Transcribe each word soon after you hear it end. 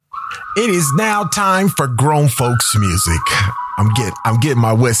It is now time for grown folks music. I'm getting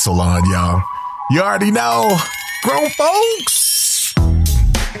my whistle on, y'all. You already know, grown folks.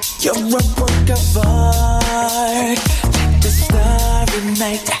 You're a work of art, like the starry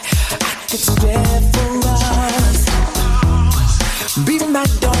night. I could stare for us. Be my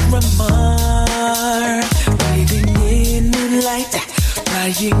Dora, bathing in moonlight,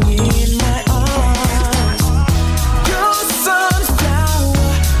 lying in my arms. Your sunflower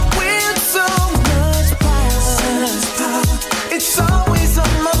with so much power. It's always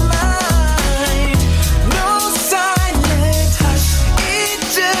on my mind. No silent hush, it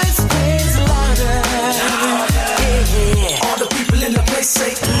just gets louder. Yeah. All the people in the place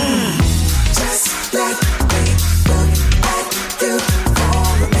say, just let me look at you for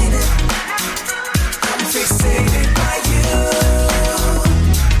a minute. I'm fixated by you.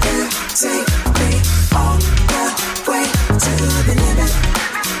 You take me all the way to the limit.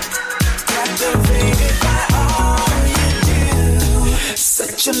 Captivated by all you do.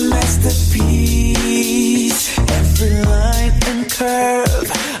 Such a masterpiece. Every line and curve,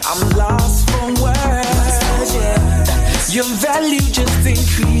 I'm lost for words. Yeah. Your value just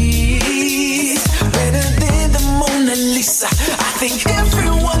increased. Better than the Mona Lisa. I think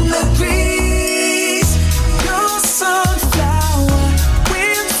everyone agrees. Your sunflower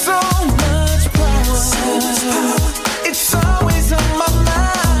with so much power. It's always on my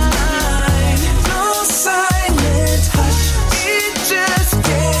mind. No silent hush, it just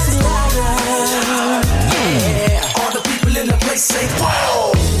gets louder. Yeah, all the people in the place say,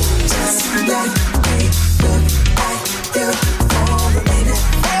 whoa. Just let me look at you for a minute.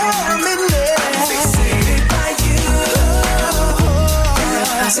 For a minute. I'm fixated by you.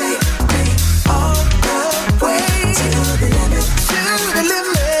 Take me all the way to the limit. To the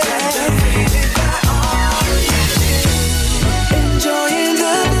limit. Captivated by all you do. Enjoying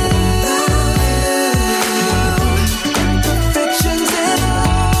the imperfections and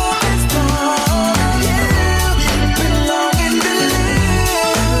all that's gone. You belong in the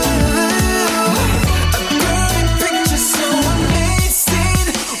a perfect picture so amazing.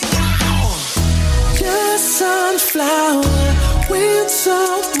 Wow. Your sunflower with so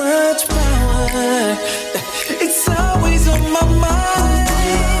much power. It's always on my mind.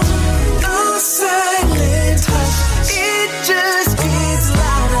 No silent hush, it just gets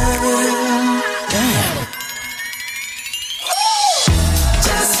louder. Damn.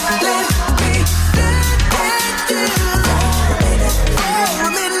 Just let me look at you for a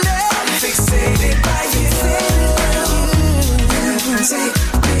minute. I'm fixated by you. You take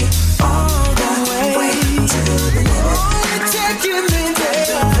me all the way to the limit. You're taking me there.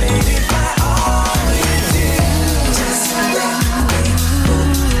 Captivated by all you do. Just let me look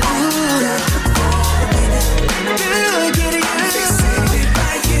at you for a minute. Girl, get it. I'm fixated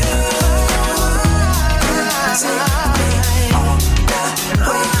by you. Take me all the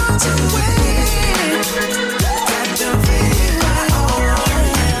way to the limit. Captivated by all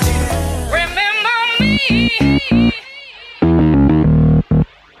you do. Remember me.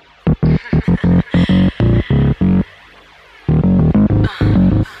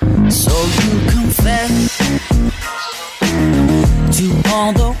 So you confess to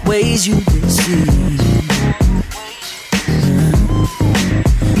all the ways you've been seen.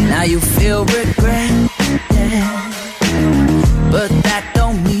 Now you feel regret, yeah. But that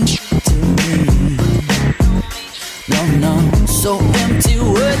don't mean to me. No, no. So empty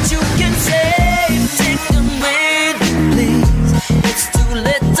words you can say, take them with you, please. It's too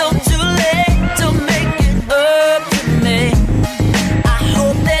little, too late to make it up to me. I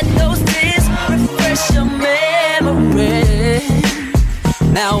hope that those tears refresh your memory.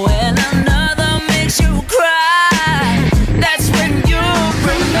 Now when another makes you cry, that's when you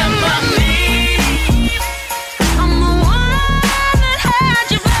remember me. I'm the one that had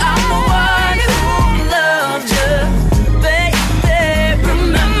you back. I'm the one who loved you, baby.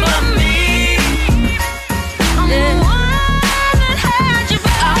 Remember me. I'm the one that had you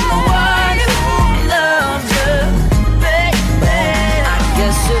back. I'm the one who loved you, baby. I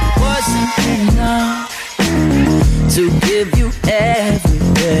guess it wasn't enough to give you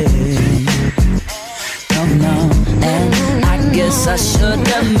everything. No, no. And I guess I should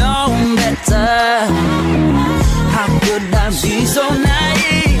have known better. How could I be so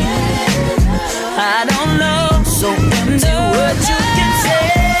naive? I don't know. So empty words you can say,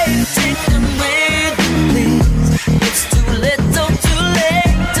 take them with you, please. It's too little, too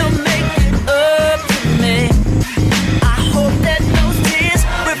late to make it up to me. I hope that those tears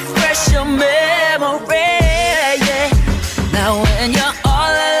refresh your memory. Yeah. Now when you're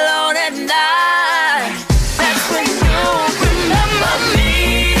all alone at night, that's when you remember me.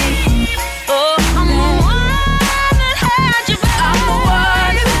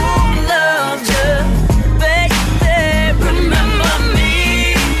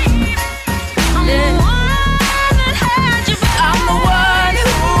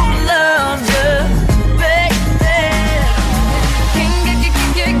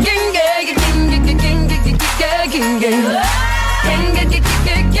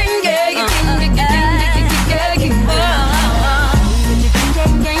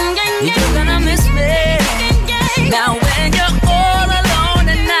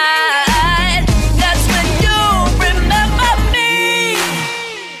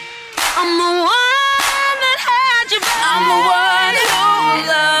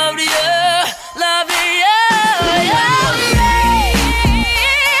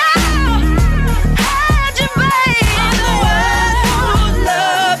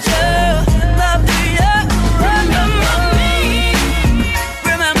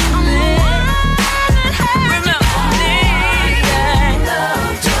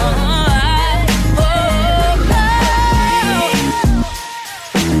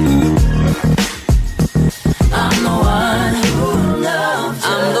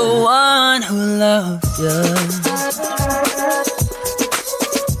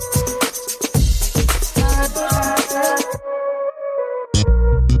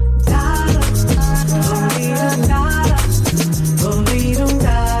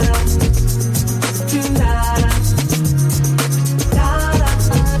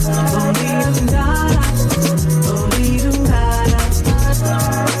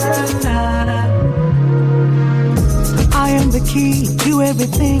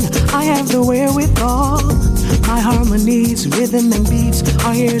 Rhythm and beats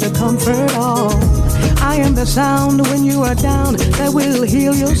are here to comfort all. I am the sound when you are down that will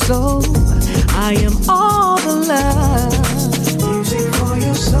heal your soul. I am all the love. Music for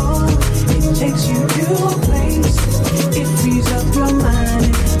your soul. It takes you to a place. It frees up your mind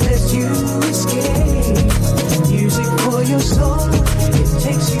and lets you escape. Music for your soul. It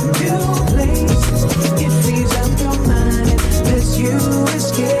takes you to a place. It frees up your mind and lets you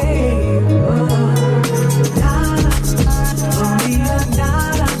escape.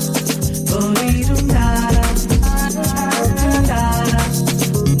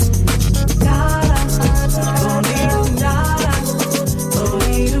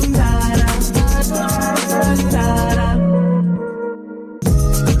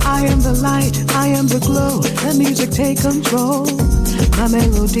 I am the glow, let music take control. My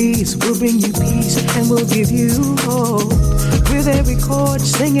melodies will bring you peace and will give you hope. With every chord,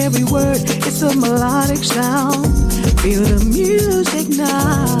 sing every word, it's a melodic sound. Feel the music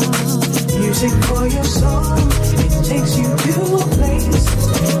now. Music for your soul, it takes you to a place.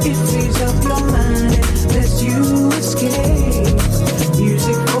 It frees up your mind and lets you escape.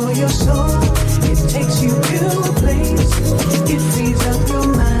 Music for your soul, it takes you to a place. It frees up your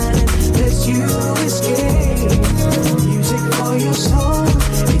mind and lets you escape. Music for your soul,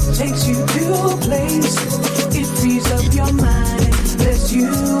 it takes you to a place. It frees up your mind and lets you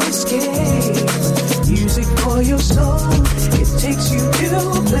escape. Music for your soul, it takes you to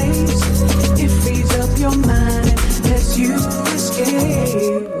a place. It frees up your mind and lets you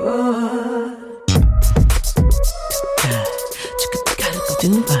escape.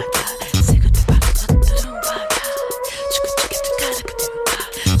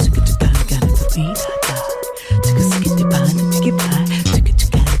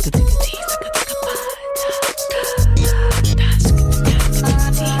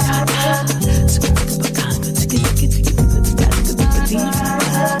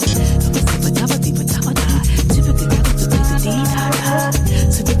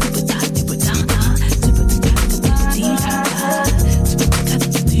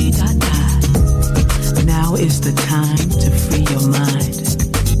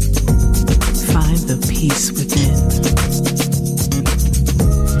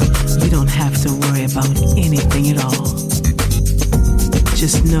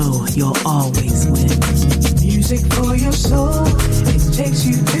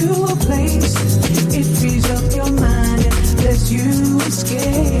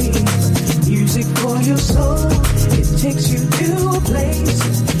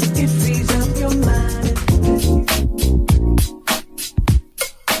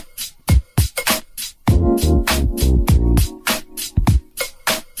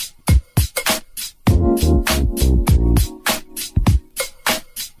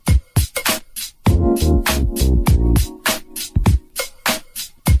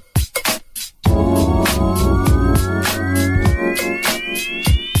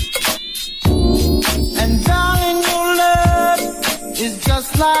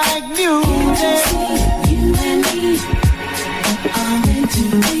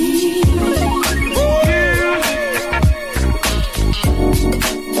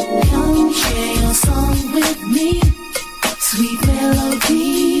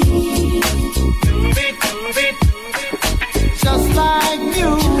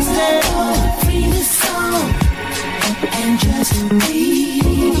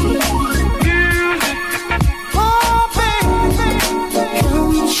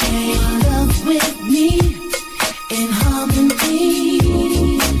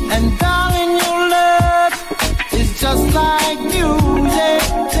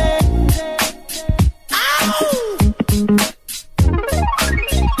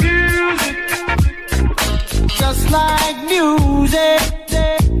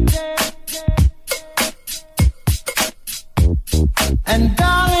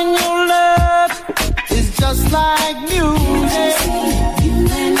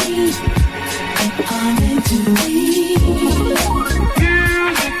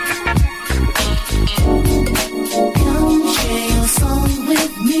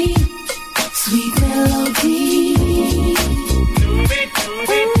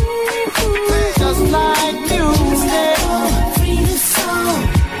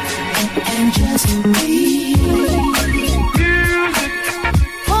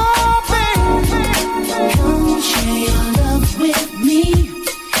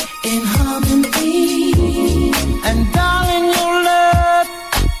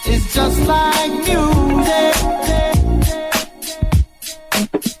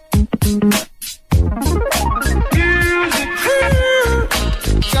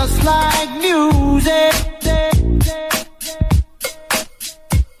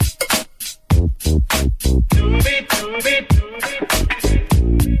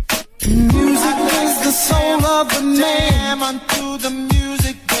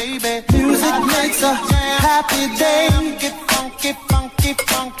 baby. Music makes a happy day. Funky, funky,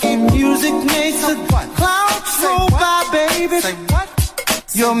 funky. Music makes a clouds roll by, baby. Say what?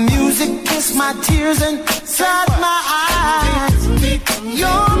 Your music kissed my tears and dried my eyes.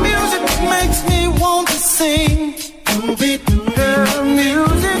 Your music makes me want to sing. Her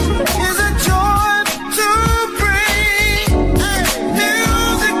music is a joy to bring.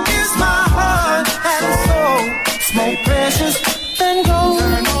 Music is my heart and soul. It's more precious than gold.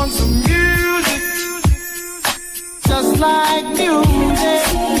 Turn on some music, just like music.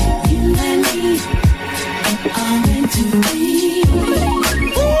 You and me are meant to be.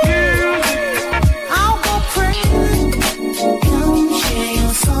 I'll go crazy. Come share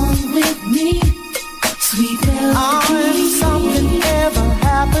your song with me. Sweet melody. If something ever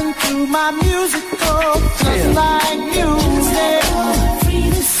happened to my musical, just like music. Free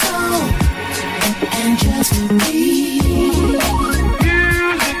the soul and just breathe.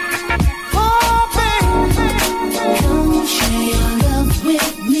 Oh, baby, come share your love with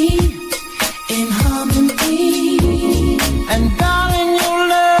me in harmony. And darling, your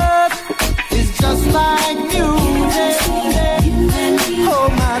love is just like music. Oh,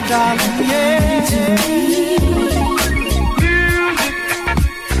 my darling, yeah.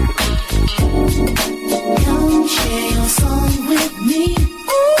 Come share your song with me.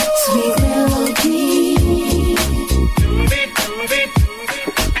 Sweet melody.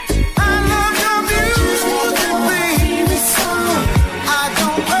 I love your music, baby. I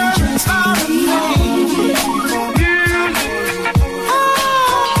don't earn out of your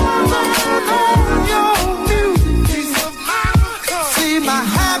music. See my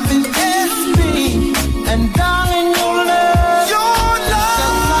happiness me. And darling, your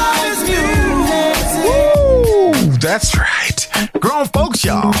love is music. Woo, that's right. Grown folks,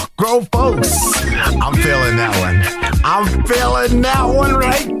 y'all. Grown folks. I'm feeling that one. I'm feeling that one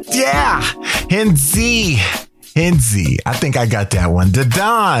right. Yeah. Hennizi. I think I got that one.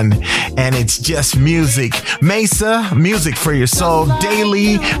 Don. And it's just music. Maysa, music for your soul.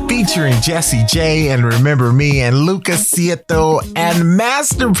 Daley, featuring Jessie J and Remember Me and Lukas, Setto, and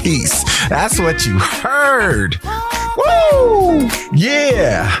Masterpiece. That's what you heard. Woo!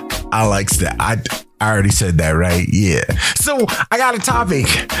 Yeah. I like that. I already said that, right? Yeah. So I got a topic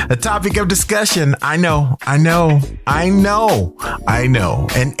of discussion. I know. And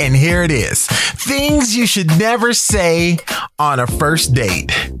here it is. Things you should never say on a first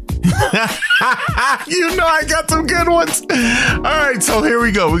date. You know I got some good ones. All right, so here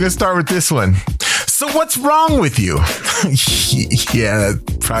we go. We're going to start with this one. So what's wrong with you? Yeah,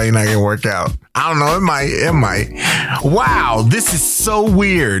 probably not going to work out. I don't know. It might. Wow, this is so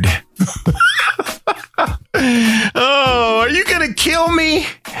weird. Oh, are you going to kill me?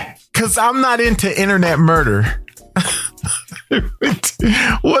 Because I'm not into internet murder.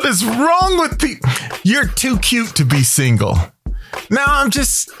 What is wrong with people? You're too cute to be single. Now I'm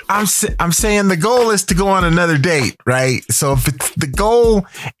saying the goal is to go on another date, right? So if the goal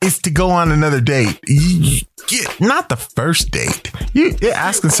is to go on another date, not the first date. You're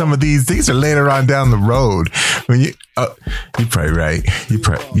asking some of these are later on down the road. When you're probably right. You're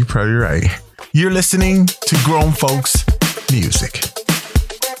probably right. You're listening to Grown Folks Music.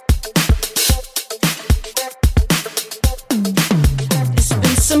 It's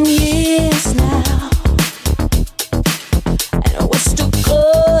been some years now, and we're still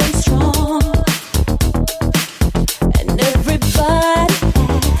going strong. And everybody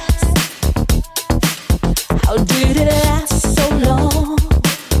asks, how did it last so long?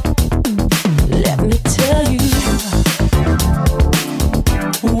 Let me tell you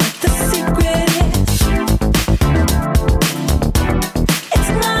what the secret is. It's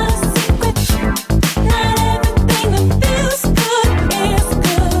not a secret. Not everything that feels good is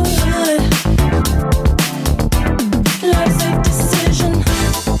good.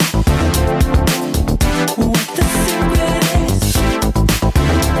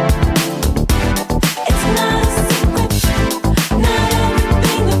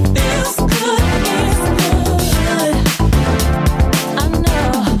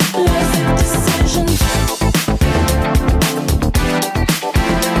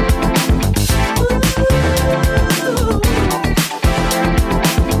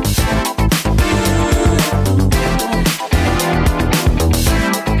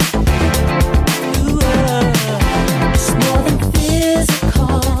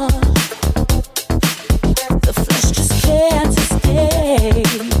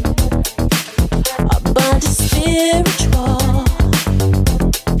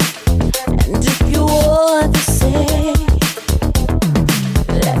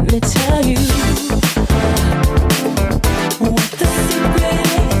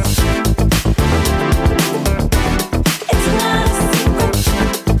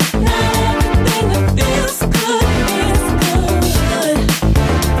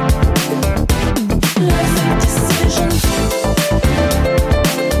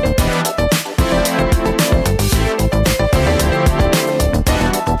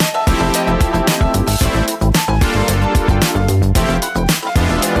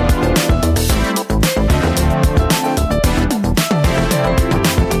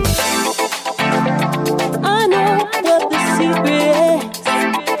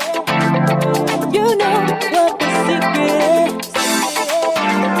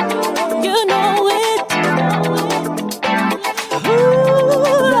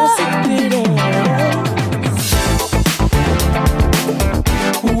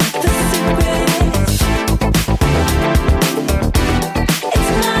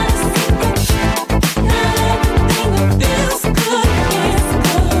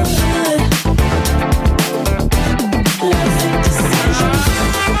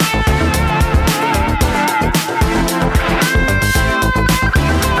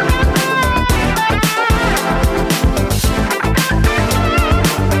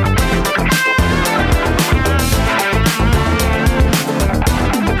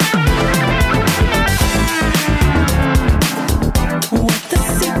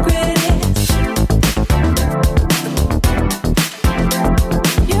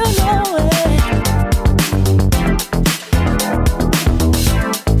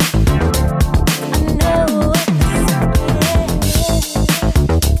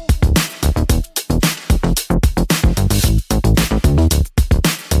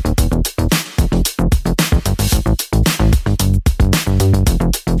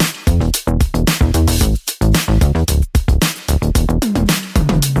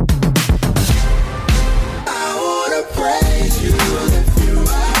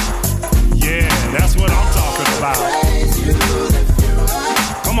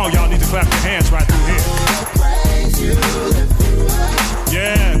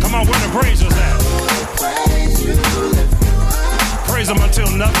 Praise him until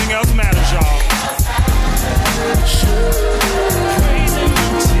nothing else matters, y'all. Praise him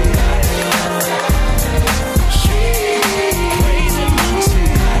until. Praise him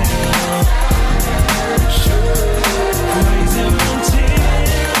until. Praise him until.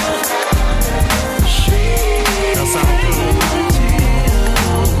 That sounds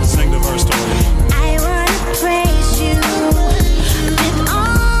good. Sing the verse to me. I wanna praise you with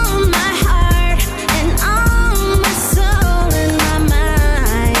all my heart and all my soul and my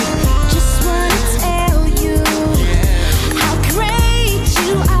mind. Just wanna tell you how great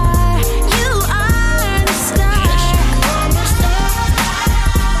you are. You are the star.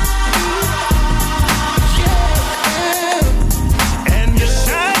 And you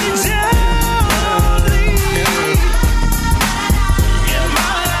shine gently in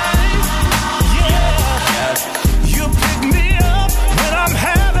my life, yeah. You pick me up when I'm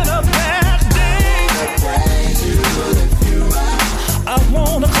having a bad day. I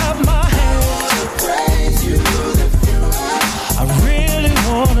wanna clap my hands. I really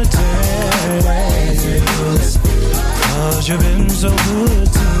wanna dance, 'cause you've been so good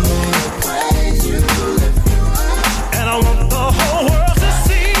to me. And I want the whole world to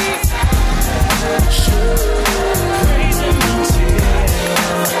see. Praise him until.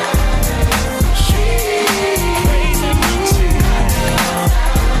 Praise him until.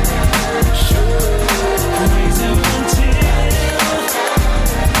 Praise him until.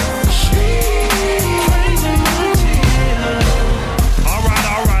 Praise him until. All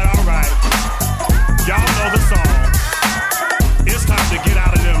right. Y'all know the song. It's time to get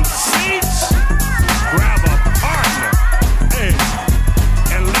out of them seats, grab a partner, hey,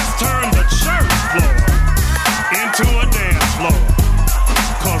 and let's turn the church floor into a dance floor,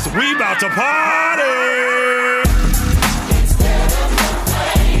 'cause we about to party.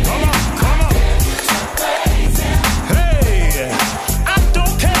 Come on. Hey, I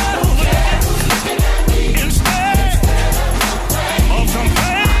don't care who's looking. Instead of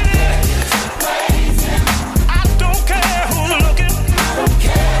complaining, I don't care who's looking.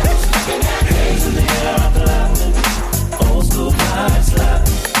 Hands in the air, I'm clapping. Old school vibes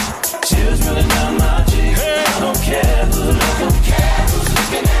slapping. Tears running down my cheeks. I don't care who's looking.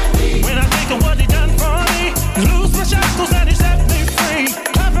 When I think of what he done for me, lose my shackles and he set me free.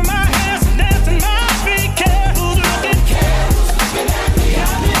 Clapping my hands, dancing my feet. Care who's looking.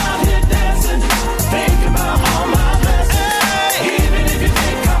 Got me out here dancing, thinking about all my blessings. Even if you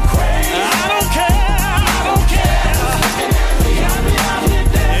think I'm crazy, I don't care. Got me out here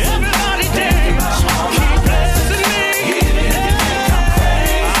dancing, everybody dance, keep blessing me. Even if you think I'm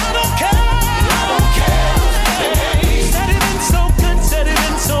crazy, I don't care. Said it been so good, said it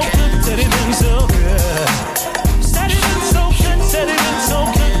been so good, said it been so good. Said it been so good, said it been so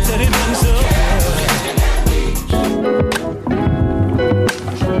good, said it been so good.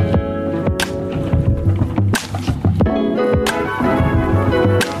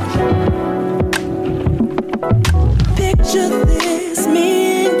 Picture this,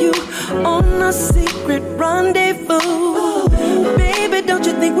 me and you on a secret rendezvous. Baby, don't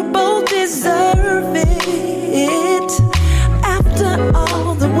you think we both deserve it? After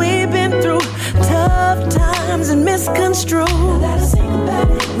all that we've been through, tough times and misconstrued,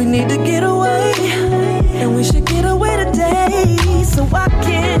 we need to get away, and we should get away today, so I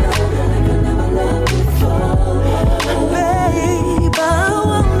can, babe, I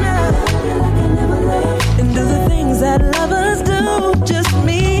wanna, and do the things that lovers do, just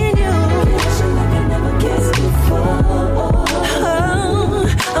me and you. Oh,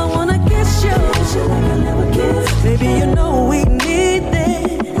 I wanna kiss you. Baby, you know we need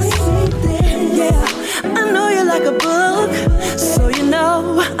this. Yeah, I know you like a book, so you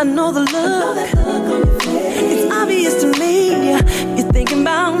know I know the look. It's obvious to me you're thinking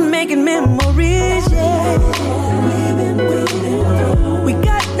about making memories. Yeah, we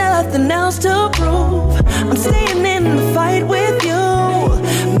got nothing else to prove. I'm staying in the fight with you,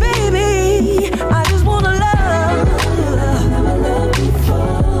 baby. I just wanna love.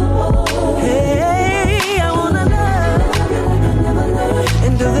 Hey, I wanna love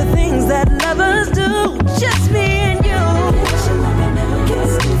and do the things that lovers do, just me and you.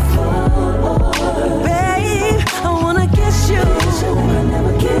 Babe, I wanna kiss you.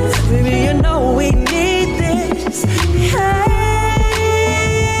 Baby, you know we need this. Hey,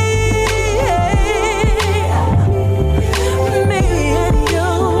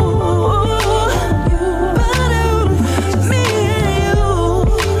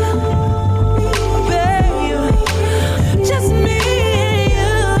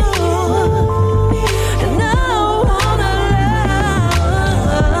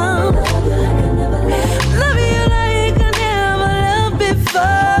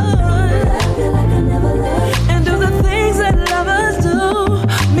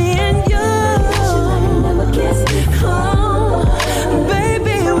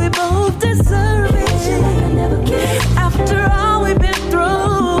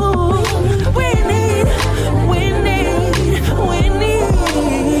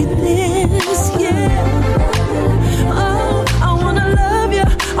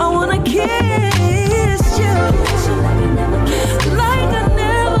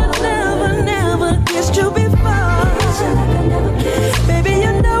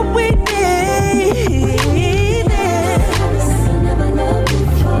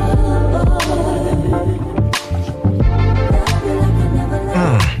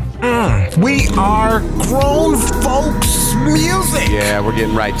 We are grown folks music. Yeah, we're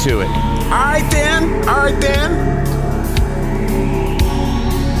getting right to it. All right then.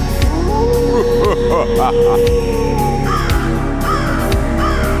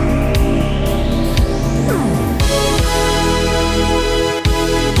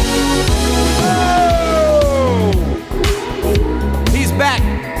 He's back.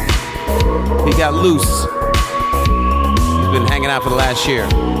 He got loose. He's been hanging out for the last year.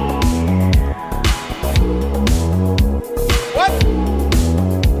 What?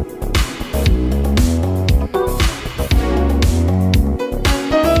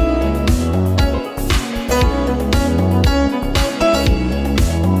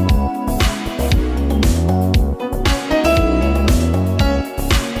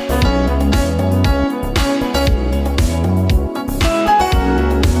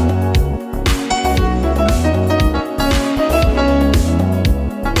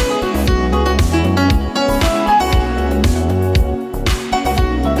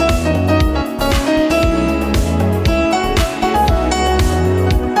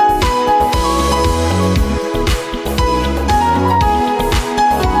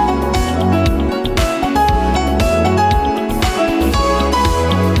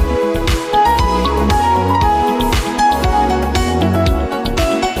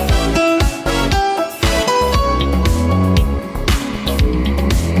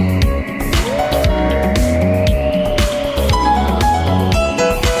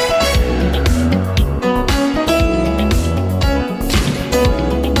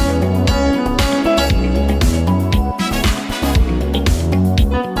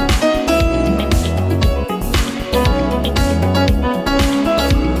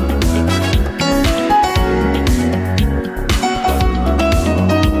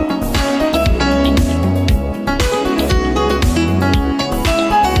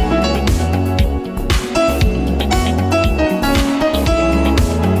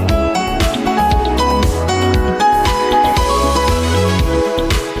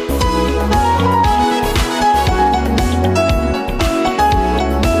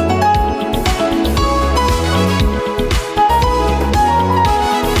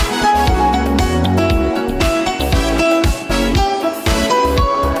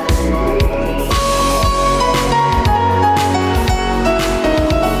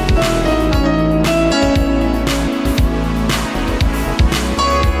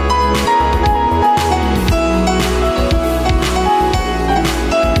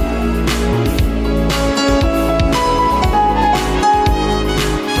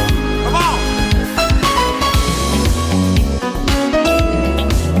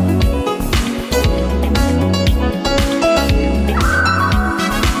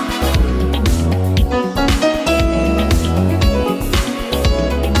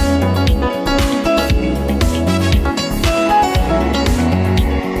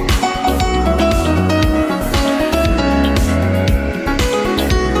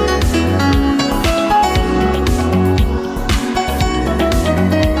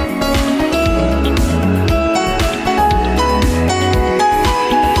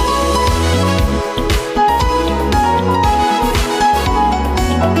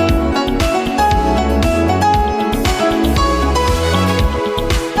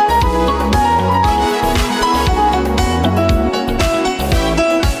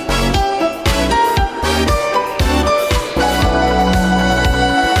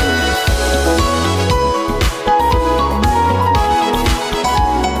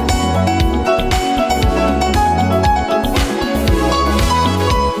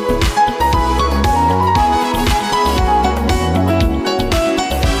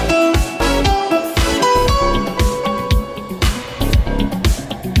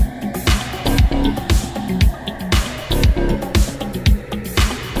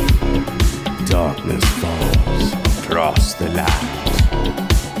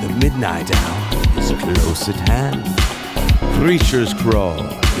 midnight hour is close at hand. Creatures crawl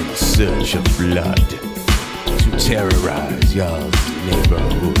in search of blood to terrorize y'all's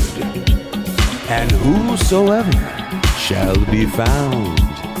neighborhood. And whosoever shall be found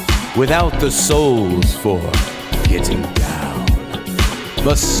without the souls for getting down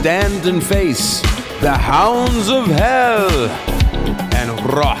must stand and face the hounds of hell and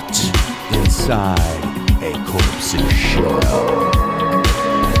rot inside a corpse's shell.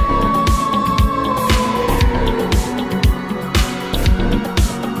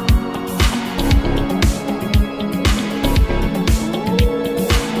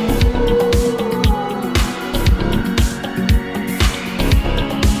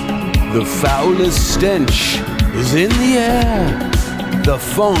 The foulest stench is in the air, the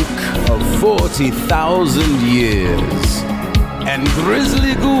funk of 40,000 years. And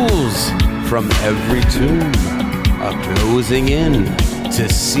grisly ghouls from every tomb are closing in to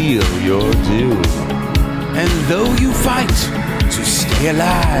seal your doom. And though you fight to stay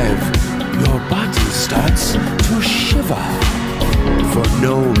alive, your body starts to shiver. For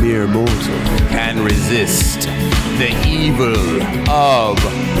no mere mortal can resist the evil of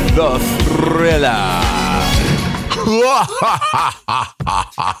the Thriller.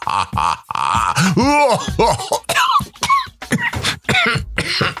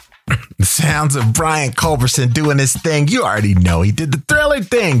 The sounds of Brian Culbertson doing his thing. You already know he did the Thriller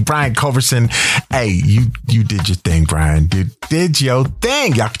thing. Brian Culbertson. Hey, you did your thing, Brian. You did your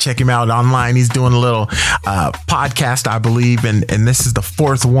thing. Y'all can check him out online. He's doing a little podcast, I believe, and this is the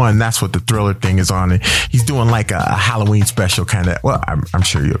fourth one. That's what the Thriller thing is on. He's doing like a Halloween special kind of. Well, I'm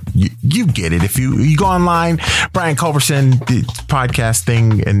sure you get it if you go online. Brian Culbertson the podcast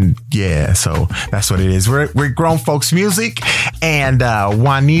thing, and yeah, so that's what it is. We're Grown Folks Music, and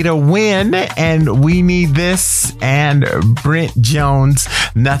Juanita, Wynn, and We Need This, and Brent Jones,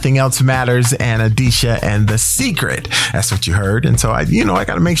 Nothing Else Matters, and Adesha and The Secret. That's what you heard. And so I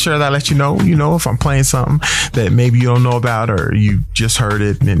got to make sure that I let you know, if I'm playing something that maybe you don't know about or you just heard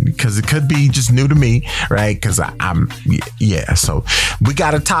it, and because it could be just new to me, right? Because so we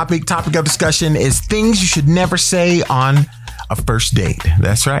got a topic of discussion is things you should never say on a first date.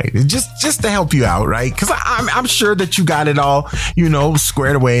 That's right. Just to help you out, right? Because I'm sure that you got it all,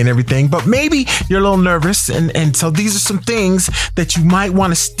 squared away and everything, but maybe you're a little nervous, and so these are some things that you might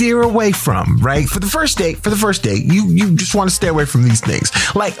want to steer away from, right? For the first date, you just want to stay away from these things,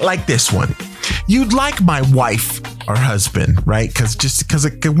 like this one. You'd like my wife or husband, right? Because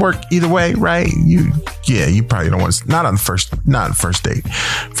it could work either way, right? You probably don't want to, not on first date.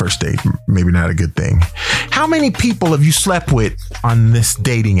 First date, maybe not a good thing. How many people have you slept with on this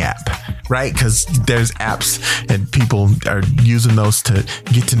dating app, right? Because there's apps and people are using those to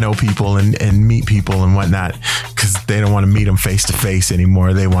get to know people and meet people and whatnot, because they don't want to meet them face to face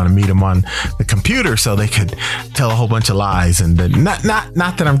anymore. They want to meet them on the computer so they could tell a whole bunch of lies. And then not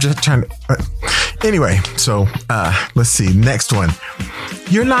that I'm just trying to. Anyway, so let's see. Next one.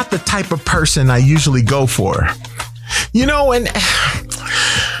 You're not the type of person I usually go for. And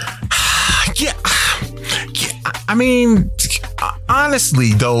I mean,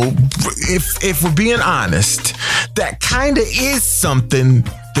 honestly, though, if we're being honest, that kind of is something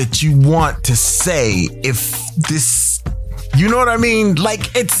that you want to say. If this, you know what I mean?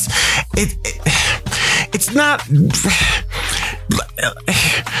 Like it's not.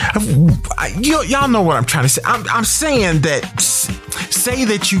 Y'all know what I'm trying to say. I'm saying that. Say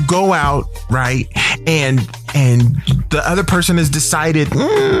that you go out, right, and the other person has decided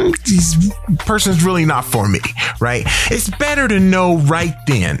this person's really not for me, right? It's better to know right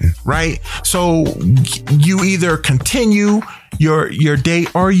then, right? So you either continue your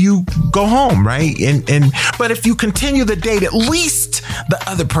date or you go home, right? And but if you continue the date, at least the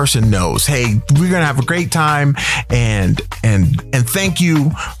other person knows, hey, we're gonna have a great time, and thank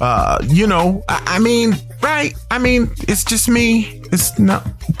you. I mean, right? I mean, it's just me. It's not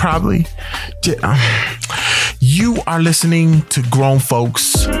probably. You are listening to Grown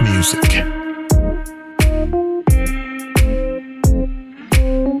Folks Music.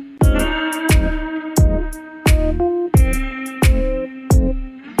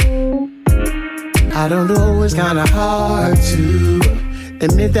 I don't know, it's kinda hard to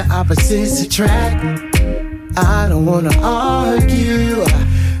admit the opposites attract. I don't wanna argue,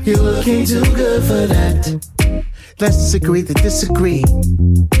 you're looking too good for that. Let's agree to disagree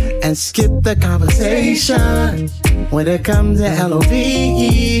and skip the conversation. When it comes to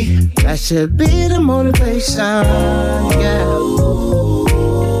LOVE, that should be the motivation, yeah.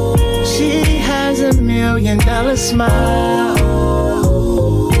 She has $1 million smile.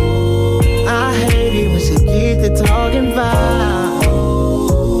 I hate it when she get the talking vibe.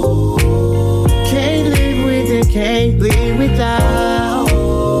 Can't live with it, can't live without.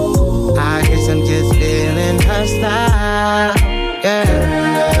 I guess I'm just feeling her style, yeah.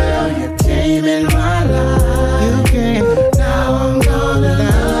 Girl, you came in my life. You came. Now I'm gonna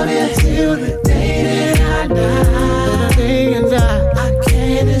love you till the day that I die. The day I die. I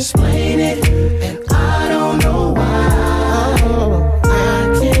can't explain it, and I don't know why. I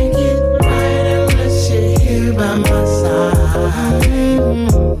can't get right unless you're here by my side.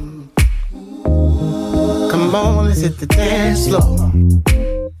 Come on, let's hit the dance floor.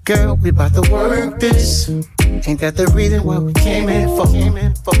 Girl, we about to work this. Ain't that the reason why we came in for?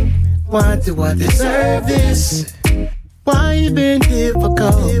 Why do I deserve this? Why you been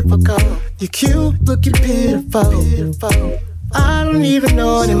difficult? You cute, looking pitiful. I don't even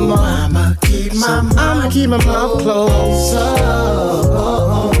know anymore. I'ma keep my mouth closed.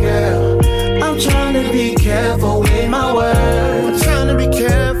 Oh, girl, I'm trying to be careful with my words. I'm trying to be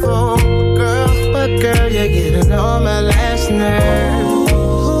careful, girl. But girl, you're getting on my last nerve.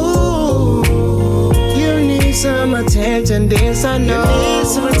 Ooh, you need some attention, this I know. You need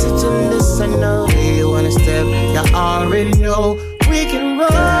some attention, this I know. You wanna step, you already know. We can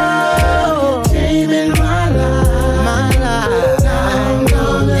roll. Came in my life. I'm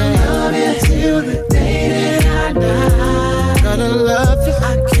gonna love you till the day that I die. Gonna love you,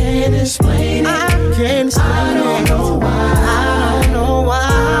 I can't explain it. I don't know why.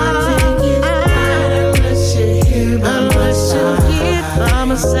 Can't get right unless you're here by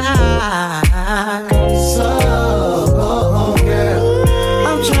my side. So, girl,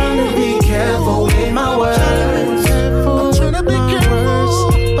 I'm trying to be careful with my words. I'm trying to be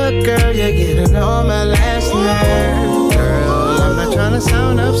careful, but girl, you're getting on my last nerve. Girl, I'm not trying to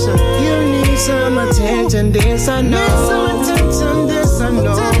sound upset. You need some attention, this I know. This I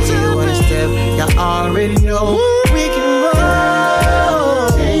know. You wanna step, you already know. We can roll.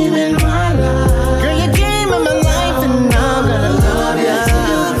 Came in my life. Girl, you came in my life, and I'm gonna love you.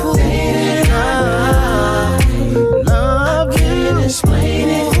 Love you. Can't explain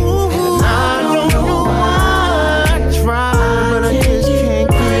it. And I don't know why. I try, but I just can't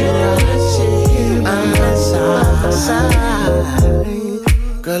get it. Unless I'm beside.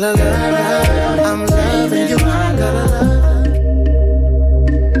 Girl, I love you. I'm loving you. I gotta love you.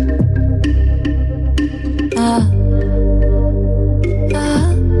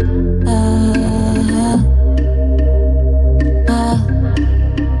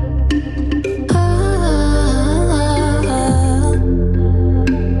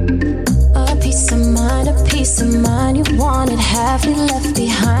 We left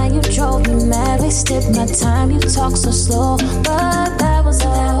behind, you drove me mad, wasted my time, you talk so slow, but that was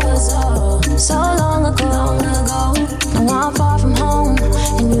all, so long ago, now I'm far from home,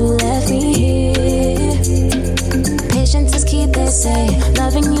 and you left me here, patience is key, they say,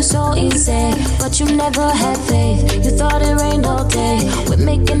 loving you so easy, but you never had faith, you thought it rained all day, we're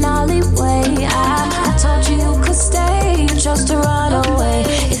making alleyway, I told you you could stay, you chose to run away,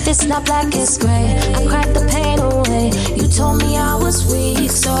 if it's not black, it's gray, I cracked the pain away, you told me I was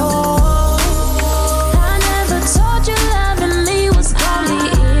weak, so I never told you loving me was gonna be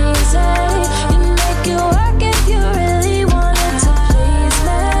easy. You make it work if you really wanted to please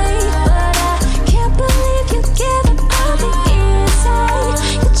me, but I can't believe you give up all the easy.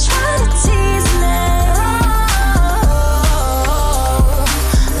 You try to tease me,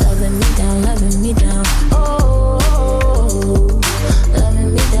 loving me down, loving me down.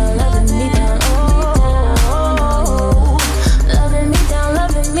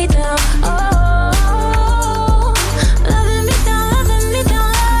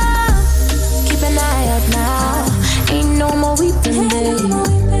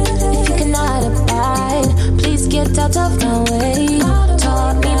 Out of my way,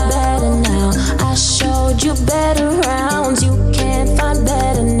 taught me better now. I showed you better rounds. You can't find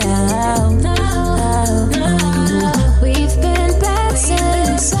better now. We've been bad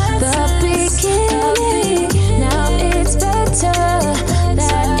since the beginning. Now it's better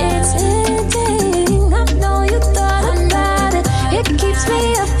that it's ending. I know you thought about it. It keeps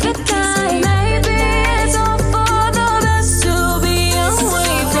me up at night. Maybe it's all for the best to be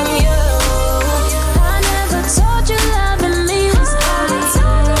away from you. Told you loving me was easy.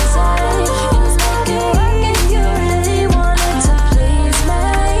 You make it work if you really wanted to please me,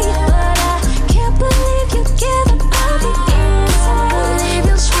 but I can't believe you give up all the easy.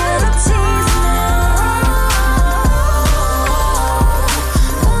 You try to tease me.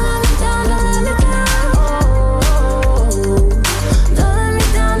 Let me down, let me down. Let me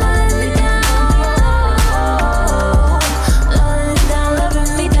down, let me down. Let me down, let me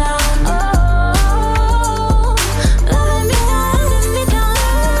down.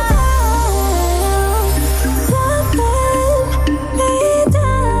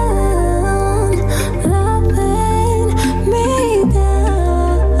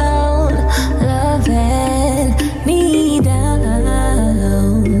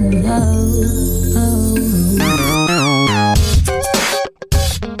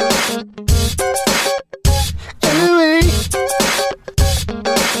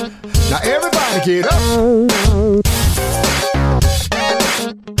 Now everybody get up.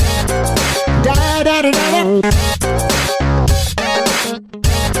 Da da da da.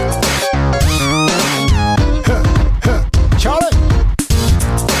 Charlie,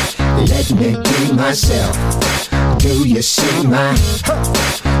 let me be myself. Do you see my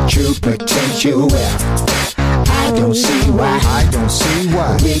true potential? Well, I I don't see why. I don't see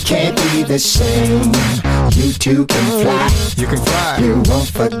why. We can't be the same. You two can fly. You can fly. You won't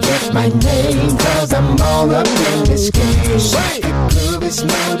forget my name, 'cause I'm all up in this game. The groove is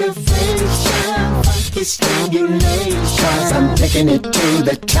motivation, funk is stimulation, 'cause I'm taking it to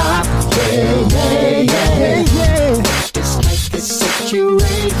the top. Yeah. Despite the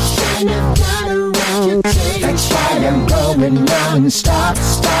situation, I've got a reputation. That's why I'm going non-stop,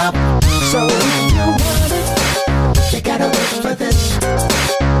 stop. So if you want it, you gotta wait for this.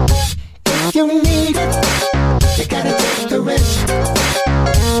 If you need it, you gotta take the risk.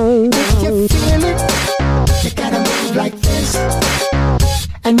 If you feel it, you gotta move like this.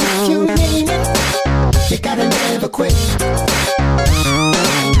 And if you mean it, you gotta never quit.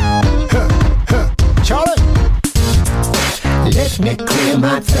 Charlie, let me clear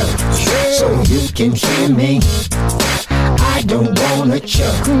my throat so you can hear me. I don't wanna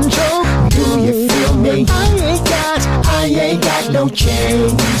choke. Do you feel me? I ain't got no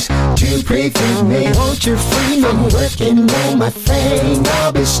chains to prevent me. Won't you free me? I'm working on my thing.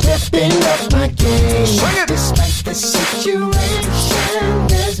 I'll be stepping up my game. Despite the situation,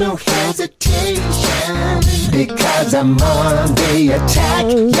 there's no hesitation, because I'm on the attack.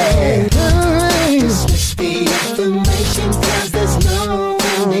 Yeah. Dismiss the information, 'cause there's no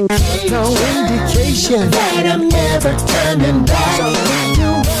indication that I'm never turning back. So if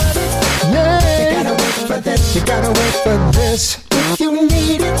you want it, you gotta wait for this. You gotta wait for this. If you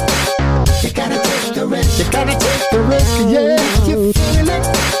need it, you gotta take the risk. You gotta take the risk, yeah. If you feel it,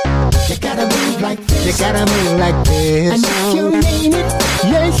 you gotta move like this. You gotta move like this. And if you mean it,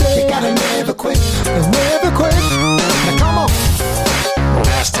 you gotta never quit. Never quit. Now come on.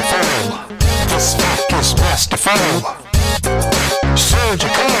 Masterful. This funk is masterful.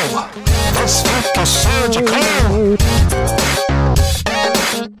 Surgical. This funk is surgical.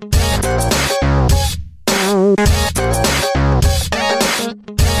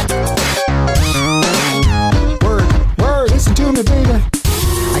 Word, listen to me, baby.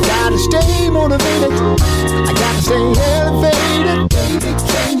 I gotta stay motivated. I gotta stay elevated. Baby,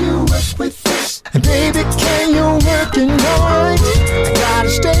 can you work with this? Baby, can you work it right? I gotta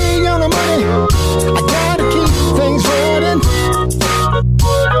stay on the money. I gotta keep things running.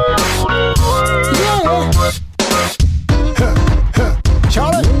 Yeah.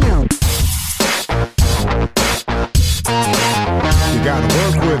 Charlie, You gotta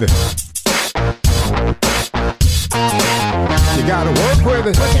work with it. You gotta work with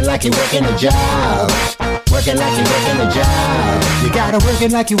it. working like you're working a job. Working like you're working a job. You gotta work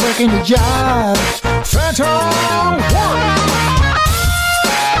it like you're working a job. Phantom 1.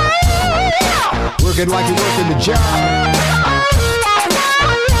 Work it like you're working the job.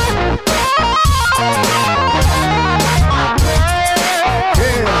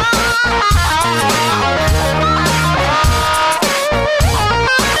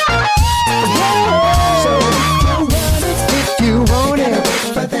 So if you want it,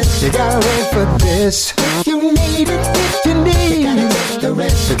 you gotta wait for this. If you need it, if you need it,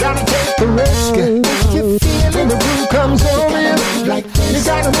 you gotta take the risk. If you feel it, the groove comes over you. You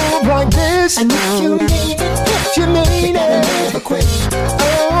gotta move like this. And if you mean it, if you mean it, never quit.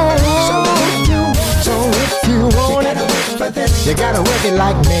 So if you want it, you gotta work it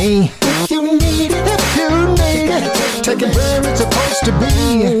like me. If you need it, take it where it's supposed to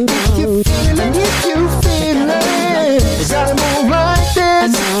be. If you feel it, you gotta move like this.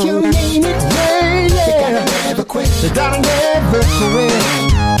 And if you mean it, you gotta never quit. You gotta never quit.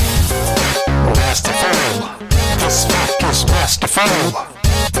 Masterful. This funk is masterful.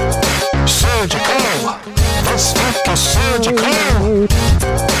 Surgical. This funk is surgical.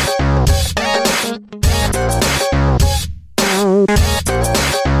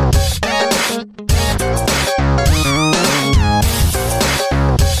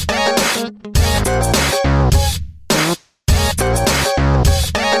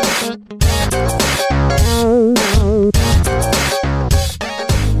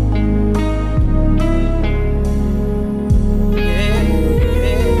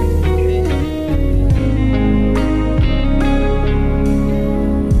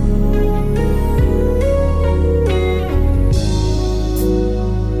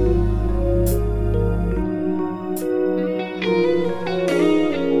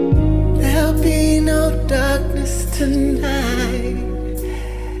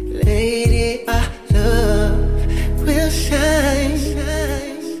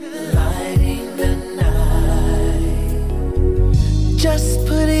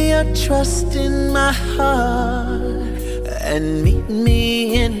 Trust in my heart and meet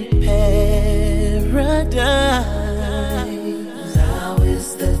me in paradise. Now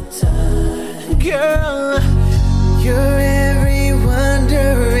is the time, girl. You're every wonder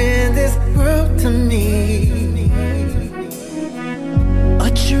in this world to me. A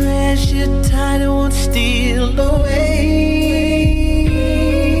treasure time won't steal away.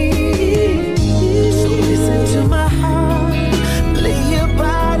 So listen to my heart, lay your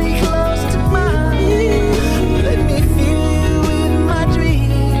body close to mine. Let me feel you in my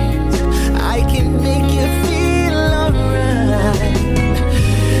dreams. I can make you feel alright.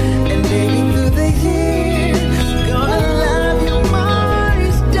 And maybe through the years, gonna love you more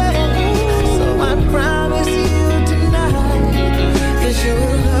each day. So I promise you tonight, 'cause you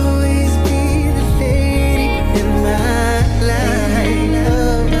will always be the lady in my life,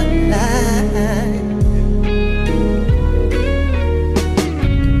 of my life.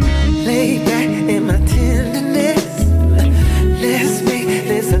 Lay back in my tenderness. Let's make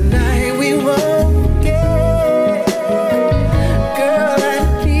this a night we won't forget. Girl,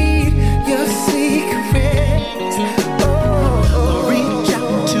 I need your secrets. Oh, reach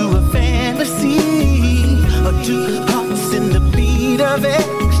out to a fantasy, or two hearts in the beat of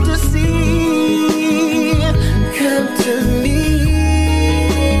ecstasy. Come to me,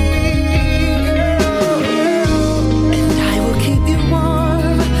 girl, and I will keep you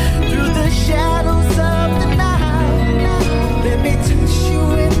warm through the shadows of the night. Let me touch you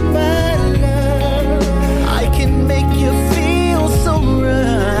with my love. I can make you feel so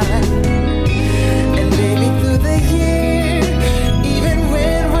right. And maybe through the years, even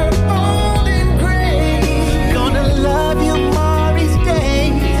when we're old and gray, gonna love you more each day.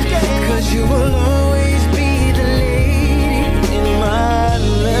 'Cause you will always be the lady in my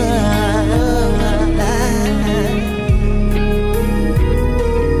life.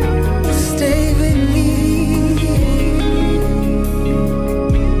 Stay with me.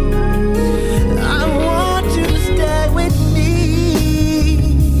 I want you to stay with me.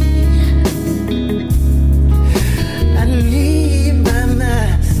 I need you by my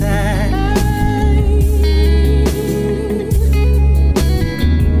side.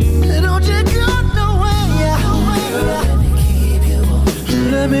 Don't you go nowhere.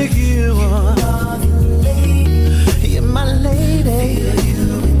 Let me keep you warm. You're my lady.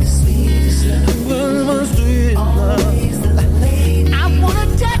 My sweet love. I wanna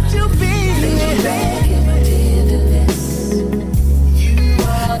touch you, baby.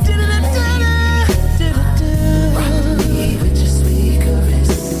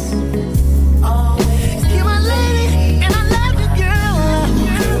 You're my lady, and I love you, girl.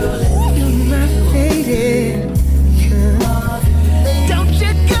 You're my lady. Don't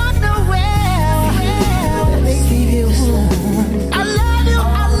you go nowhere. Let me keep you warm. I love you,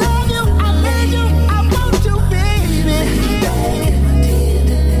 I love you, I need you, I want you, baby.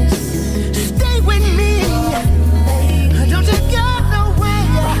 Stay with me. Don't you go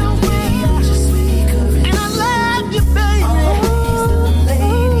nowhere. And I love you, baby.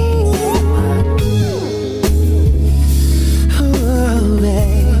 Oh,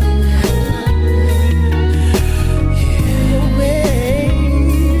 baby.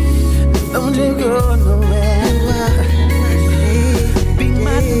 Don't you go nowhere. Be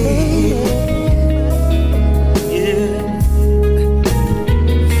my lady. Yeah.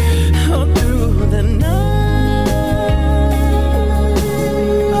 All through the night.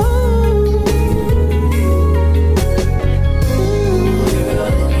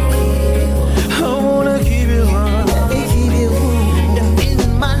 I wanna keep you warm. In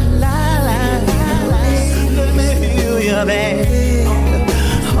my life. Let me feel your baby.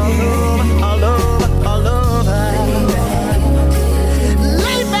 All over, all over.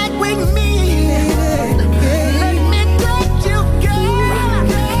 Lay back with me. Let me touch you, girl.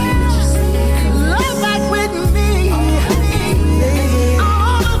 Lay back with me.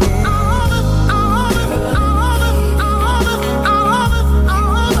 All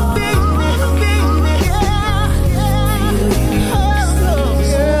over, baby, yeah.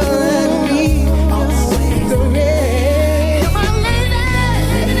 You're my lady.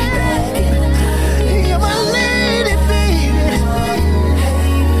 You're my lady, baby.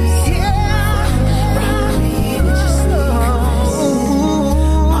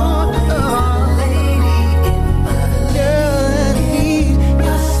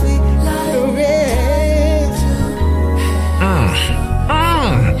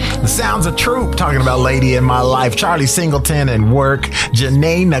 The sounds of Troop talking about Lady in My Life. Charlie Singleton and Work.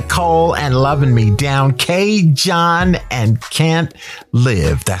 Janay, Nicole, and Loving Me Down. K, John, and Can't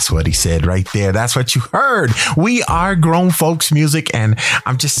Live. That's what he said right there. That's what you heard. We are grown folks music, and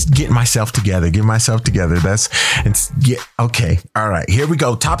I'm just getting myself together. Okay. All right. Here we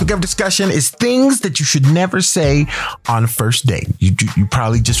go. Topic of discussion is things that you should never say on a first date. You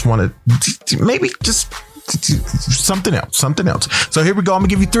probably just want to maybe just something else. So here we go. I'm gonna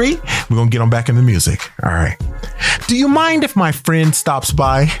give you 3. We're gonna get on back into music. All right. Do you mind if my friend stops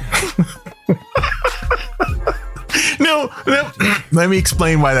by? No. Let me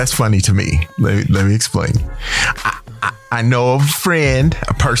explain why that's funny to me. Let me explain. I know of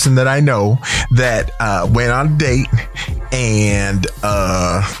a person that I know that went on a date, and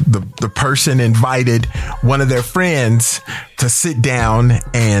the person invited one of their friends to sit down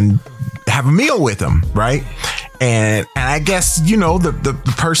and have a meal with them, right? And I guess, you know, the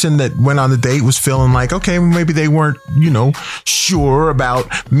person that went on the date was feeling like, okay, maybe they weren't, you know, sure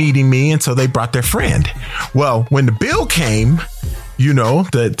about meeting me, and so they brought their friend. Well, when the bill came, you know,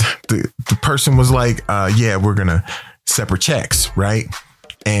 that the person was like, yeah, we're gonna separate checks, right?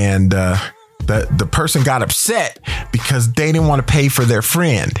 And the person got upset because they didn't want to pay for their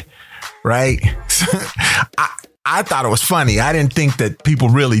friend, right? I thought it was funny. I didn't think that people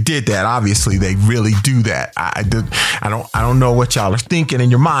really did that. Obviously, they really do that. I don't know what y'all are thinking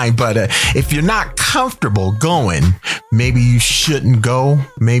in your mind, but if you're not comfortable going, maybe you shouldn't go.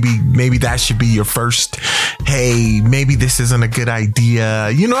 Maybe that should be your first. Hey, maybe this isn't a good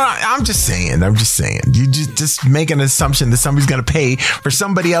idea. You know, I'm just saying. You just make an assumption that somebody's gonna pay for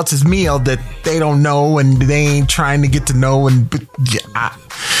somebody else's meal that they don't know and they ain't trying to get to know.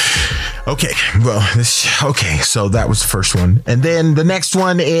 Okay, so that was the first one. And then the next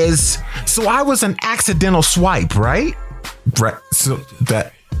one is, so I was an accidental swipe, right? Right. So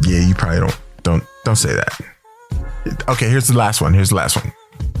that, yeah, you probably don't say that. Okay, here's the last one.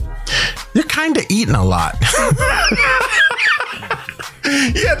 You're kind of eating a lot.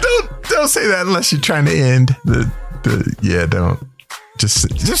 Yeah, don't say that unless you're trying to end don't.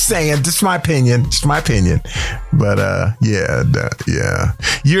 Just saying, just my opinion. But yeah.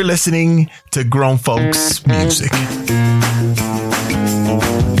 You're listening to Grown Folks Music.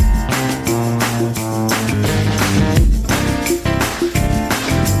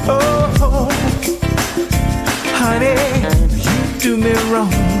 Oh, honey, you do me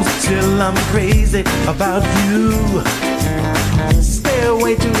wrong till I'm crazy about you. Stay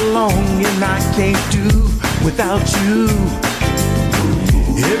away too long and I can't do without you.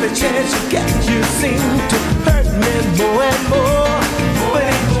 Every chance you get, you seem to hurt me more and more. But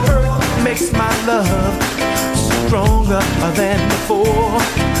each hurt makes my love stronger than before.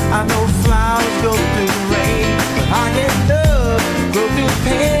 I know flowers go through rain, but I can love go through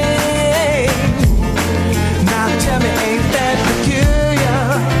pain. Now tell me, ain't that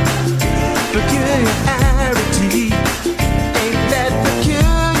peculiarity? Ain't that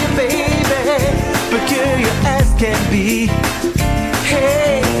peculiar, baby? Peculiar as can be.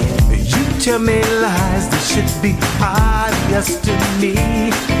 Hey, you tell me lies that should be obvious to me.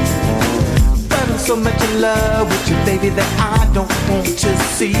 But I'm so much in love with you, baby, that I don't want to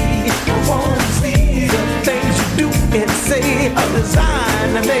see. The things you do and say are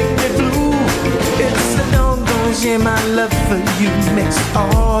designed to make me blue. It's a doggone shame my love for you makes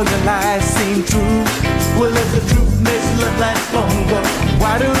all your lies seem true. Well, if the truth makes love last longer,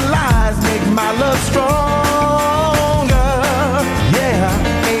 why do lies make my love stronger? Yeah,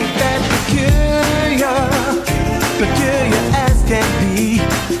 ain't that peculiar as can be?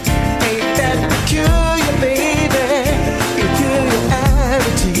 Ain't that peculiar, baby?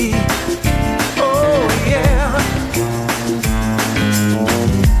 Peculiarity. Oh yeah.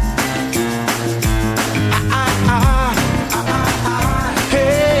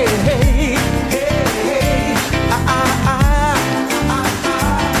 Hey, hey, hey, hey,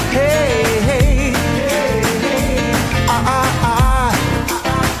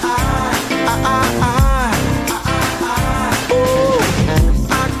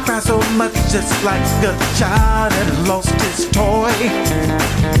 much just like a child that lost his toy.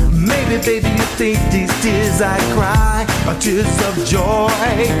 Maybe, baby, you think these tears I cry are tears of joy.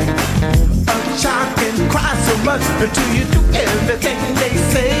 A child can cry so much until you do everything they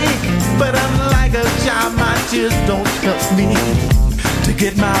say. But unlike a child, my tears don't help me to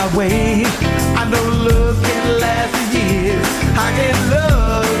get my way. I know love can last years. I can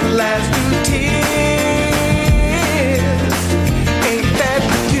love last through tears. Ain't that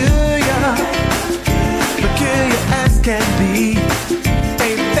peculiar as can be?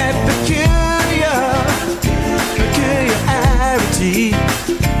 Ain't that peculiarity?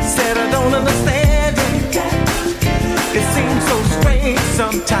 Said I don't understand it. It seems so strange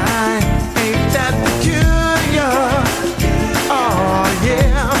sometimes. Ain't that peculiar? Oh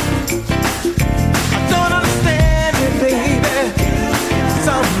yeah. I don't understand it, baby.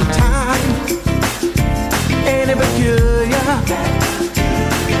 Sometimes ain't it peculiar,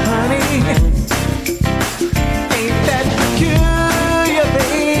 honey? Ain't that peculiar,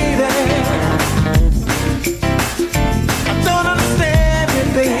 baby?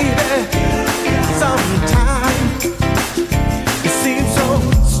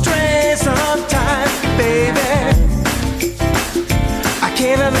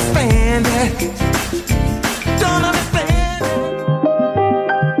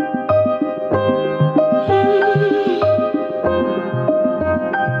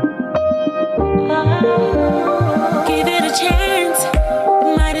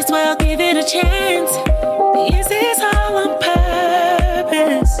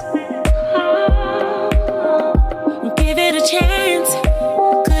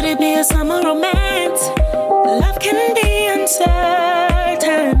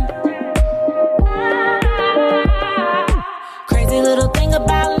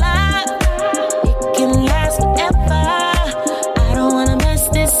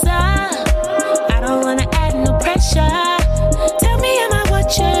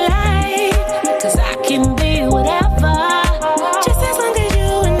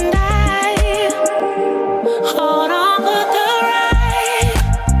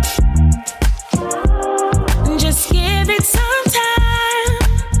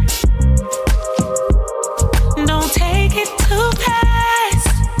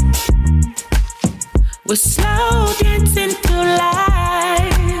 We're slow dancing through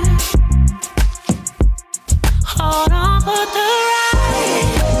life. Hold on for the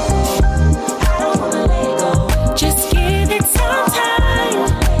ride. I don't wanna let go. Just give it some time.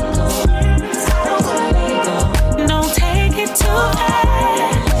 Don't take it too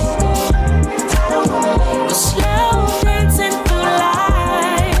fast. We're slow dancing through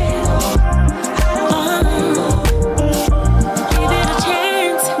life. Give it a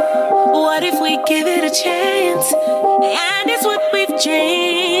chance. What if we give it a chance? And it's what we've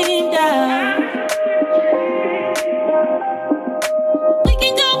dreamed of. We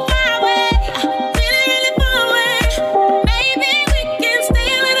can go far away, really, really far away. Maybe we can stay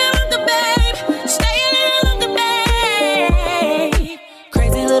a little longer, babe. Stay a little longer, babe.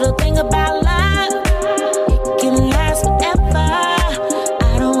 Crazy little thing about love, it can last forever.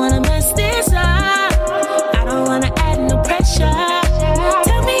 I don't wanna mess this up. I don't wanna add no pressure.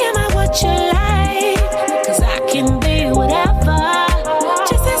 Tell me, am I what you like? 'Cause I can be whatever,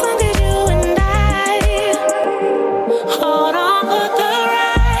 just as long as you and I hold on for the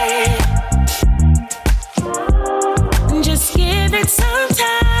ride. Just give it some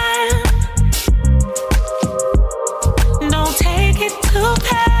time. Don't take it too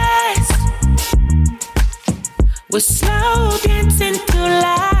fast. We're slow dancing through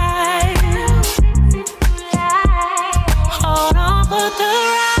life. Hold on for the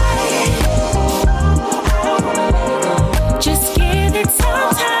ride. Just give it some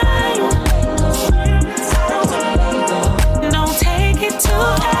time. Don't take it too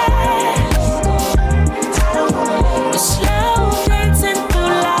fast. We're slow dancing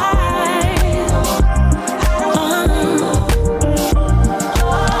through life.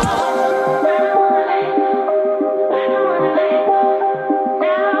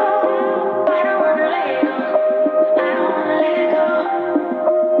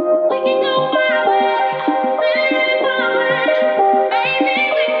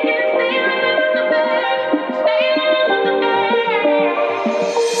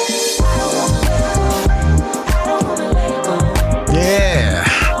 Yeah.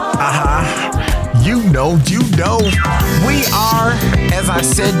 You know, we are, as I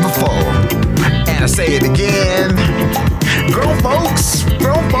said before, and I say it again, grow folks,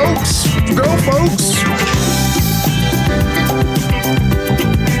 grow folks, grow folks.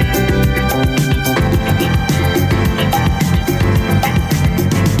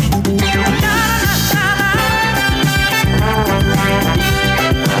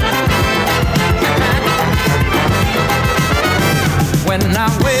 When I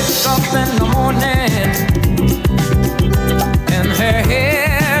wake up in the morning and her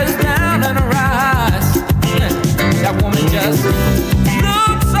hair's down in her eyes, that woman just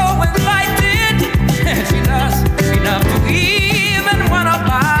looks so inviting. She does enough to even wanna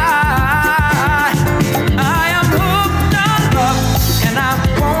buy. I am hooked on love and I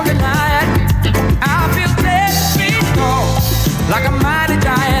won't deny it. I feel dead sweet, like a mighty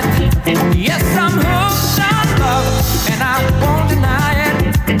giant. Yes, I'm hooked on love and I won't deny it.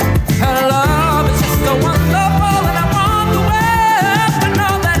 Her love is just so wonderful, and I want the world to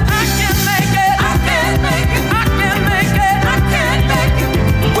know that I can make it. I can make it. I can make it. I can make it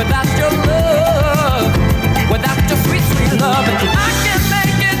without your love, without your sweet, sweet love. And I can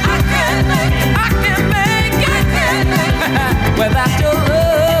make it. I can make it. I can make it. I can make it without your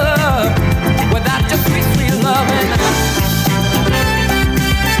love, without your sweet, sweet love. And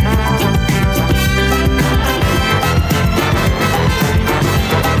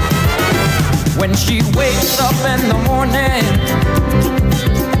when she wakes up in the morning,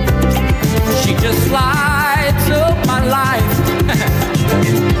 she just lights up my life.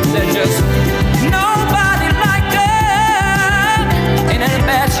 There's just nobody like her. Ain't it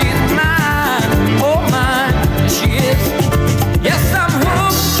bad she's mine, oh mine, she is. Yes, I'm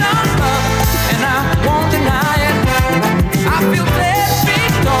hooked on love, and I won't deny it. I feel dead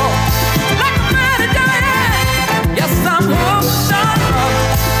feet tall, like a mighty giant. Yes, I'm hooked on love,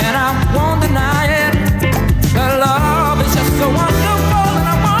 and I won't deny it. Her love is just so wonderful, and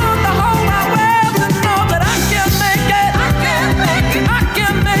I want the whole wide world to know that I can make it. I can make it. I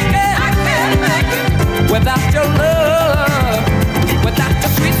can make it. I can make it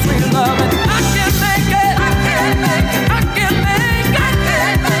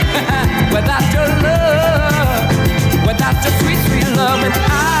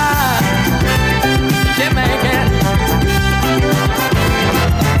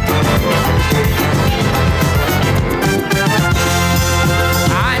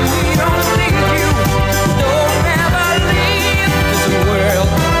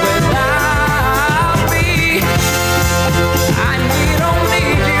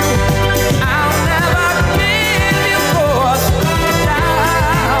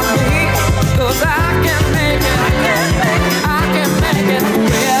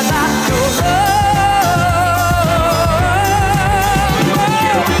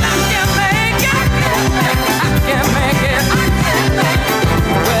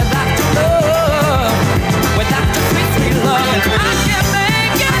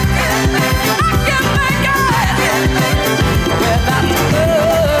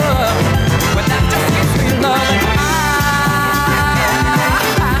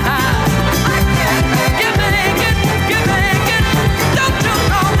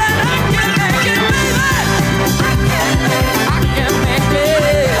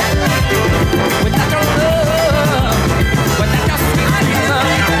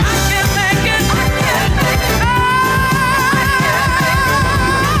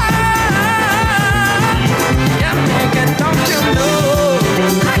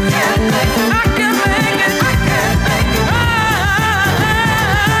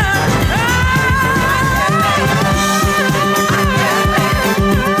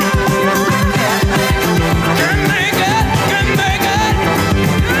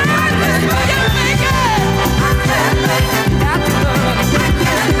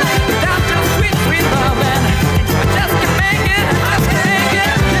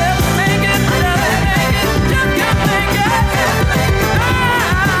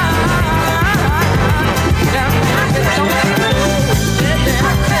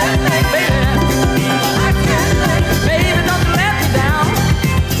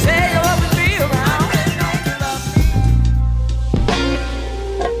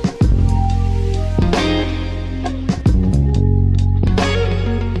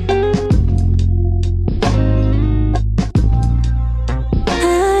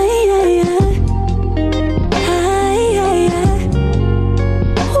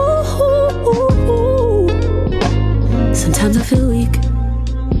Sometimes I feel weak.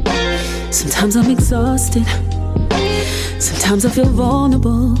 Sometimes I'm exhausted. Sometimes I feel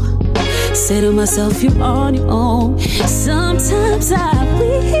vulnerable. Say to myself, you're on your own. Sometimes I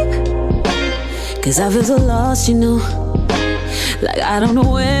weep, 'cause I feel so lost, you know. Like I don't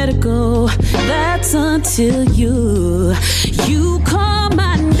know where to go. That's until you call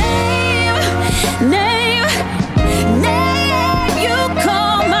my name. You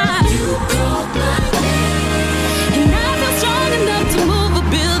call my name. And I feel strong enough to move a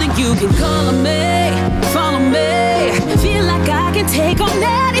building. You can call on me, follow me. Feel like I can take on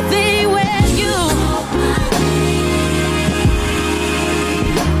anything with you.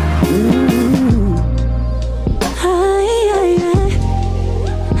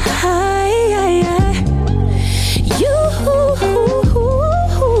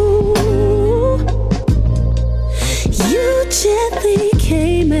 Gently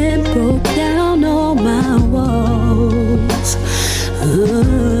came and broke down all my walls,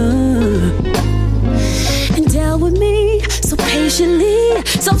 and dealt with me so patiently,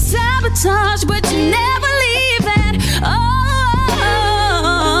 so sabotage, but you never leave it. Oh,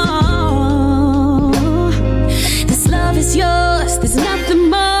 this love is yours. There's nothing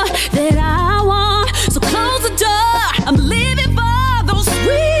more that I want. So close the door. I'm leaving for those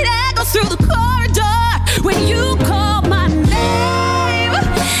sweet echoes through the corridor when you call.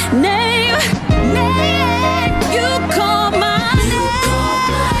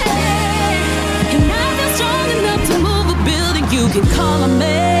 You can call on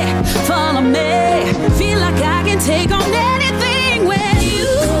me, follow me. Feel like I can take on anything with you.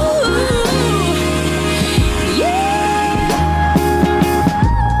 Yeah.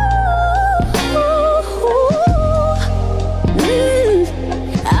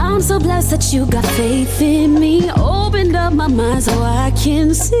 I'm so blessed that you got faith in me. Opened up my mind so I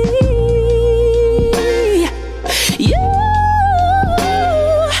can see.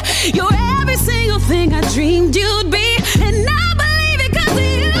 You're every single thing I dreamed you'd be. And I believe it 'cause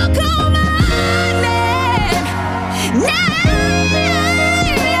you call my name.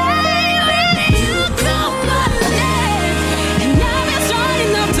 You call my name. And now I'm strong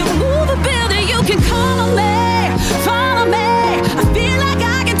enough to move a building. You can call on me, follow me. I feel like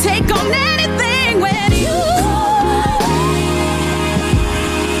I can take on anything with you.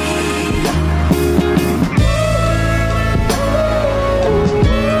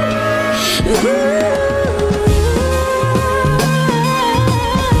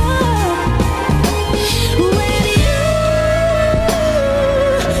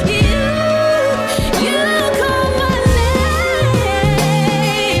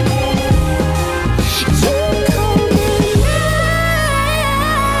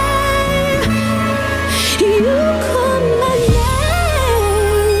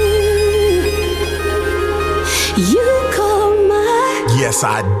 Yes,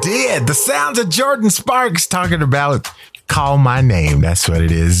 I did. The sounds of Jordin Sparks talking about Call My Name. That's what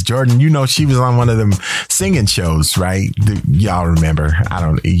it is. Jordin, you know, she was on one of them singing shows, right? Y'all remember. I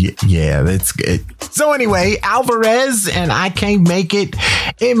don't. Yeah, that's good. So anyway, Alvarez and I Can't Make It,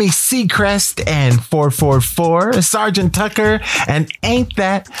 Emmy Secrest and 444, Sargent Tucker and Ain't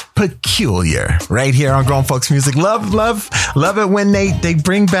That Peculiar, right here on Grown Folks Music. Love it when they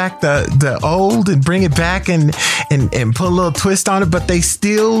bring back the old and bring it back and put a little twist on it, but they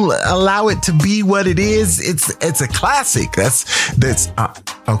still allow it to be what it is. It's a classic. That's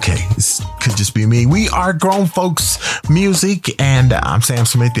okay. This could just be me. We are Grown Folks Music, and I'm Sam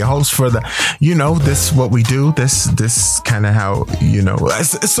Smith, the host for the, this is what we do. This kind of how,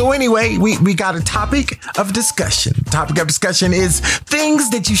 So anyway, we got a topic of discussion. Topic of discussion is things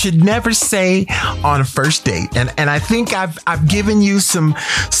that you should never say on a first date, and I think I've given you some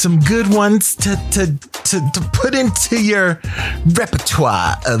good ones to put into your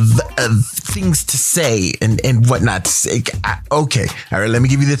repertoire of things to say and what not to say. Okay, all right. Let me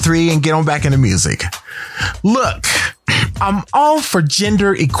give you the 3 and get on back into music. Look, I'm all for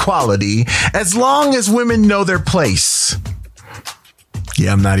gender equality as long as women know their place.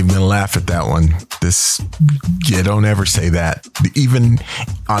 Yeah, I'm not even gonna laugh at that one. Don't ever say that. Even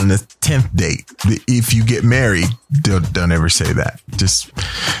on the 10th date, if you get married, don't ever say that. Just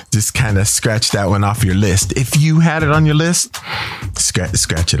kind of scratch that one off your list. If you had it on your list,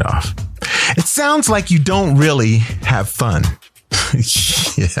 scratch it off. It sounds like you don't really have fun.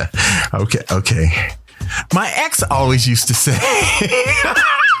 Yeah. Okay. My ex always used to say,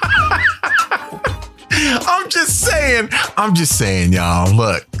 I'm just saying, I'm just saying, y'all,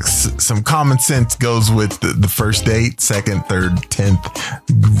 look, some common sense goes with the first date, second, third,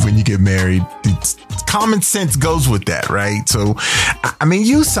 10th, when you get married. Common sense goes with that, right? So, I mean,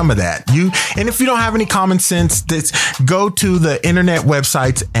 use some of that. And if you don't have any common sense, go to the internet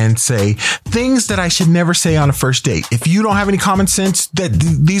websites and say things that I should never say on a first date. If you don't have any common sense,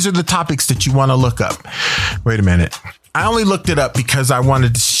 these are the topics that you want to look up. Wait a minute. I only looked it up because I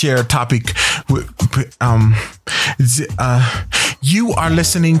wanted to share a topic. You are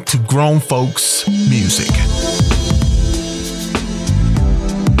listening to grown folks music.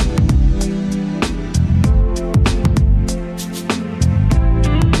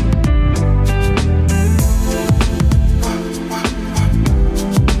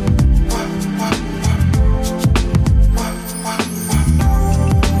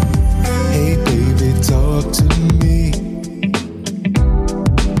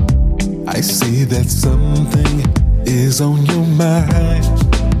 That something is on your mind.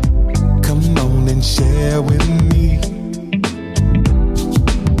 Come on and share with me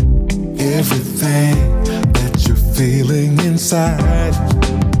everything that you're feeling inside.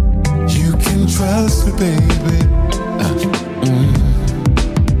 You can trust me, baby.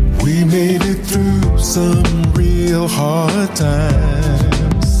 We made it through some real hard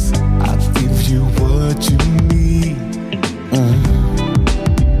times. I'll give you what you need.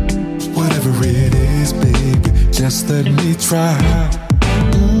 Whatever it is, baby, just let me try.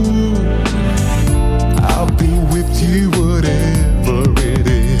 I'll be with you, whatever it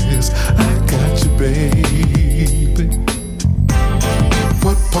is. I got you, baby.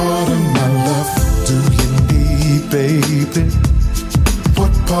 What part of my love do you need, baby?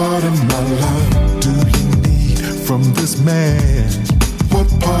 What part of my love do you need from this man? What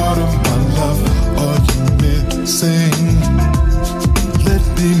part of my love are you missing? Let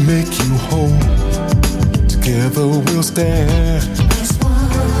me make you whole. Together we'll stand as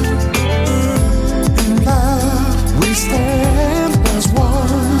one. In love we stand as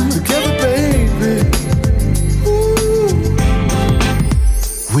one. Together, baby. Ooh.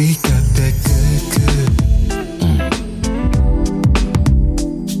 We got that good.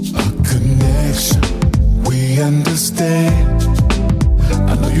 A connection. We understand.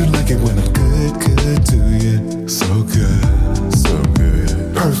 I know you like it when I'm good to you. So good, so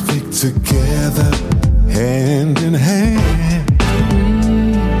good. Perfect together, hand in hand.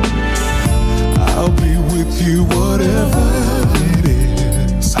 I'll be with you, whatever it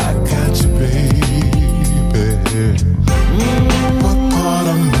is. I got you, baby. What part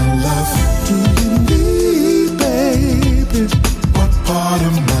of my love do you need, baby? What part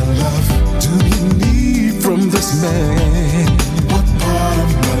of my love do you need from this man? What part of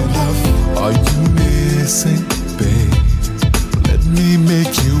my love are you missing, babe? Let me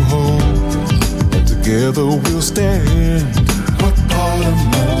make you whole, and together we'll stand. What part of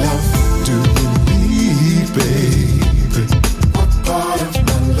my love do you need, baby? What part of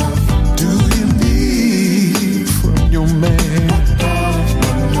my love do you need from your man? What part of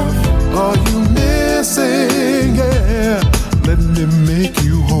my love are you missing? Yeah, let me make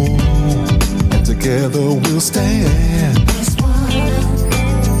you whole, and together we'll stand.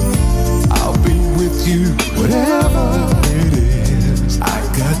 I'll be with you, whatever it is. I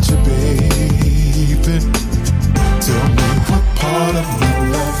got you, baby. Tell me what part of my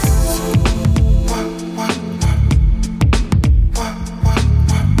love.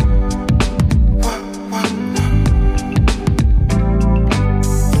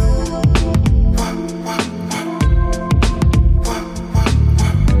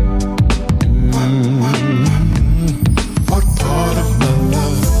 What part of my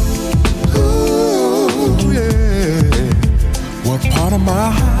love? Ooh, yeah. What part of my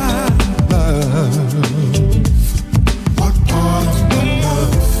love? What part of my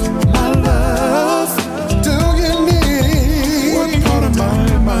love? My love, do you need? What part of my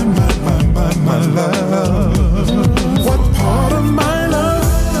love? What part of my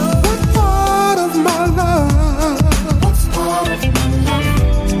love? What part of my love? What part of my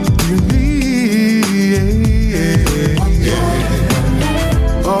love do you need?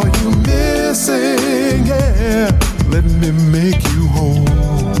 Are you missing? Yeah, let me make you whole,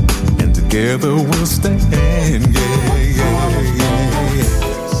 and together we'll stand.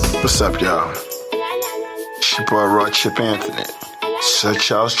 What's up, y'all? It's your boy Roy Chip Anthony, Sir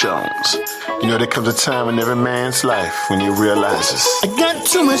Charles Jones. You know, there comes a time in every man's life when he realizes I got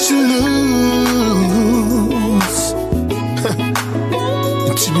too much to lose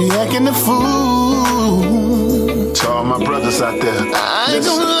to be acting a fool. to all my brothers out there. I ain't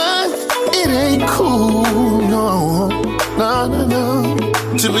gonna lie, it ain't cool, no, no, no, no.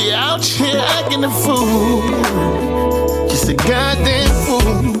 To be out here acting a fool. You a goddamn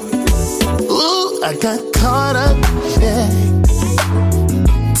fool. Ooh, I got caught up, yeah.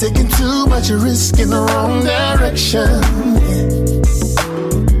 Taking too much risk in the wrong direction.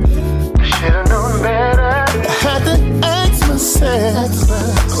 Should've known better. I had to ask myself,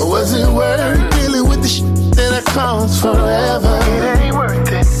 was it worth dealing with the shit that I caused forever? It ain't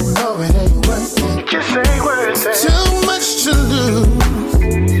worth it. No, it ain't worth it. It just ain't worth it. Too much to lose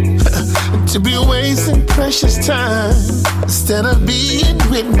to be wasting precious time instead of being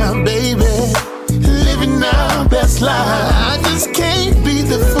with my baby. Living our best life. I just can't be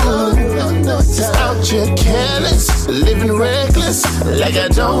the fool. Out here careless, living reckless, like I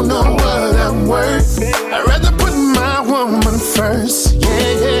don't know what I'm worth. I'd rather put my woman first.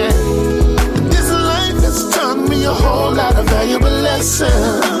 Yeah. This life has taught me a whole lot of valuable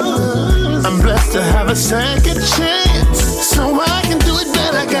lessons. I'm blessed to have a second chance, so I can do it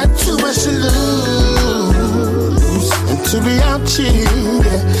better. I got too much to lose, and to be out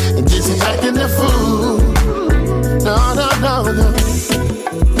here and just acting a fool. No.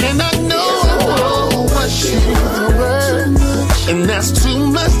 And I know what she's worth, and that's too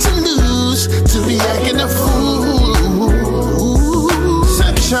much to lose to be acting a fool.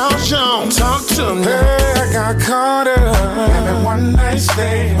 Setto, talk to me. Hey, I got caught up having one night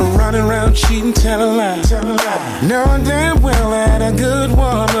stand, running around cheating, telling lies. Knowing damn well I had a good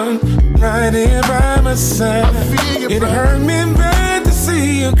woman right here by my side. It hurt me bad to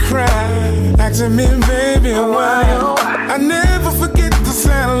see you cry, asking me, baby, why? I never forget the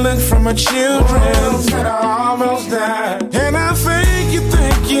sad look from my children that I almost died. And I thank you,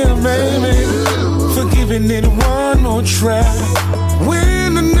 baby, for giving it one more try.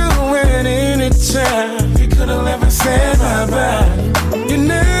 When I knew at any time you could have never said bye-bye. You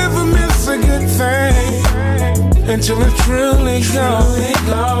never miss a good thing until it's truly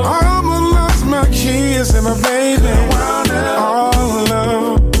gone. Almost lost my kids and my baby all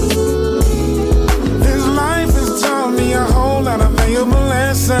alone. This life has taught me a whole lot of valuable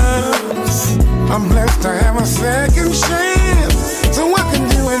lessons. I'm blessed to have a second chance, so I can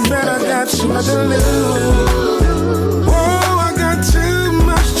do it better. Got too much to lose. Oh, I got too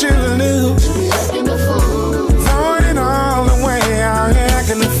much to lose. Throwing it all away out here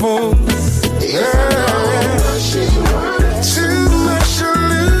acting a fool. Yeah. Too much to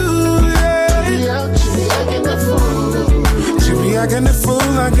lose. To be acting a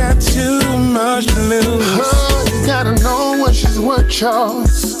fool, I got too much to lose. Oh, you gotta know what she's worth,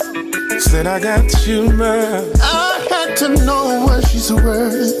 Charles. Said I got too much. I had to know what she's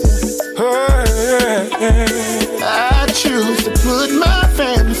worth. Oh, yeah. I choose to put my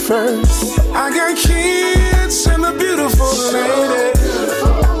family first. I got kids and a beautiful lady,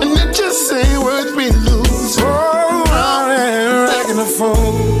 and it just ain't worth me losing. Oh, I ain't acting a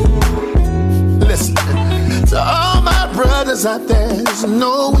fool. Listen, to all my brothers out there, just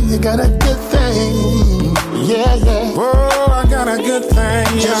know when you got a good thing. Yeah. Oh, I got a good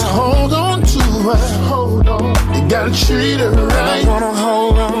thing. Just hold on to her. Hold on. You gotta treat her right. I wanna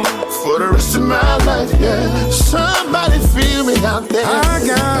hold on for the rest of my life, yeah. Somebody feel me out there. I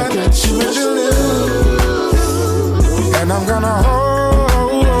got too much to lose, and I'm gonna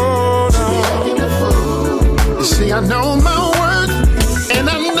hold on. You see, I know my worth, and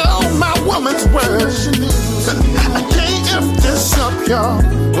I know my woman's worth. I can't F this up, y'all.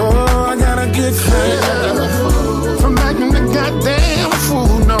 Oh, I got a good thing. From acting a goddamn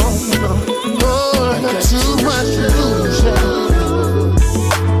fool, no. Oh, I got too much to lose, yeah.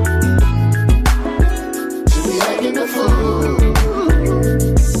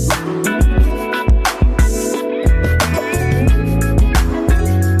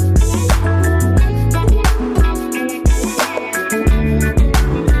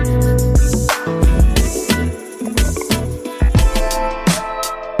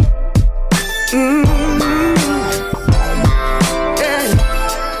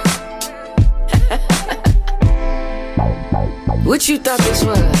 What you thought this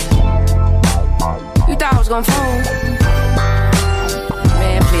was? You thought I was gonna phone?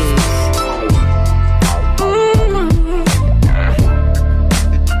 Man, please.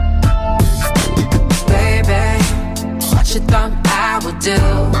 Baby, what you thought I would do?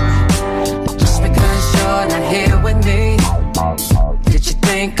 Just because you're not here with me, did you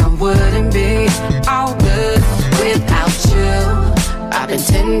think I wouldn't be all good without you? I've been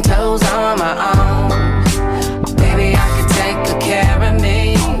 10 toes on my own. Baby, I can take good care of me.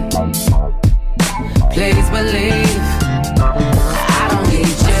 Please believe I don't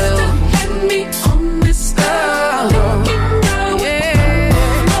need you. Let me on this stuff.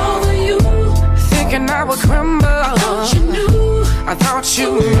 Yeah. Over you. Thinking I would crumble. I thought you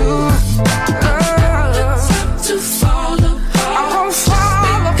knew. To fall apart.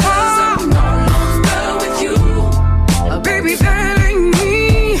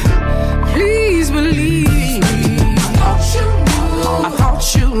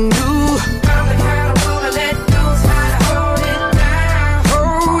 you knew. I'm the kind of woman that knows how to hold it down.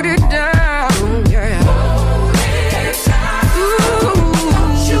 Hold it down, yeah. Hold it down. Ooh,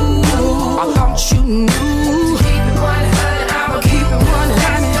 I thought you knew. Keep it 100, I'ma keep it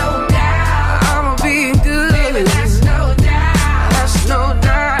 100. No doubt, I'ma be good. Baby, that's no doubt. That's no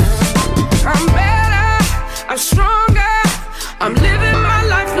doubt. I'm better, I'm stronger. I'm living my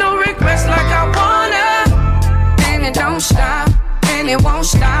life, no regrets like I wanna. And it don't stop, and it won't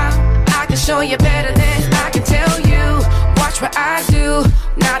stop. I can show you better than I can tell you. Watch what I do,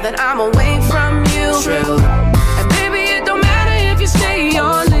 now that I'm away from you. True. And baby, it don't matter if you stay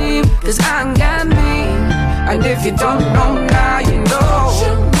or leave, 'cause I got me. And if you don't know now, you know.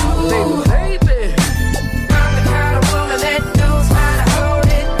 Baby, baby, I'm the kind of woman that knows how to hold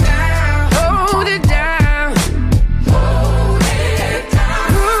it down. Hold it down. Hold it down.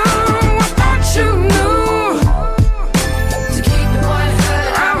 Ooh, I thought you knew. To keep it 100,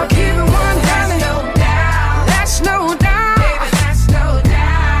 I'ma keep it 100. That's no doubt. That's no doubt. Baby, that's no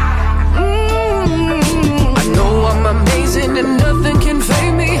doubt. I know I'm amazing and nothing can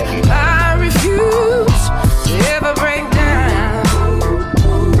fade me. I refuse to ever break down.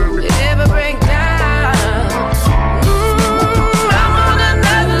 Ever break down. I'm on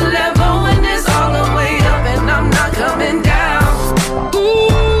another level and it's all the way up and I'm not coming down.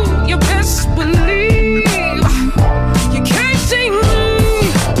 Ooh, you best believe you can't see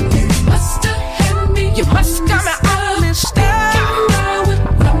me. You must have had me. You must got me all mixed up. I would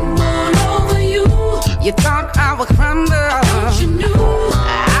crumble over you. You thought I would crumble. You knew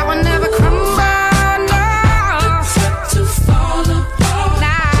I would never crumble. No. To fall apart.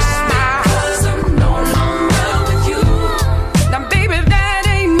 Nah. Just because I'm no longer with you. Now, baby, that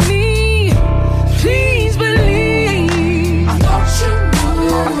ain't me. Please believe. I thought you knew.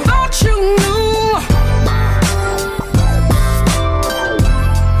 I thought you knew.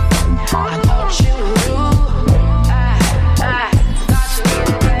 I thought you knew. I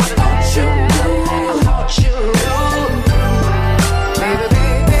thought you knew. I thought you knew. Baby,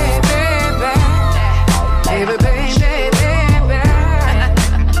 baby, baby. Baby, baby, baby.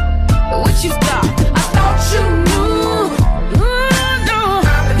 What you thought? I thought you knew. No.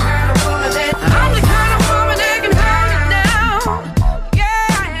 I'm the kind of woman that can hold it down. Yeah.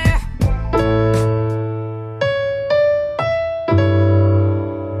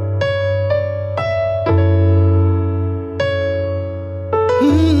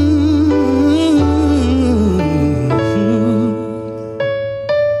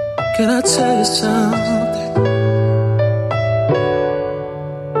 Can I tell you something?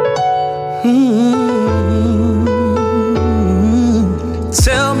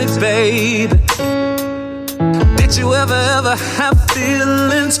 Tell me, baby, did you ever have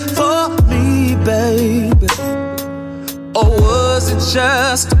feelings for me, baby? Or was it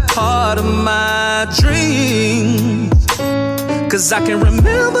just a part of my dream? 'Cause I can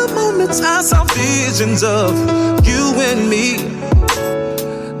remember moments I saw visions of you and me.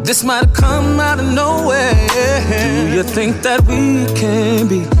 This might have come out of nowhere. Do you think that we can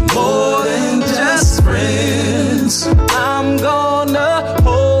be more than just friends? I'm gonna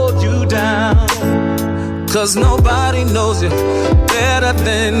hold you down, 'cause nobody knows you better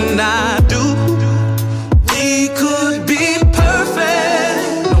than I do. We could be perfect.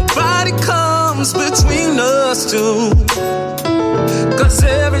 Nobody comes between us two. 'Cause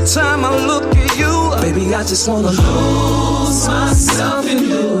every time I look at you, baby, I just wanna lose myself in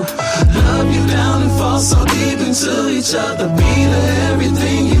you. Love you down and fall so deep into each other. Be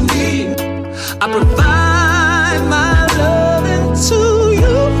everything you need. I provide my loving to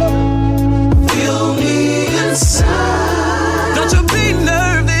you. Feel me inside. Don't you be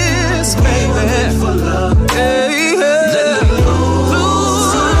nervous, baby. For love, hey, hey. Let me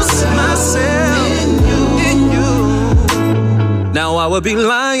lose myself in you. Now I would be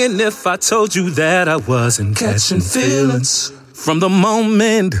lying if I told you that I wasn't catching feelings. From the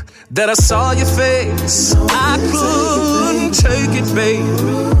moment that I saw your face, I couldn't take it, baby.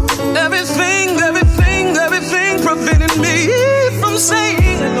 Everything prevented me from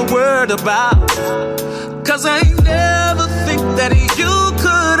saying a word about. 'Cause I never think that you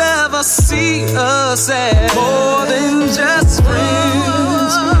could ever see us as more than just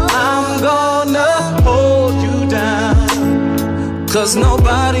friends. I'm gonna hold you down, 'cause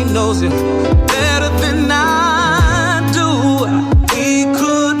nobody knows you better than I do. We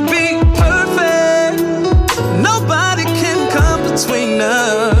could be perfect. Nobody can come between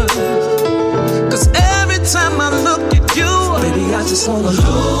us. 'Cause every time I look at you, baby, I just wanna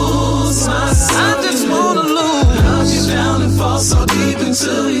lose myself. I just wanna lose. Love you down and fall so deep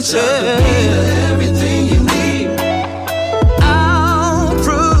into each other. Be everything you need. I'll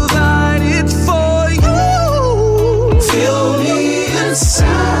prove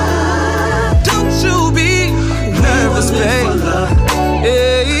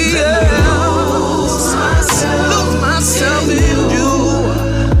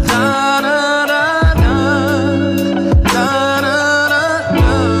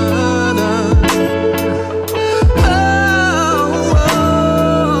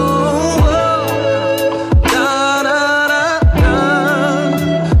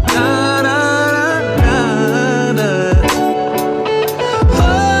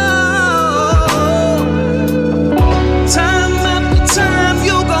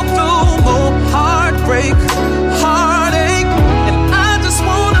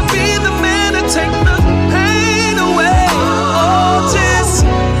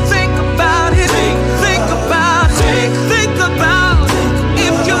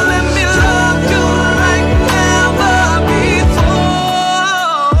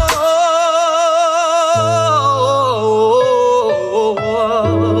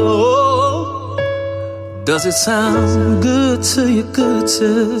Does it sound good to you, good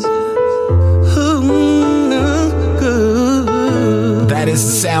to you? Good. That is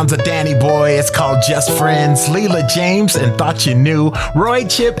the sounds of Danny Boy. It's called Just Friends. Leela James and Thought You Knew. Roy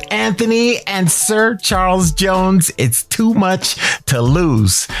Chip Anthony and Sir Charles Jones. It's Too Much to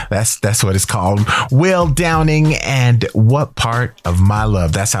Lose. That's what it's called. Will Downing and What Part of My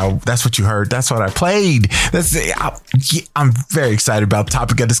Love. That's what you heard. That's what I played. I'm very excited about the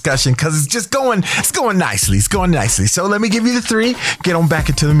topic of discussion because it's going nicely. It's going nicely. So let me give you the three. Get on back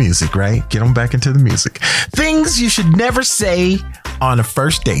into the music, right? Get on back into the music. Things you should never say on a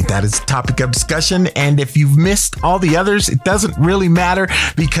first date. That is the topic of discussion. And if you've missed all the others, it doesn't really matter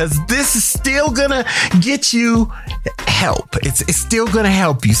because this is still gonna get you help. It's still gonna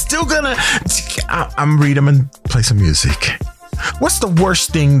help you. I'm read them and play some music. What's the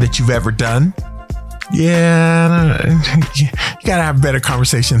worst thing that you've ever done? Yeah, you gotta have a better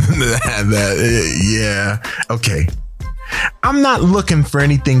conversation than that. Yeah, okay. I'm not looking for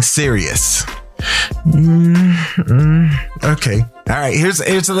anything serious. Okay. All right. Here's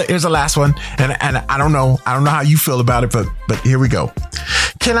the last one, and I don't know how you feel about it, but here we go.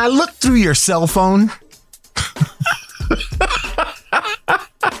 Can I look through your cell phone?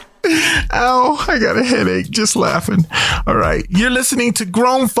 Ow, I got a headache just laughing. All right. You're listening to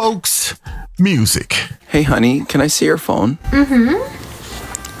Grown Folks Music. Hey, honey, can I see your phone? Mm-hmm.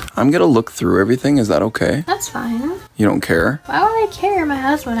 I'm going to look through everything. Is that okay? That's fine. You don't care? Why would I care? You're my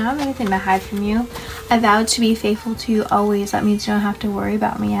husband. I don't have anything to hide from you. I vowed to be faithful to you always. That means you don't have to worry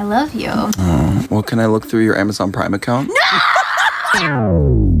about me. I love you. Oh, well, can I look through your Amazon Prime account?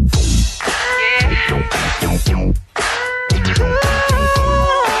 No!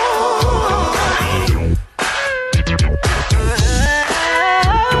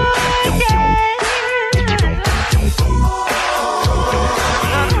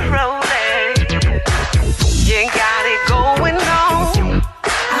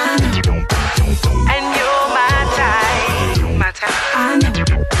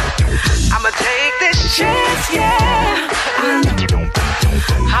 Chance, yeah.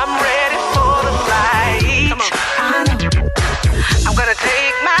 I'm ready for the flight. I'm gonna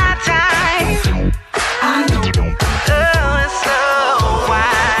take my time. Oh, it's so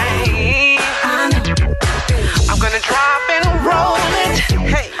wide. I'm gonna drop and roll it.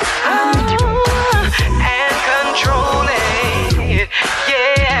 Hey, and control it.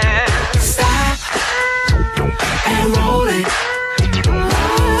 Yeah. Stop and roll it.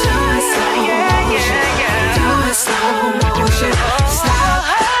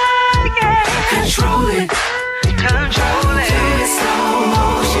 Control it. Do it slow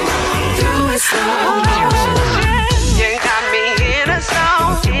motion. Do it slow motion. You got me in a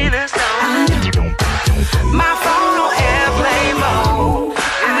zone. My phone on airplane mode.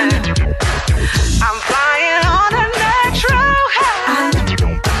 I'm flying on a natural high.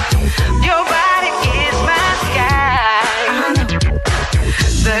 Your body is my sky.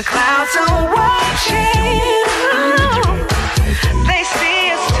 The clouds are watching. They see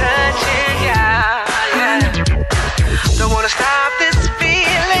us touching, yeah. Don't wanna stop this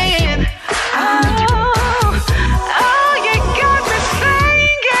feeling. Oh, you got me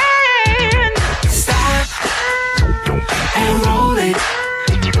singing. Stop and roll it.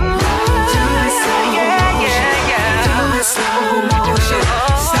 Do it slow, yeah. Do it slow motion.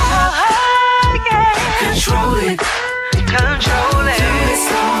 Stop, control it. Do it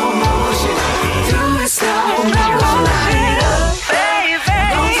slow motion. Do it slow motion.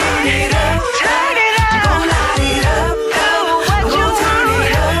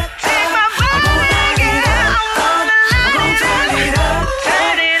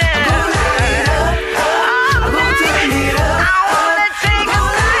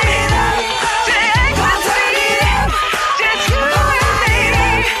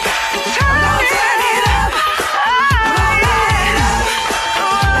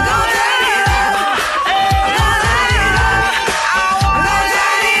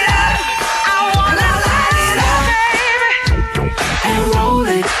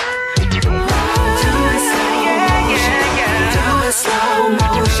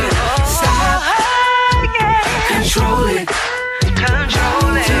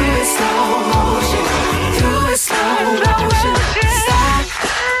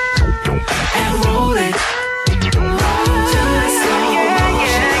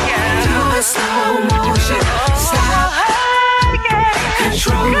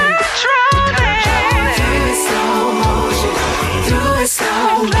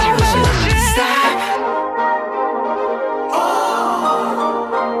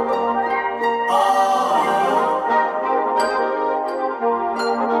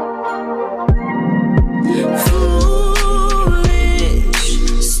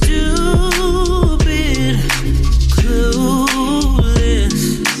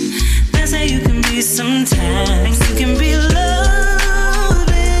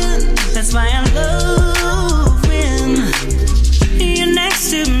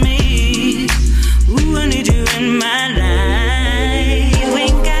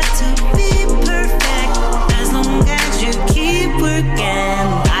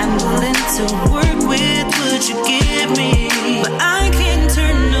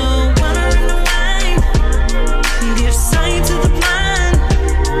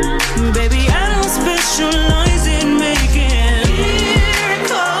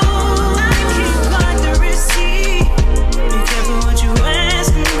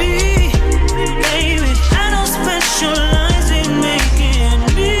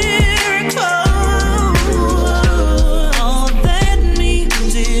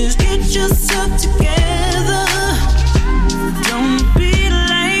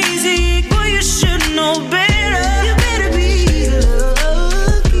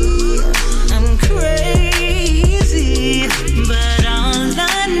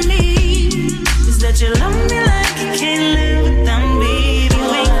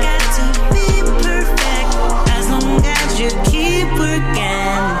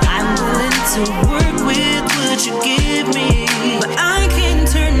 to work with what you give me. But I can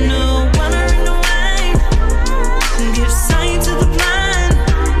turn the water into wine and give sight to the blind.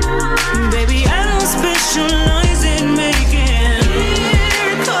 Baby, I don't specialize in making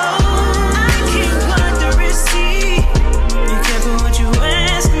miracles. I can plot the receipt. Be careful what you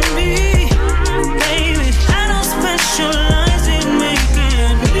ask me. Baby, I don't specialize in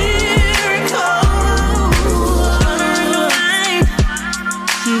making miracles. Water in the wine,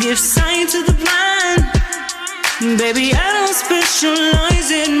 give sight to the blind. Baby, I don't specialize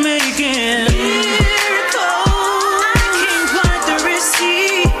in making miracles. I can plot the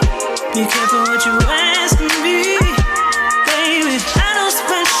receipt. Be careful what you ask me. Baby, I don't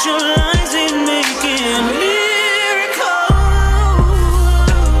specialize in making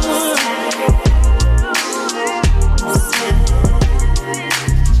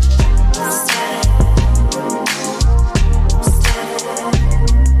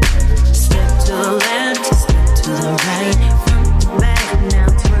Step to the left, step to the right, front to back, now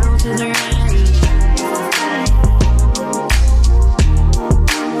twirl to the right.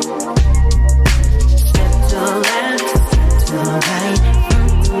 Step to the left, step to the right,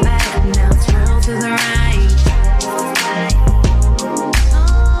 front to back, now twirl to the right.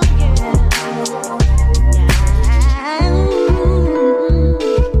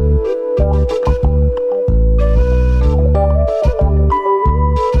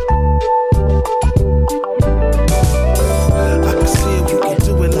 I can see if you can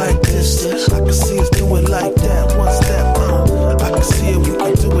do it like this. I can see us do it like that. One step, I can see if you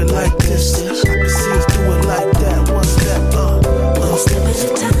can do it like this. I can see us do it like that. One step, One step at a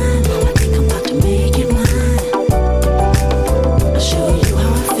time, I think I'm about to make it mine. I'll show you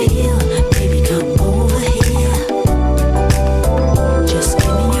how I feel, baby, come over here. Just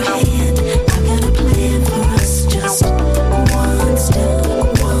give me your hand, I've got a plan for us. Just one step,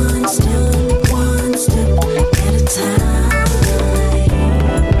 one step, one step at a time.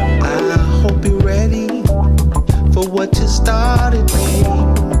 I hope you're ready for what you started, babe.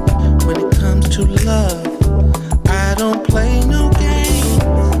 When it comes to love, I don't play no games.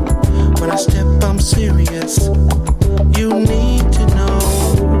 When I step, I'm serious. You need to know,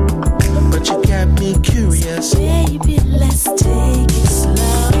 but you got me curious. Baby, let's take it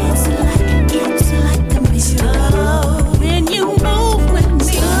slow. It's like a musical. When you move with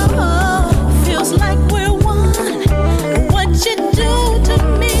me, feels like we're one. What you do to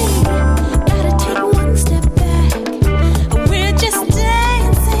me, gotta take one step back. We're just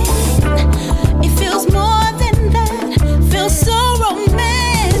dancing. It feels more than that. Feels so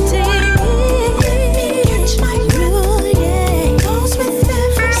romantic. Catch my breath, yeah. Goes with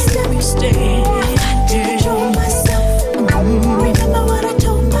every step you stay. I got to control myself. Remember what I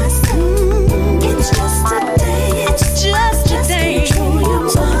told myself. It's just a day. It's just a day.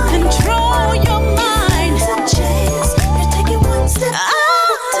 Control your mind. It's a chance. You're taking one step at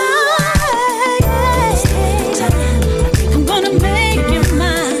a time. I'm gonna make you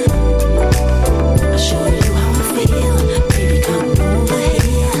mine. I'll show you how I feel. Baby, come over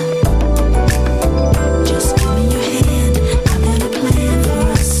here. Just give me your hand. I've got a plan for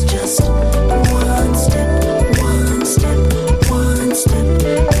us. Just one step, one step, one step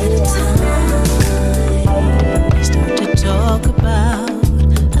at a time. We start to talk about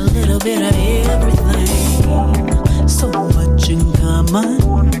a little bit of everything. So much in common,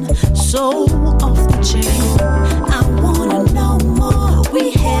 so off the chain. I wanna know more.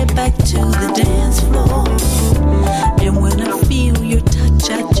 We head back to the dance floor. And when I feel your touch,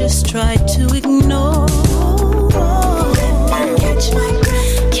 I just try to ignore. Catch my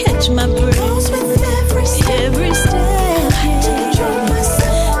breath. Catch my breath. Goes with every step. Every step. I had to control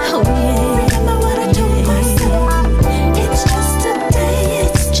myself. Oh yeah. Remember what I told myself. It's just a day.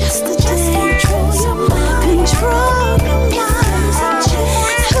 It's just a day. Control your mind. Control your mind. It's a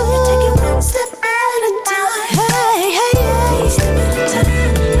chance. You're taking one step at a time. Hey, hey, hey. One step at a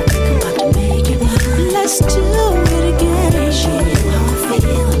time. I think I'm about to make it mine. Let's do it again. Show you how I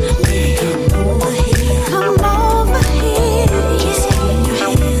feel. Baby, come over here.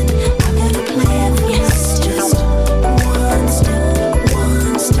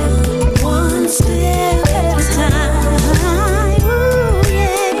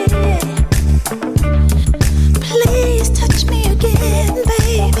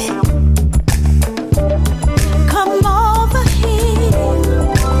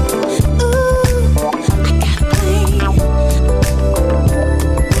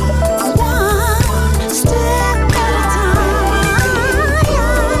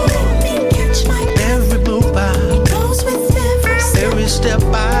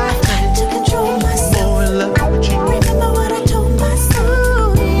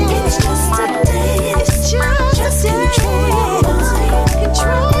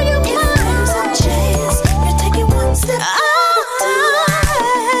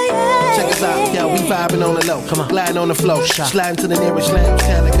 lying on the floor. Sliding to the nearest lamp,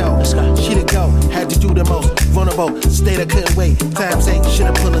 time to go. She to go, had to do the most vulnerable. State I couldn't wait. Times 8,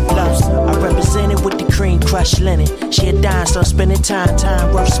 should've pulled it close. I represented with the cream crushed linen. She a dime, so I'm spending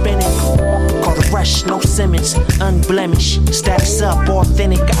time worth spending. Call the rush, no Simmons, unblemished. Status up,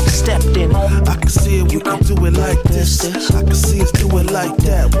 authentic, I stepped in it. I can see it, we can do it like this. I can see us do it like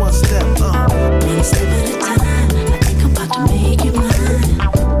that. One step, One step at a time, I think I'm about to make you mine.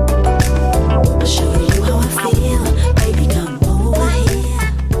 I'll show you how I feel, baby, come over here.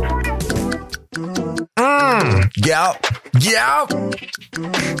 Yep.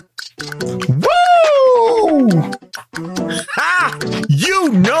 Woo! Ha! You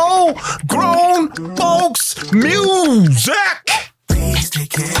know, grown folks music. Please take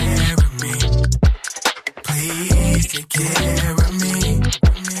care of me. Please take care of me.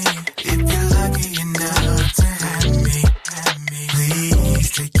 If you're lucky enough to have me, please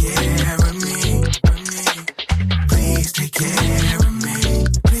take care of me. Please take care of me.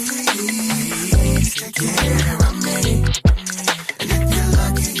 Please take care of me. And if you're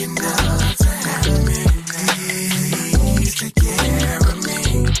lucky enough to have me, please take care of me.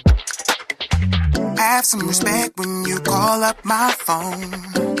 Have some respect when you call up my phone.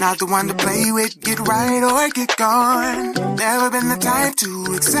 Not the one to play with, get right or get gone. Never been the type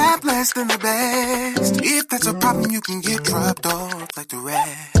to accept less than the best. If that's a problem, you can get dropped off like the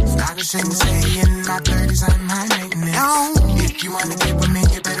rest. Not ashamed to say in my 30s I'm high maintenance. No, if you wanna get with me,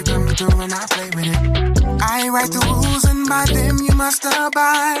 you better come through and I'll play with it. I write the rules and by them you must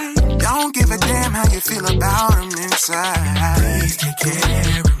abide. Don't give a damn how you feel about them inside. Please take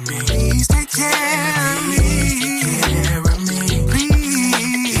care of me. Please take care of me. Take care of me.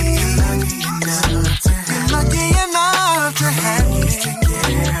 Lucky enough to have you. Take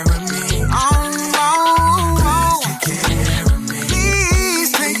care of me. Oh. Take care of me.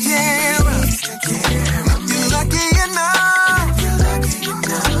 Please take care of me. If you're lucky enough.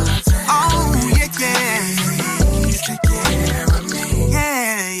 Oh, yeah. Please take care of me.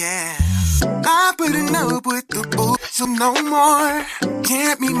 Yeah. Not putting up with the bullshit no more.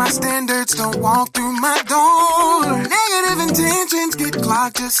 Can't meet my standards, don't walk through my door. Negative intentions get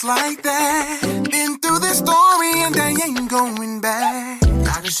clocked just like that. Been through this story and I ain't going back.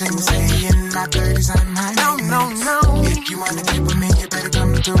 Not ashamed to say in my 30s I'm high. No. If you wanna get with me, you better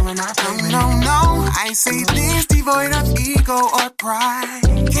come through and I'll play with it. No. I say this devoid of ego or pride.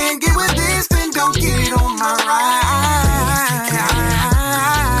 Can't get with this, then don't get on my ride.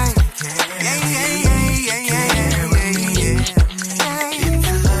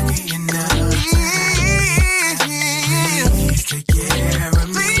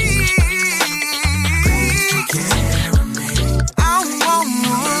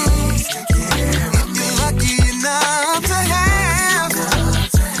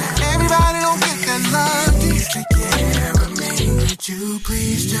 You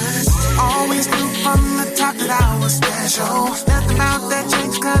please just always knew from the top that I was special. Nothing about that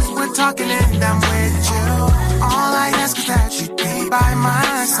change cause we're talking and I'm with you. All I ask is that you be by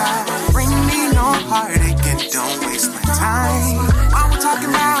my side. Bring me no heartache and don't waste my time. While we're talking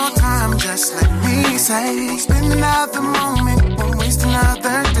about time, just let me say, spend another moment, won't waste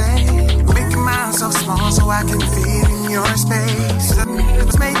another day. Making mine so small so I can fit in your space.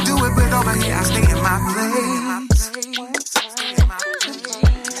 Let's make do it, but over here I stay in my place.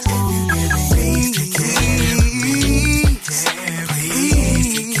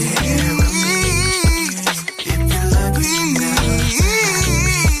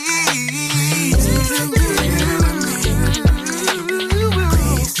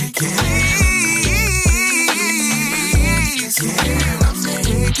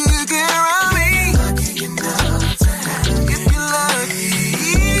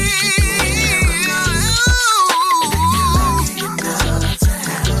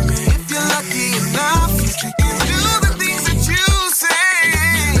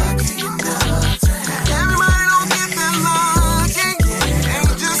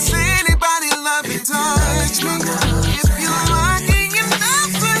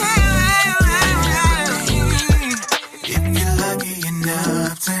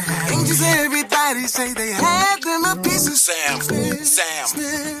 Say they had them a piece of Sam.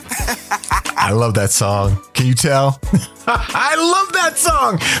 I love that song. Can you tell? I love that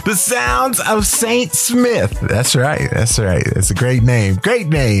song. The Sounds of Saint Smith. That's right. It's a great name.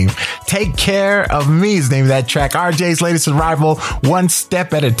 Take Care of Me is the name of that track. RJ's latest arrival, One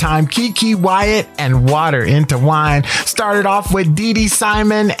Step at a Time. KeKe, Wyatt, and Water into Wine. Started off with Dee Dee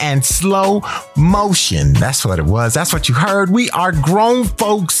Simon and Slow Motion. That's what it was. That's what you heard. We are Grown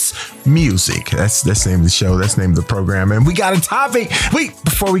Folks Music. That's the name of the show. That's the name of the program. And we got a topic. Wait,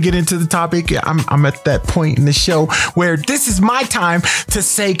 before we get into the topic, I'm at that point in the show where this is my time to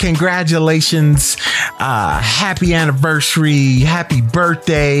say congratulations, happy anniversary, happy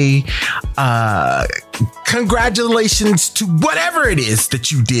birthday, congratulations to whatever it is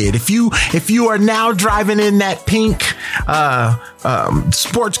that you did. If you are now driving in that pink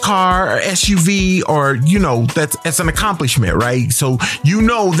sports car or SUV, or that's an accomplishment, right? So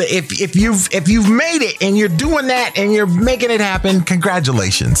that if you've made it and you're doing that and you're making it happen,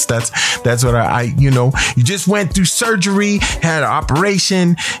 congratulations. That's what you just went through surgery, had an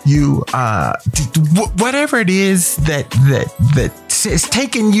operation, you whatever it is that is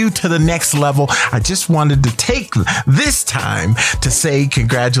taking you to the next level. I just wanted to take this time to say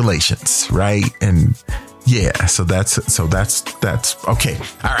congratulations, right? And yeah, so that's okay.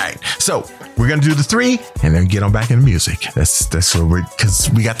 All right, so we're gonna do the 3 and then get on back into music. That's what because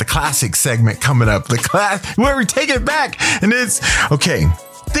we got the classic segment coming up, where we take it back, and it's okay.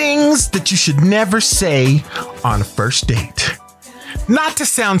 Things that you should never say on a first date. Not to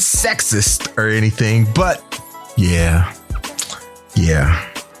sound sexist or anything, but yeah.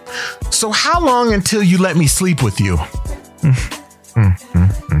 So how long until you let me sleep with you?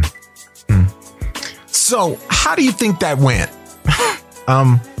 So how do you think that went?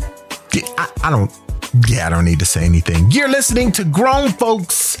 I don't need to say anything. You're listening to Grown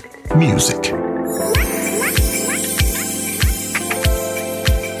Folks Music.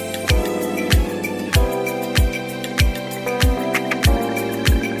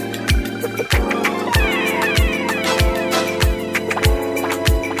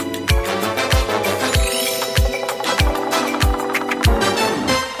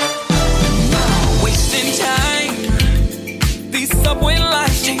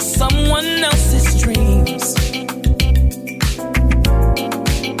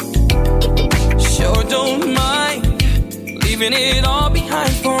 It all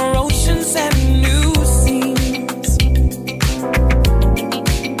behind for oceans and new scenes.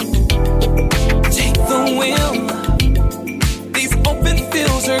 Take the wheel. These open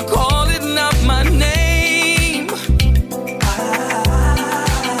fields are calling out my name.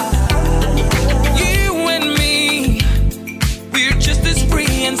 You and me, we're just as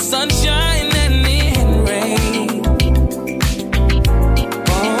free in sunshine and in rain.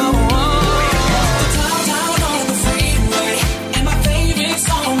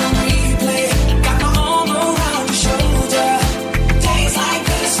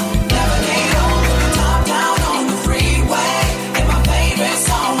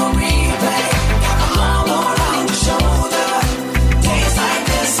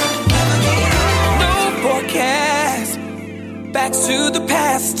 To the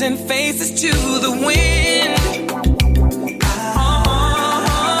past and faces to the wind.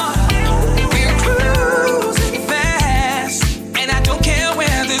 We're cruising fast, and I don't care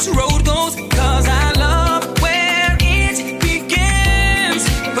where this road goes, 'cause I love where it begins.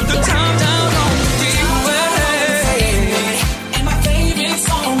 Put the top down on the freeway, and my favorite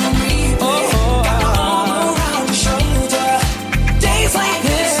song on replay. Got my arm around your shoulder. Days like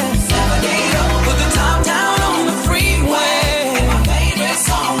this never get old. Put the top down on the freeway.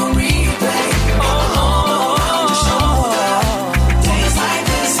 Song on replay. Oh,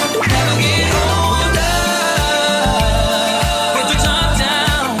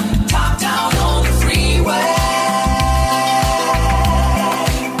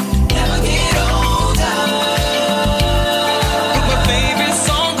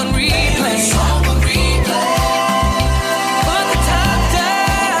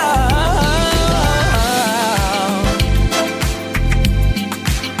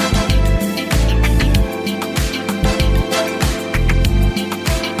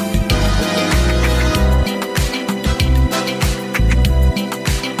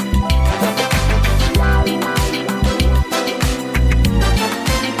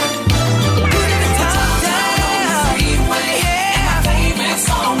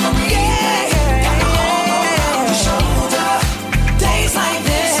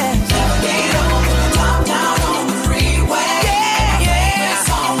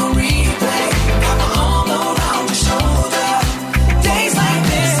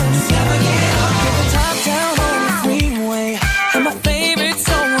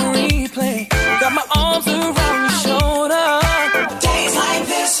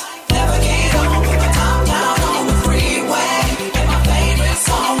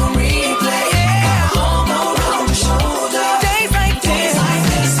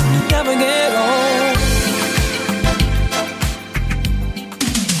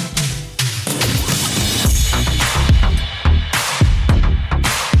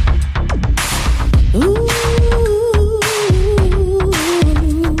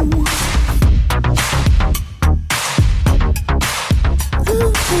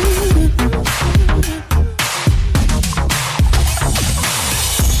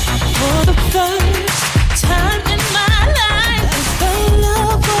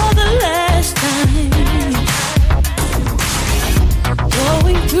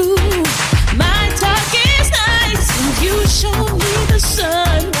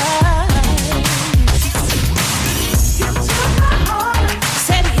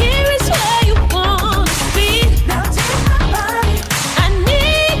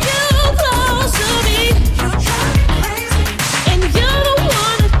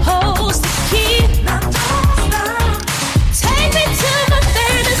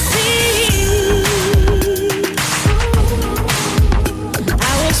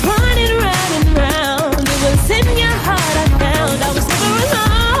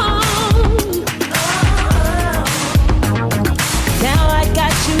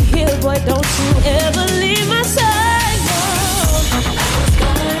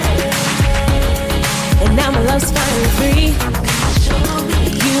 finally free.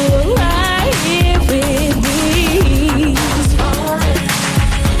 You were right here with me.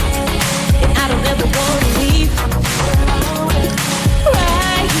 And I don't ever wanna leave.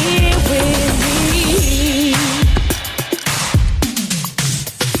 Right here with me.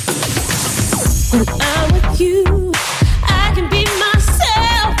 When I'm with you, I can be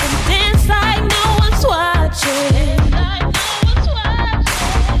myself and dance like no one's watching.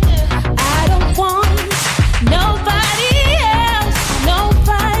 I don't want nobody else, no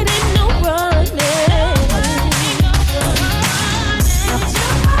fighting, no running.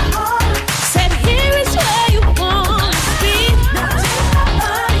 Said here is where you want to be.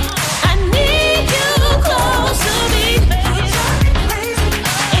 I need you close to me,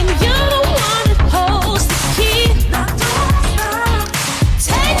 and you're the one that holds the key.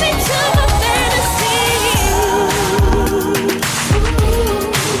 Take me to my fantasy.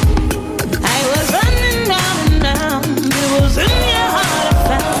 I was running round and round. It was in your heart I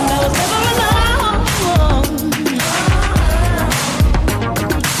found. I was never alone.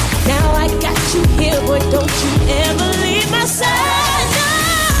 Now I got you here, boy. Don't you ever leave my side. No.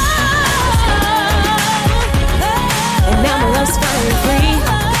 And now my love's finally free.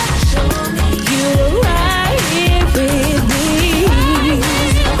 You were right here with me.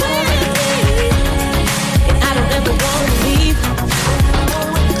 And I don't ever wanna leave.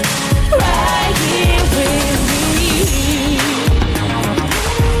 Right here with me.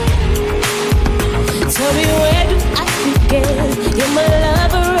 Tell me where do I begin? You're my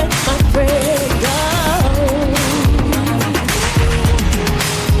lover and my friend.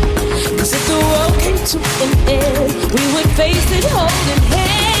 Cause if the world came to an end, we would face it holding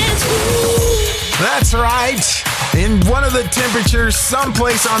hands. That's right. In one of the temperatures,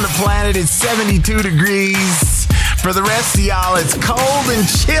 someplace on the planet, it's 72 degrees. For the rest of y'all, it's cold and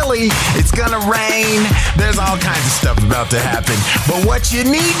chilly. It's gonna rain. There's all kinds of stuff about to happen. But what you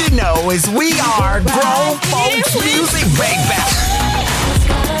need to know is we are grown folks music, baby.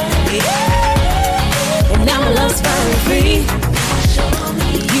 And now my love's finally free.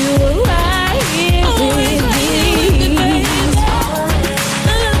 You were right here with me.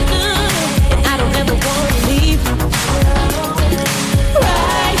 And I don't ever wanna leave.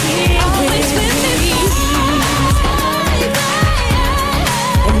 Right here with me.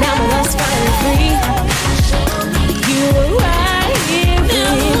 And now my love's finally free. You were right here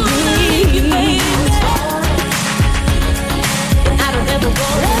with me. And I don't ever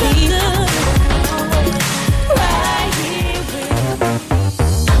wanna leave. Right here with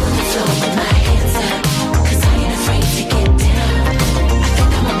me.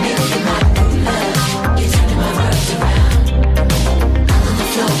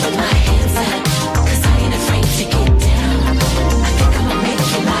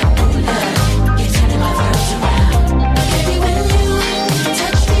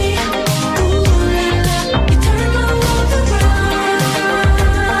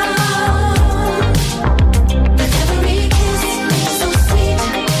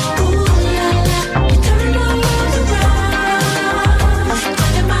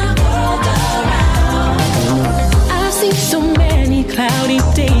 I've seen so many cloudy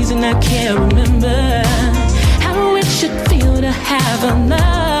days and I can't remember how it should feel to have a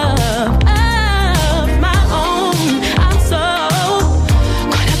love of my own. I'm so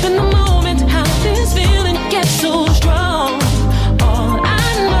caught up in the moment, how this feeling gets so strong. All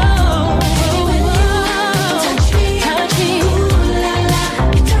I know, touch me,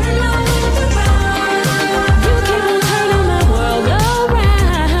 you turn my world around. You keep on turning my world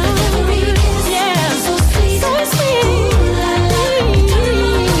around. Yeah, so sweet, so sweet.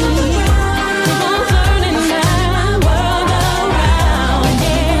 Keep on turning my world around.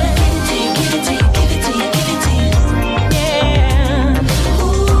 Yeah, give it to you, give it to you, give it to you, give it to you. Yeah,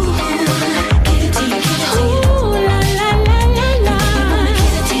 ooh, give it to you, give it to you. Ooh, la la la la la.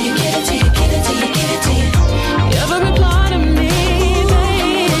 Give it to you, give it to you, give it to you, give it to you. Every part of me,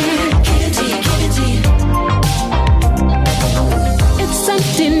 baby. Give it to you, give it to you. It's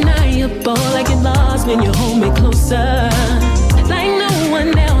undeniable, I get lost when you hold me closer. Like no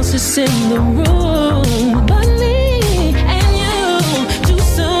one else is in the room but me and you. Too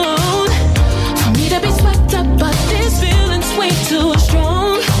soon for me to be swept up, but this feeling's way too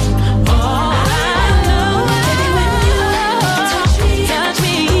strong. All I know, baby, when you touch me, yeah,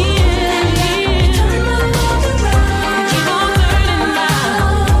 turn my world around. You keep on turning my,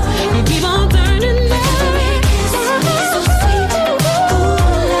 you keep on turning my. Every kiss is so sweet. Ooh,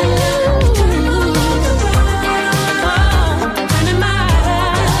 turn my world around. Turning my,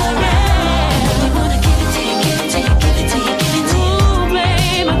 yeah.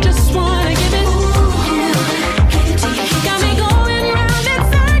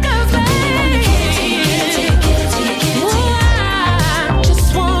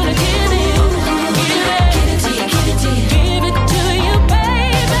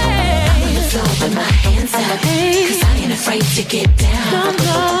 get down.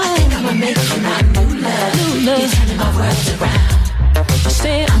 I think I'ma make you my new love. You're turning my world around.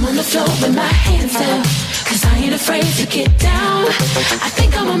 I'm on the floor with my hands down, 'cause I ain't afraid to get down. I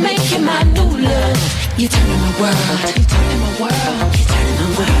think I'ma make you my new love. You're turning my world. You're turning my world. You're turning my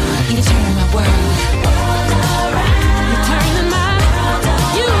world. You're turning my world. World around. You're turning my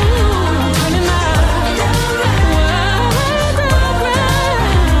you turning my world around,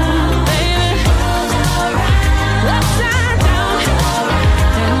 baby. Upside down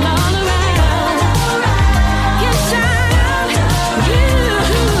and all around. Yes, I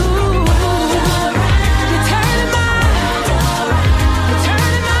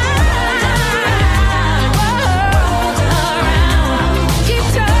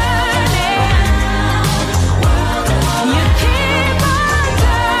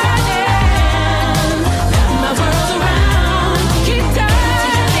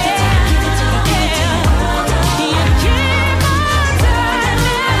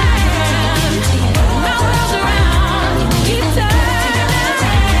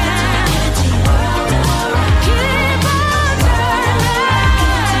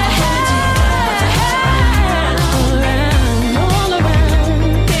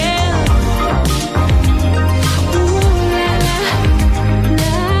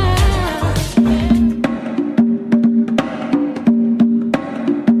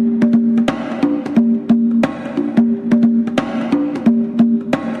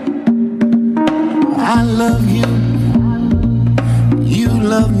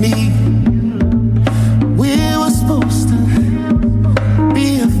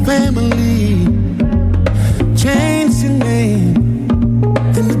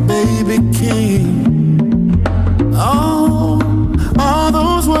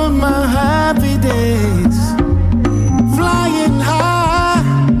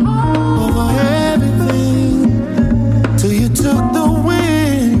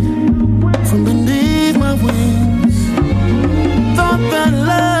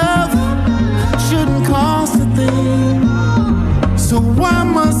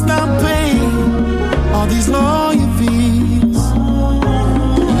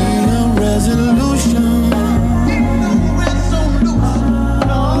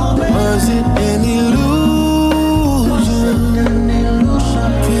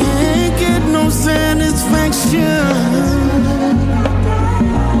you.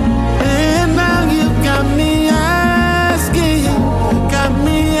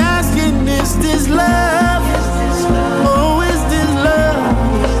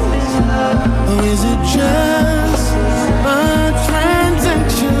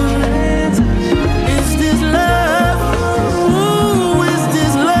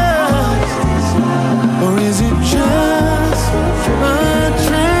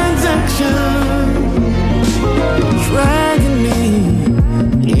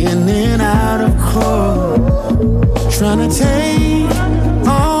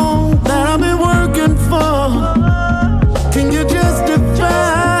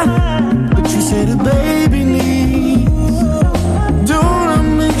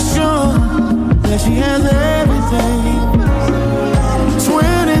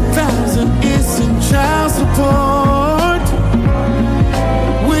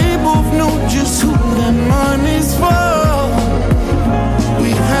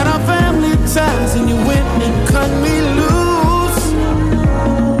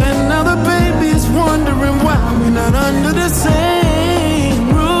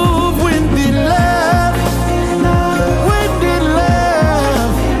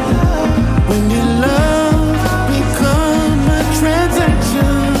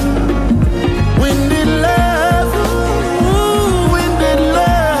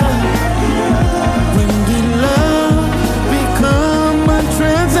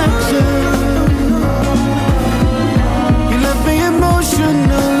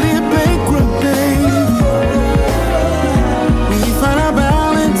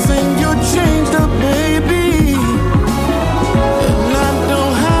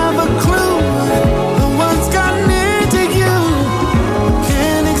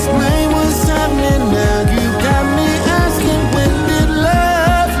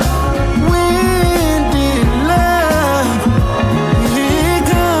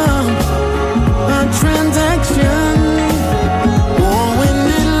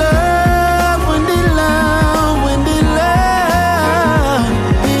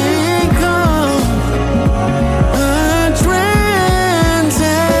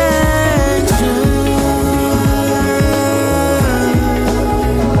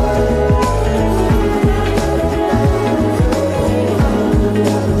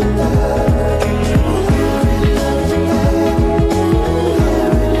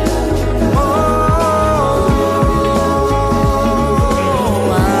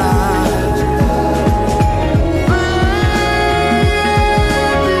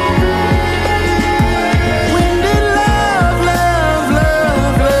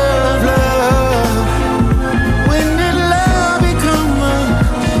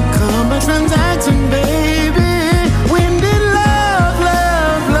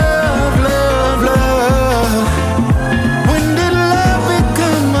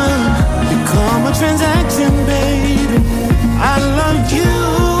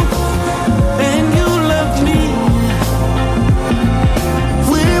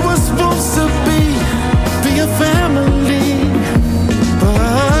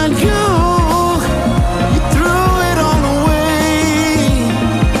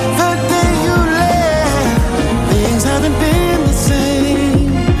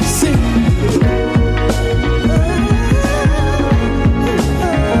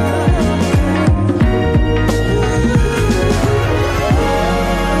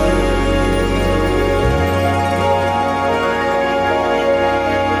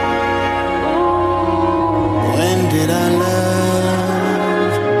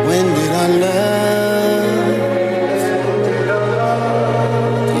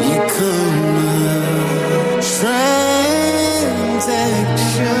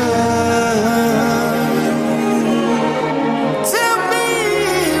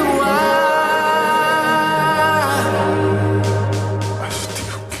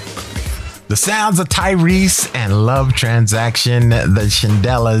 Sounds of Tyrese and Love Transaction, the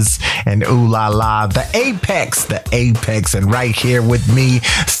Shindellas and Ooh La La, the Apex, and right here with me,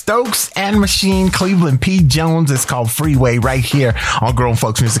 Stokes and Machine, Cleveland P. Jones. It's called Freeway right here on Grown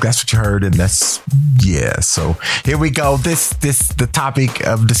Folks Music. That's what you heard, and that's, yeah. So here we go. The topic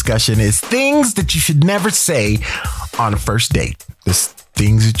of discussion is things that you should never say on a first date.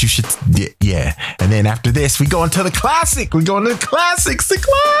 Things that you should, yeah. And then after this, we go into the classic. We go into the classics.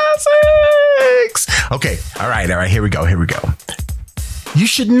 Okay. All right. Here we go. You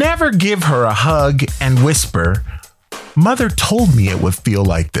should never give her a hug and whisper, "Mother told me it would feel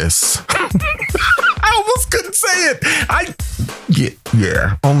like this." I almost couldn't say it.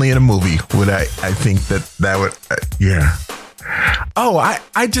 Yeah. Only in a movie would I think that would, yeah. Oh,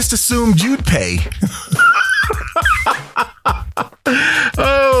 I just assumed you'd pay.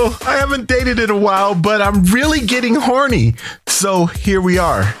 Oh, I haven't dated in a while, but I'm really getting horny. So here we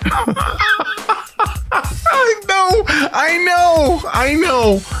are. I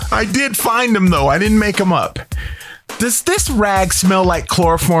know. I did find them, though. I didn't make them up. Does this rag smell like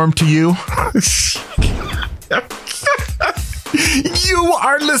chloroform to you? You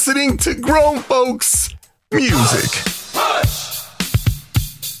are listening to Grown Folks Music. Push!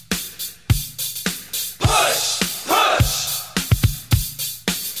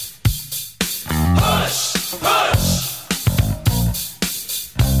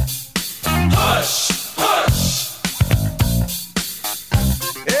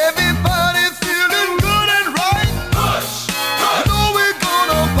 Everybody feeling good and right. Push. You know we're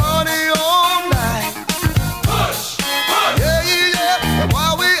gonna party all night. Push. Yeah. And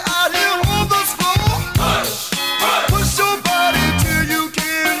while we out here on the floor, push your body till you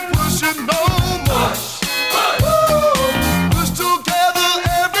can't push it no more. Push together,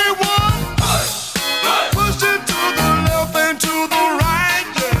 everyone. Push it to the left and to the right.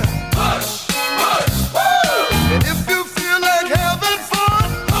 Yeah. And if you feel like having fun,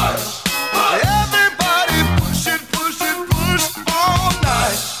 everybody push it all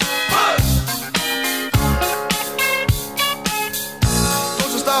night.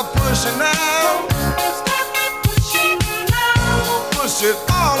 Don't you stop pushing now. Push it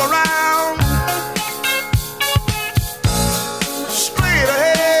all around. Straight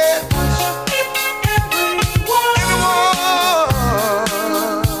ahead. Everyone.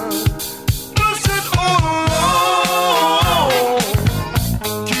 Push it all along.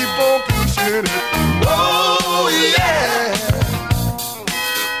 Keep on pushing it. Oh, yeah.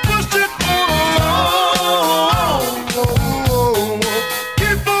 Push it all along.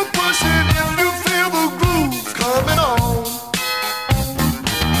 Keep on pushing if you feel the groove coming on.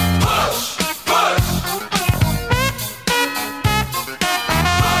 Push.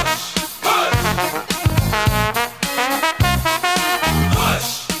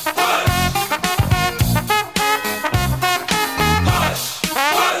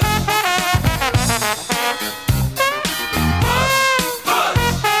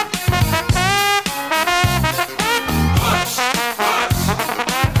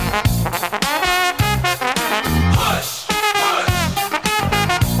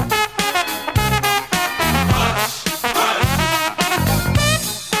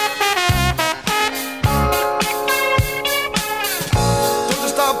 Don't you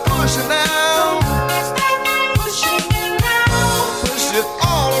stop pushing now. Push it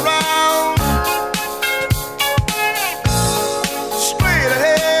all around. Straight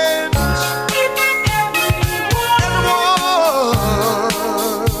ahead. Everyone.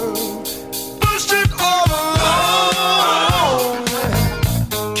 Push it all along.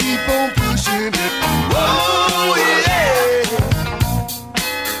 Keep on pushing it. Oh, yeah.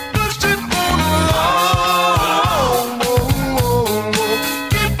 Push it all along.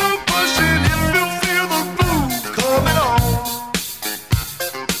 Keep on pushing if you feel the groove coming on.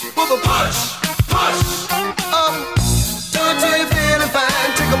 For the push. Don't you feeling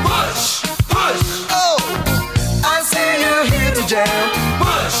fine? Take a push. Oh, I see you're here to jam.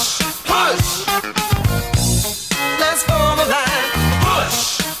 Push. Let's form a line. Push.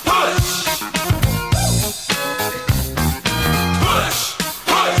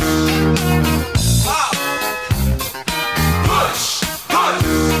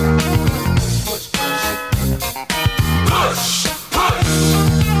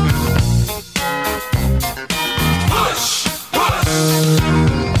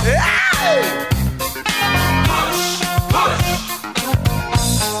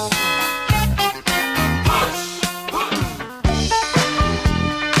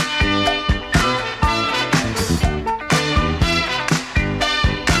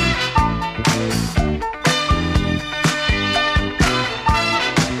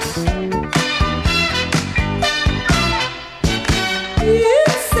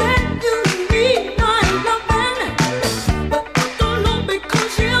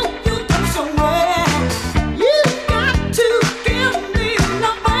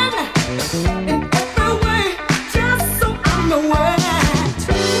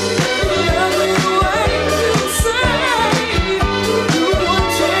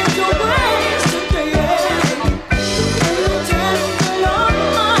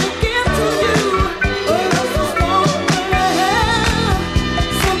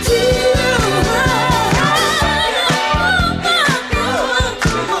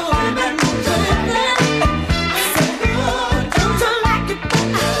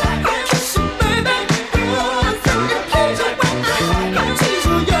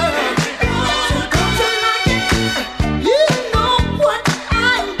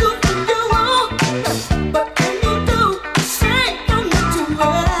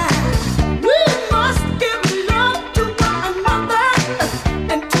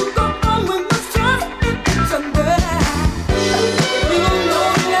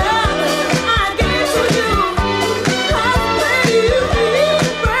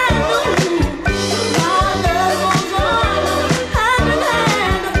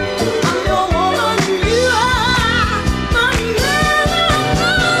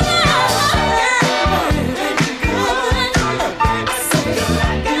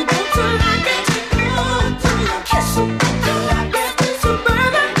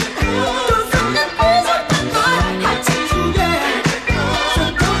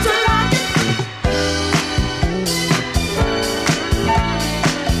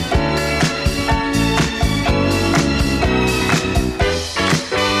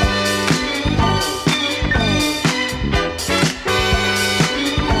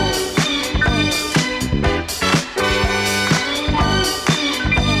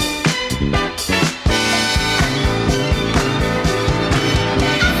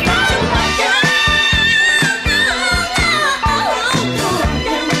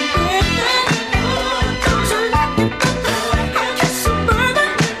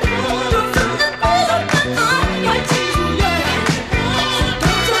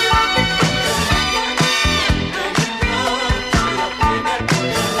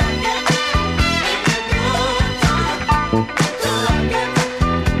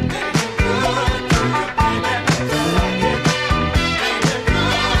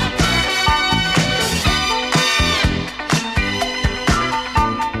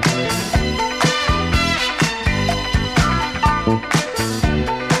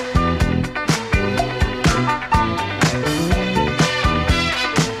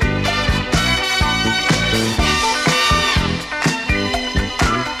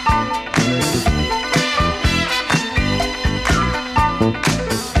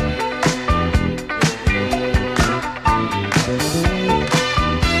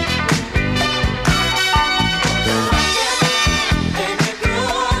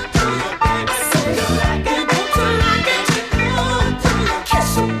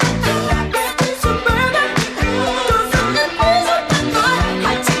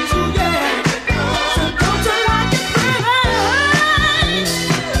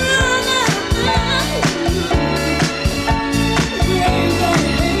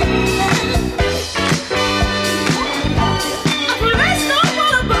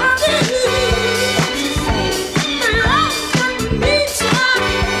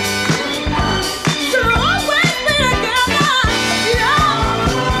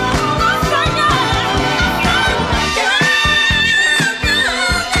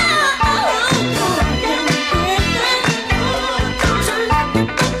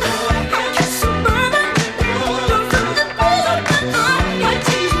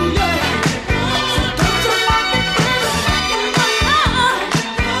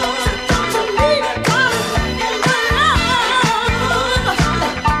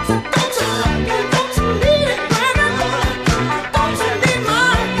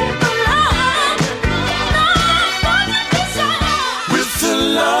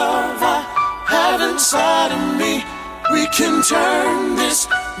 love I have inside of me, we can turn this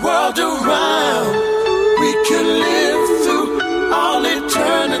world around. We can live through all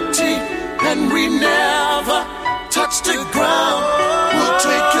eternity, and we never touch the ground. We'll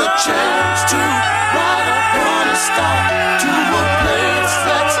take a chance to ride upon a star to a place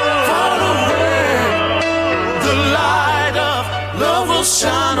that's far away. The light of love will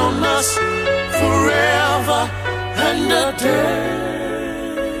shine on us forever and a day.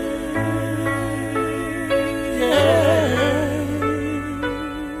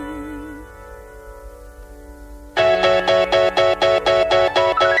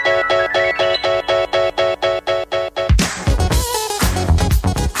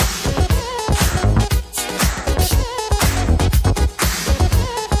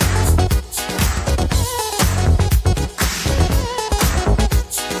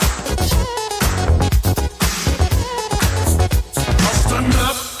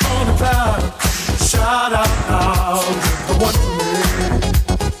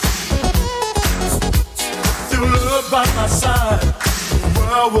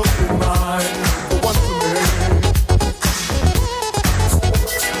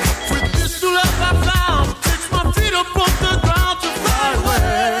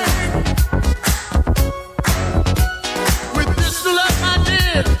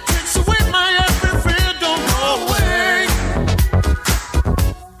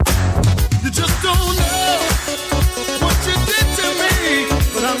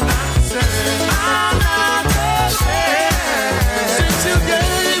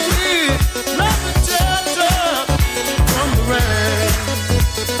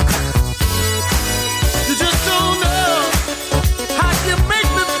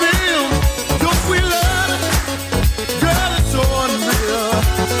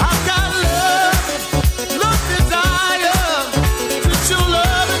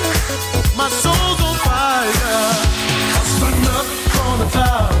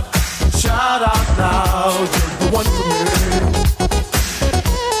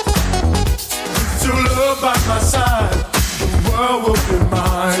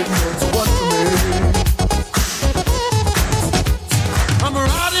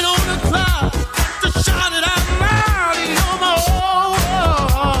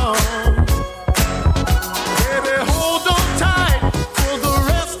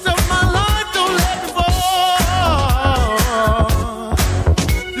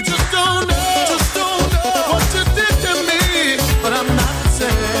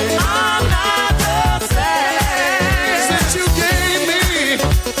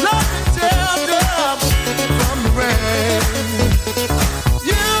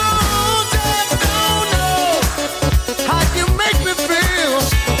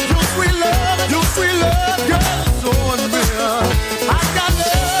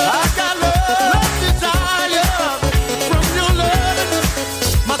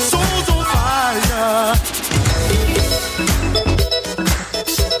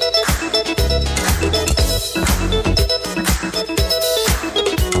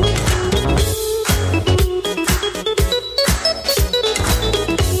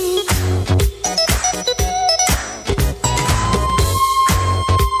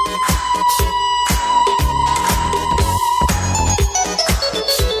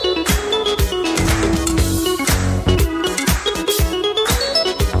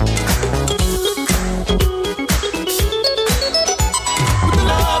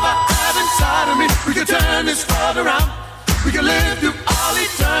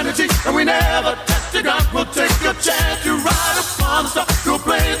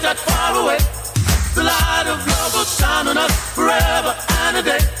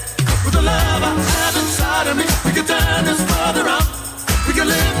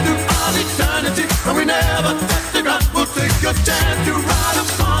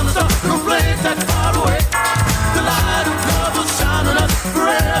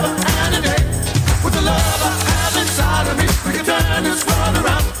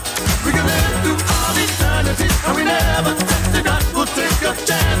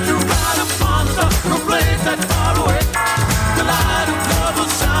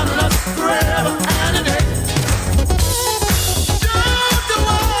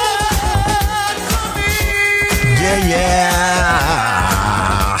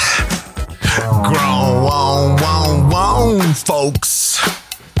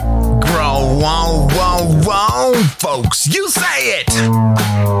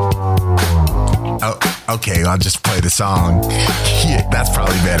 Okay, I'll just play the song. Yeah, that's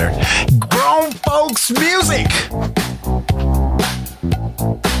probably better. Grown folks music.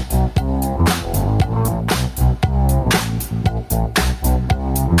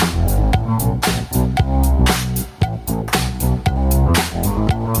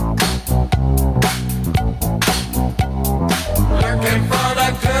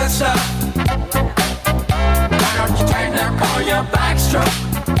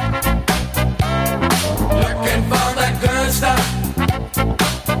 Looking for that good stuff.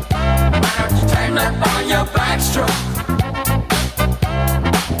 Why don't you tighten up on your backstroke?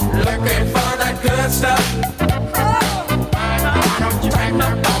 Looking for that good stuff. Why don't you tighten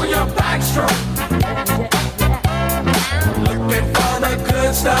up on your backstroke? Looking for that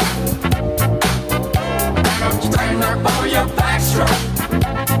good stuff. Why don't you tighten up on your backstroke?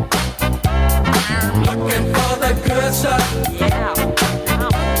 Looking for that good stuff. Yeah.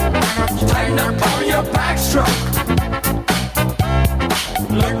 Tighten up on your backstroke.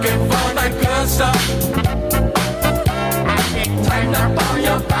 Looking for that good stuff. Tighten up on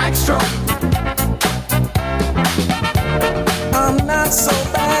your backstroke. I'm not so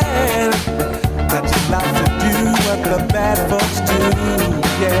bad. I just like to do what the bad folks do.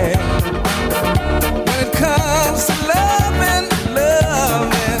 Yeah. When it comes to loving,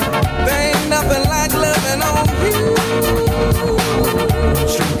 there ain't nothing like loving on you.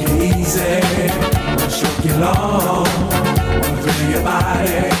 Stroke it easy, stroke it long, through your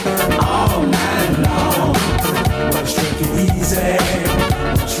body all night long. Stroke it easy,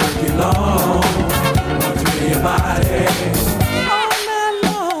 stroke it long, through your body all night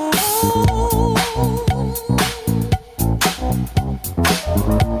long.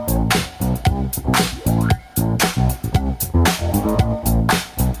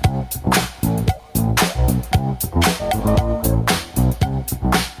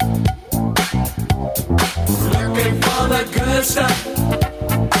 Looking for the good stuff.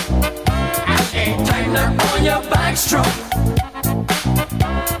 Tighten up on your backstroke.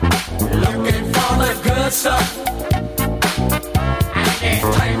 Looking for the good stuff.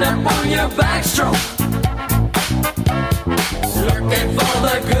 Tighten up on your backstroke. Looking for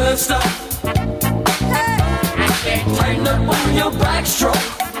the good stuff. Tighten up on your backstroke.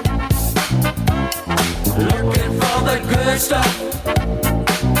 Looking for the good stuff.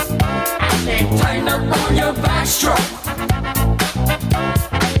 Tighten up on your backstroke.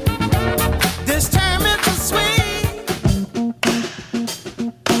 This time it's a sweet.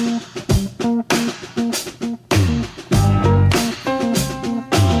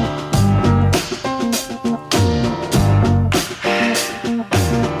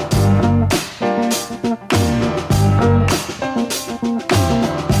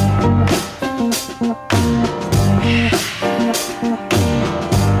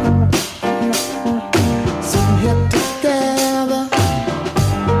 So hip together.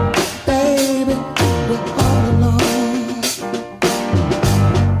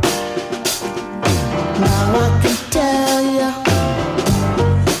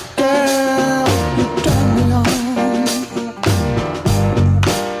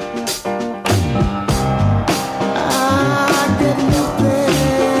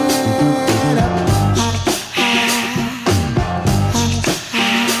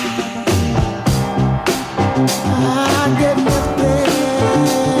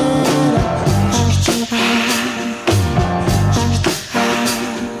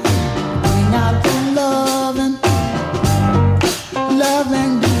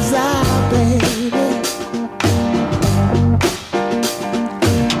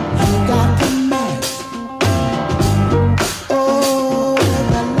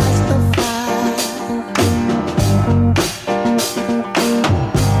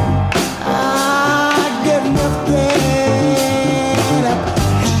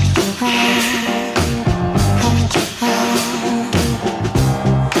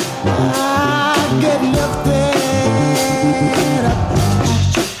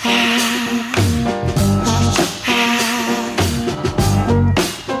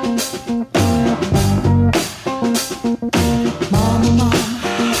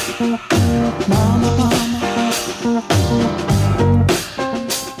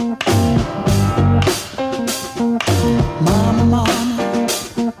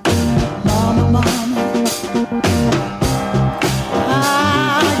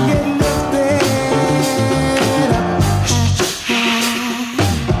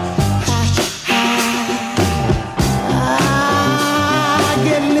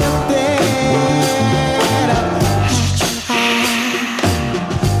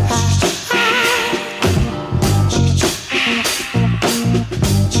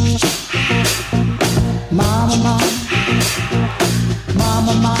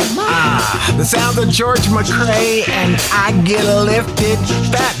 The sound of George McCrae and I Get Lifted.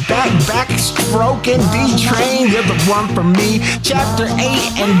 Fatback, Backstrokin, D-Train, you're the one for me. Chapter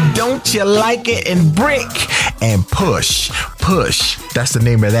 8 and Don't You Like It, and Brick and Push. Push. That's the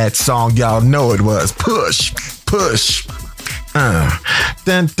name of that song. Y'all know it was. Push. Push.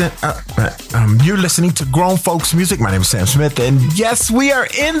 You're listening to Grown Folks Music. My name is Sam Smith, and yes, we are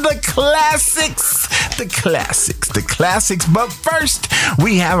in the classics. But first,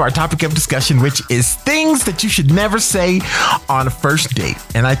 we have our topic of discussion, which is things that you should never say on a first date.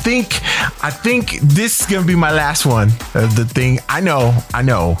 And I think this is gonna be my last one of the thing. I know.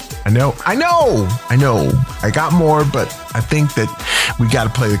 I got more, but I think that we got to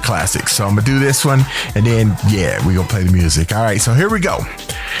play the classics. So I'm gonna do this one, and then we gonna play the music. All right, so here we go.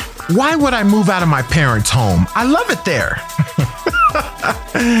 Why would I move out of my parents' home? I love it there.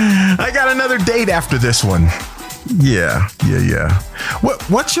 I got another date after this one. Yeah.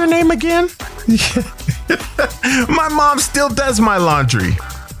 What's your name again? My mom still does my laundry.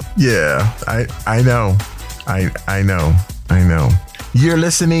 Yeah, I know. I know. You're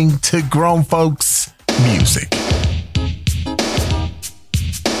listening to Grown Folks Music.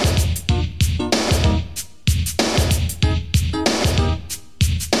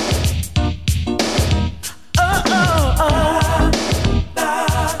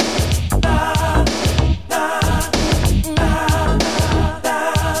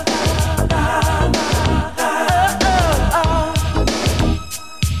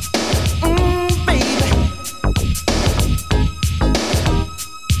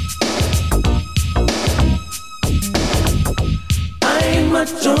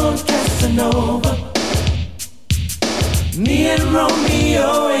 John Casanova. Me and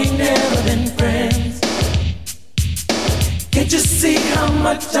Romeo ain't never been friends. Can't you see how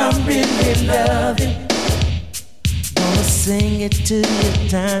much I really love you? Gonna sing it to you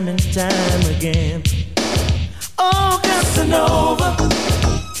time and time again. Oh, Casanova,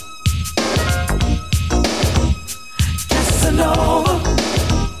 Casanova.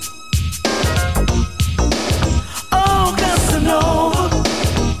 Oh, Casanova,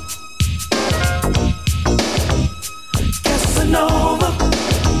 Casanova.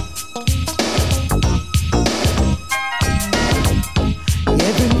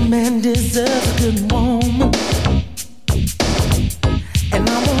 Every man deserves a good woman, and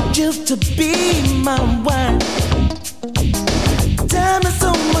I want you to be my wife. Time is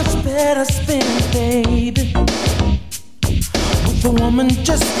so much better spent, baby, with a woman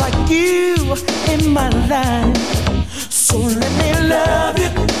just like you in my life. So let me love you,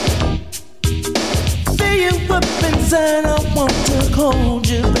 fill you up inside. I want to hold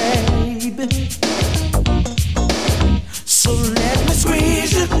you, baby. So let me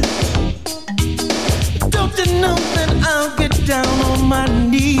squeeze you. Don't you know that I'll get down on my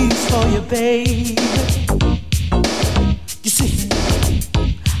knees for you, baby? You see,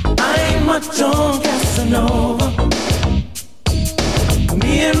 I ain't much on Casanova.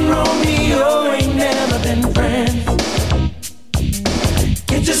 Me and Romeo ain't never been friends.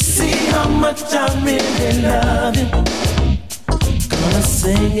 Can't you see how much I really love you? Gonna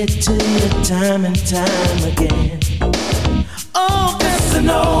sing it to you time and time again. Oh,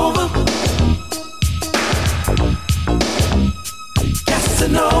 Casanova,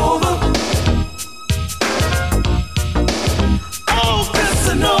 Casanova. Oh,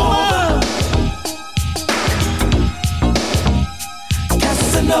 Casanova,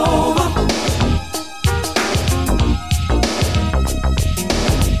 Casanova.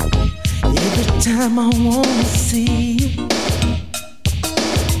 Every time I wanna see you,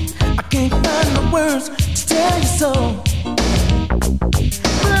 I can't find the words to tell you so.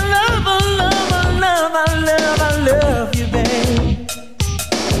 I love you, babe.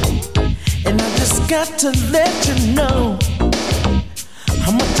 And I just got to let you know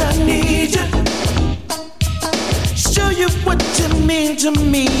how much I need you. Show you what you mean to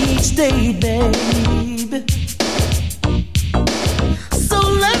me each day, baby. So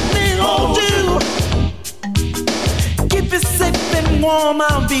let me hold you, keep it safe and warm.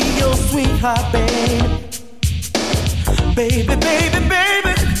 I'll be your sweetheart, babe. Baby, baby,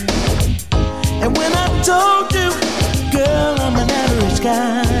 baby. And when I told you, girl, I'm an average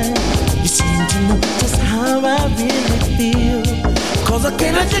guy, you seem to know just how I really feel. Cause I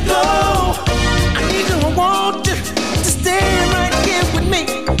can't let you go. I need you, I want you to stay right here with me.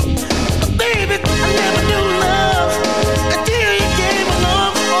 But baby, I never knew love until you came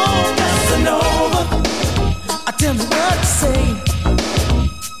along. Oh, Casanova, I tell me what to say.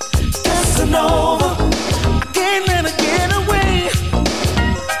 Casanova, I can't let her get away.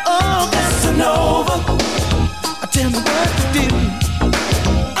 Oh, Casanova, tell me what to do.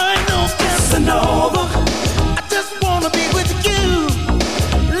 I know, Casanova, I just wanna be with you.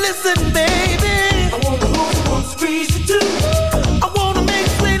 Listen, baby, I wanna hold you, wanna squeeze you too. I wanna make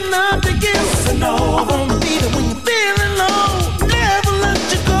sweet love to you. Casanova, I wanna be there when you're feeling low. Never let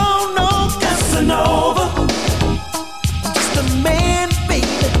you go, no, Casanova. I'm just a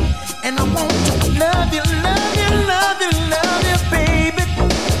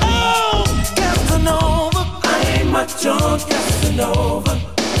over.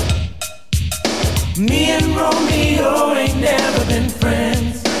 Me and Romeo ain't never been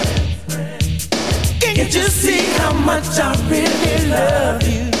friends. Can't you see how much I really love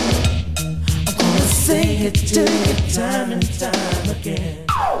you? I'm gonna say it to you time and time again.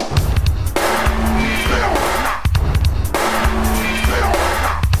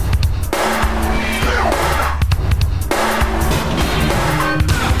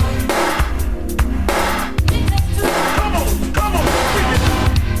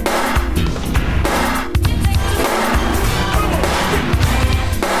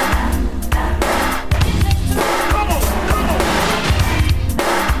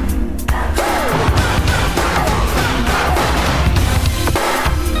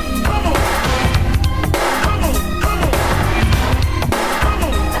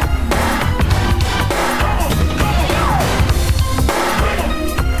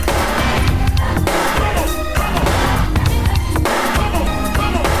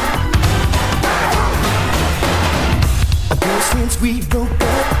 We broke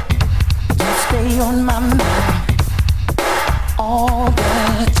up, you stay on my mind all the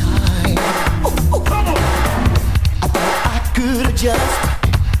time. I thought I could adjust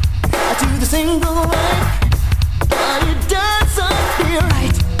to the single life, but it doesn't feel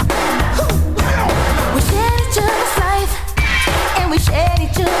right. We shared each other's life, and we shared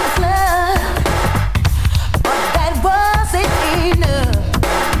each other's love, but that wasn't enough.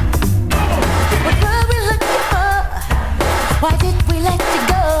 What were we looking for? Why did we let you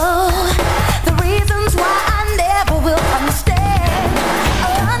go? The reasons why I never will understand.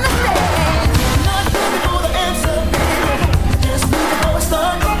 Understand. Not looking for the answer, baby. Just looking for a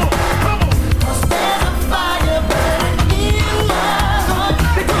start. 'Cause there's a fire burning in my heart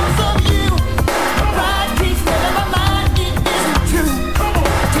because of you. My pride keeps telling my mind it isn't true.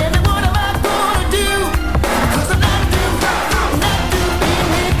 Tell me what am I gonna do? 'Cause I'm not through being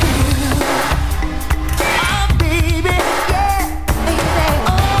with you. Oh, baby, yeah.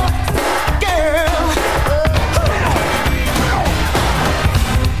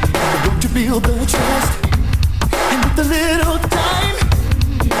 Build the trust, and with a little time,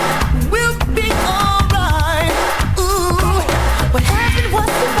 we'll be alright. Ooh, what happened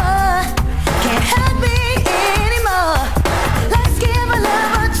was before can't hurt me anymore. Let's give our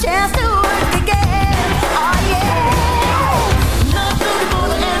love a chance to work again. Oh yeah, not looking for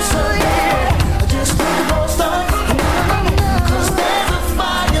the answer, yeah. Just looking for a start. 'Cause there's a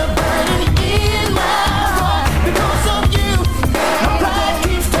fire burning in my heart because of you. My pride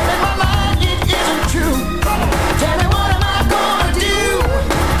keeps telling my mind it isn't true. Tell me what am I gonna do?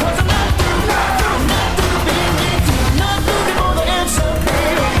 'Cause I'm not through being with you. Not looking for the answer,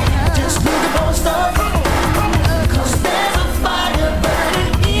 baby. Just looking for a start. 'Cause there's a fire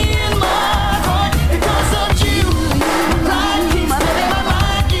burning in my heart because of you. My pride keeps telling my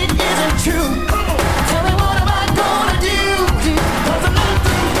mind it isn't true. Tell me what am I gonna do? 'Cause I'm not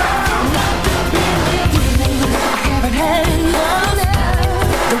through being with you. I haven't had enough.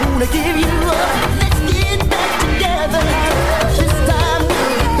 Don't wanna give you up. Let's get back together. This time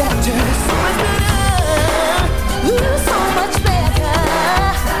we're better. So much better. Ooh, so much better.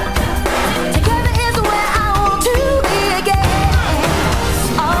 Together is where I want to be again.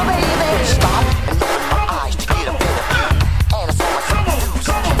 Oh, baby. Stop and look in my eyes to get a better view. And it's all myself to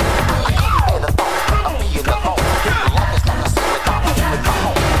do. I couldn't bear the thought of being alone. The longest time I see without you in my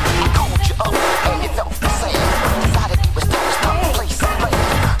home. I called you up and you felt the same. Decided it was time to stop, place and blame.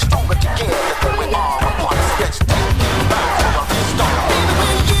 Stronger together than when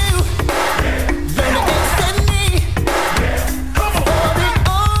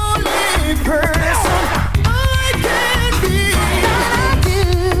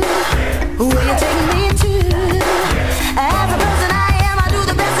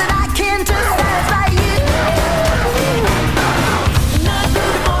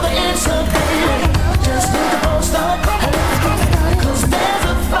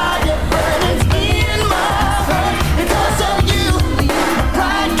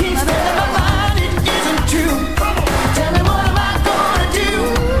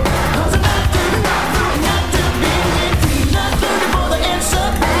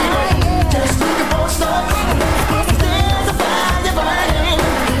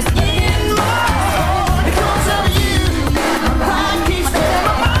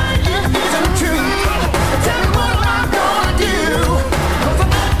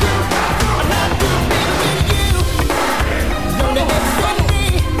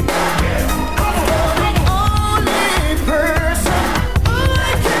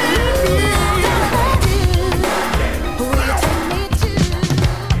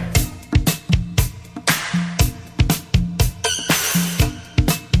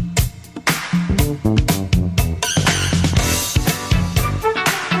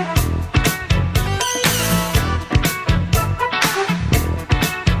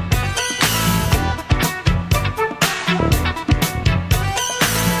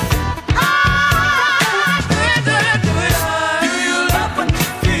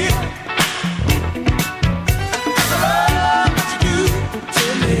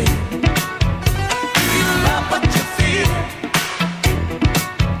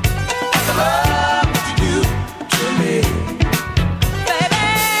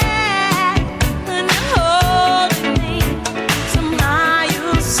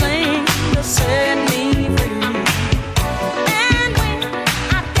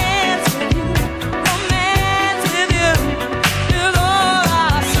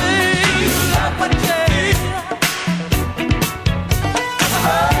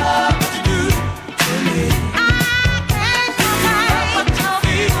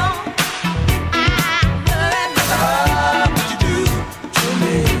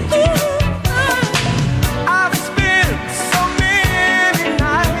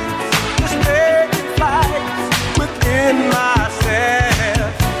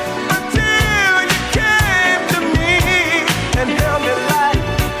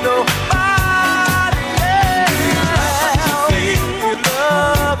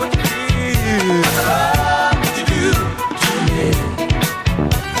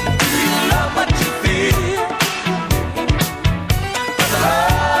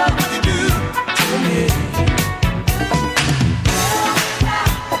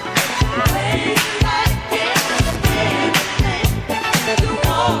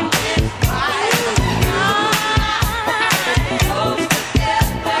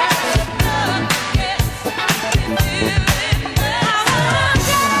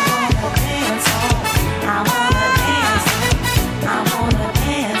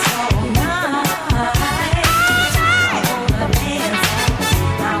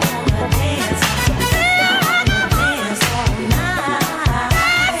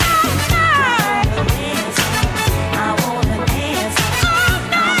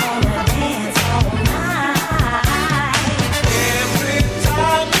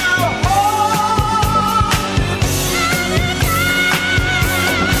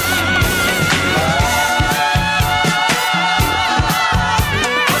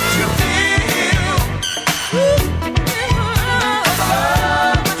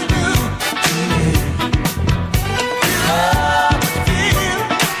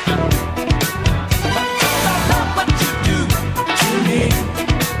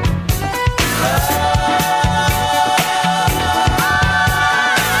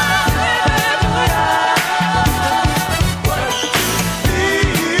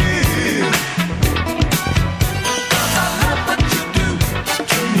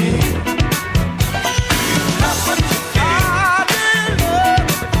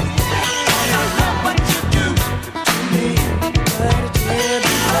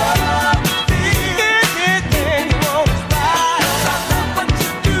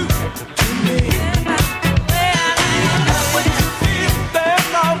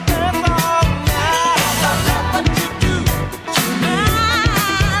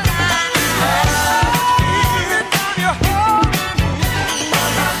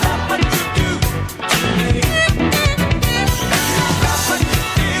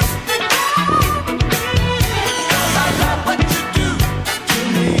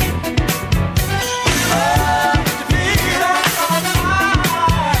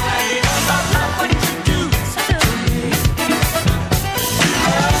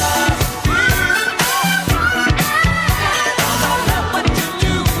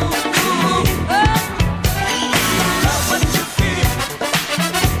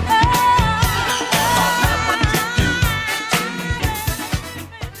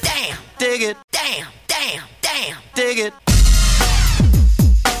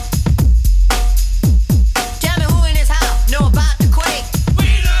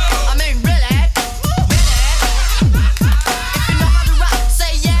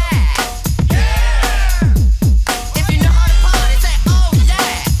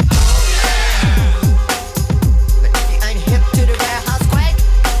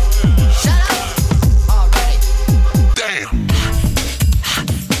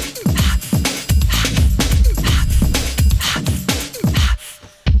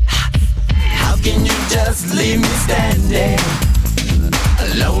just leave me standing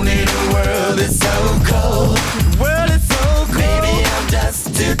alone in a world that's so cold. The world is so cold. Maybe I'm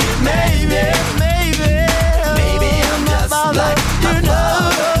just too good, maybe I'm just like my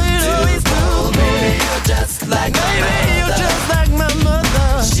father, too cold. Maybe you're just like my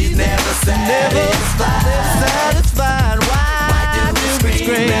mother. She's never satisfied. Why do we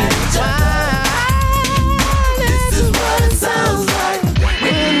scream at each other? This is what it sounds like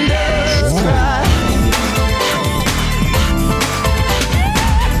when doves cry.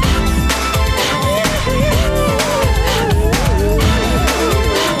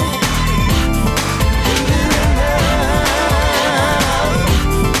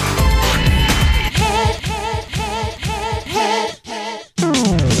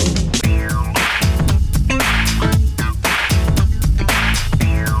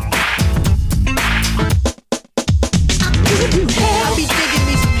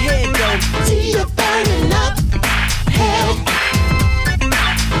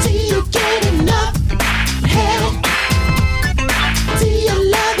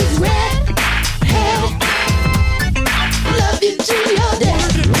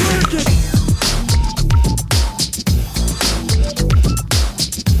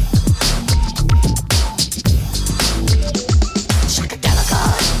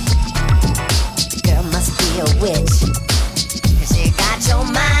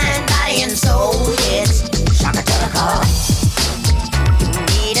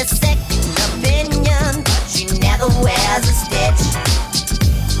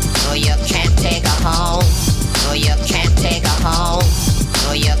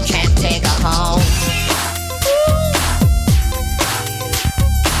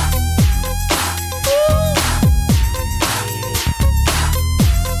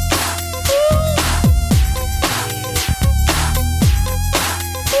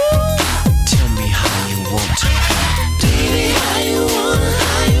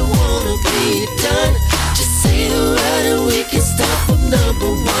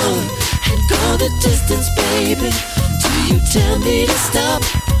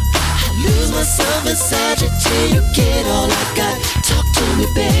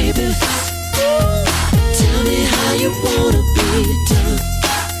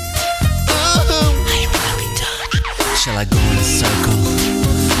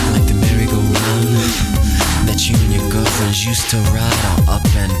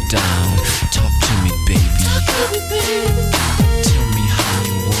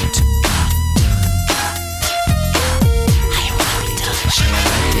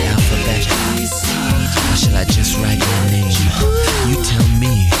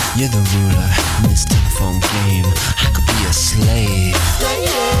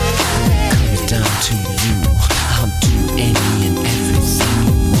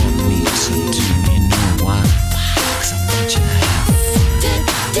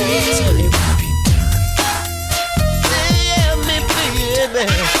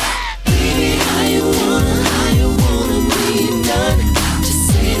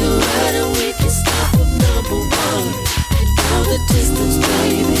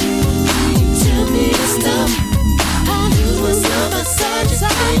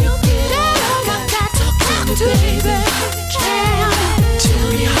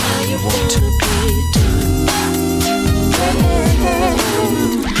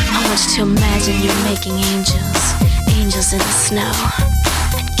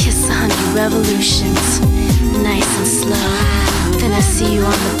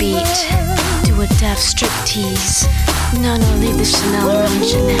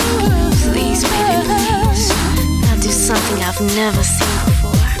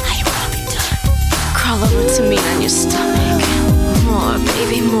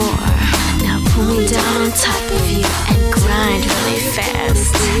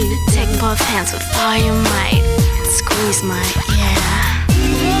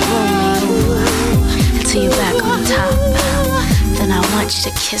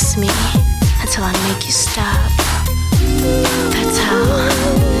 Kiss me until I make you stop. That's how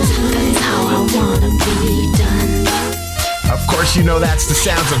I wanna be done. Of course, you know that's the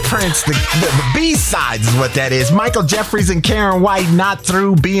sounds of Prince. The B-sides is what that is. Michael Jeffries and Karen White, Not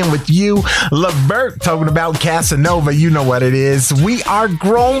Through, Being With You. Levert talking about Casanova. You know what it is. We are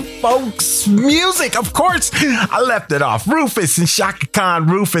grown folks music. Of course, I left it off. Rufus and Shaka Khan.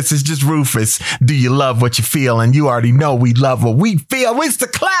 Rufus is just Rufus. Do you love what you feel? And you already know we love what we feel. It's the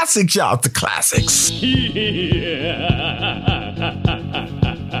classics, y'all. It's the classics.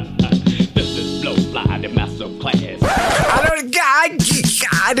 This is Blowfly, the master class.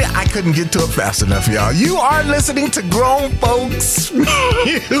 I couldn't get to it fast enough, y'all. You are listening to Grown Folks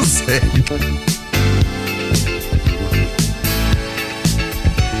Music.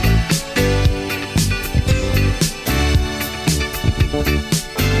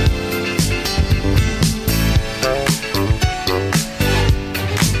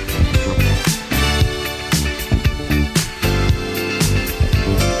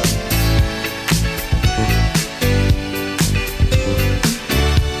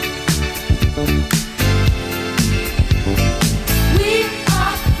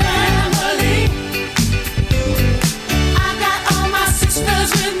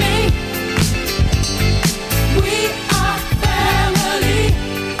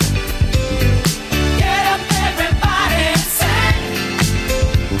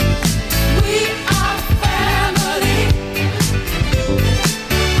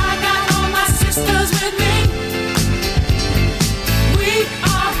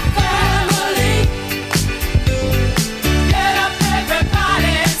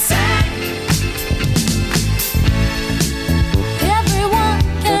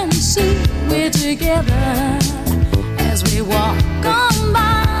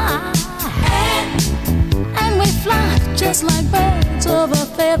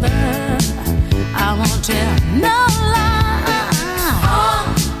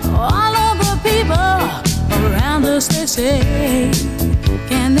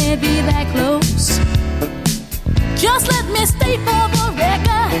 be that close. Just let me state for the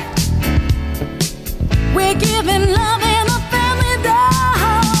record, we're giving love in a family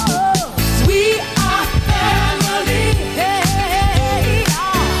dose. We are family. Hey,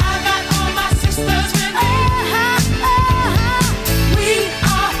 I got all my sisters with me. We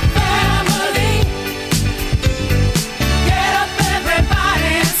are family. Get up,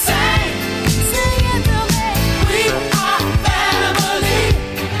 everybody, and sing. Sing it to me. We are family.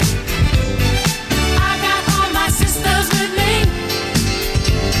 I got all my sisters with me.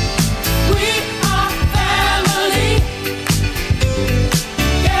 We are family.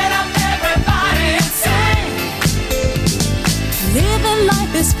 Get up, everybody, and sing. Living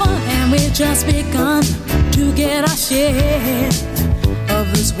life is fun, and we've just begun to get our share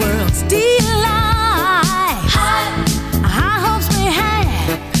of this world's delight. High hopes we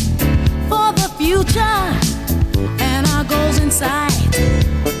have for the future and our goals in sight.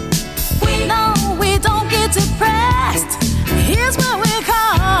 We know we don't get depressed. Here's what we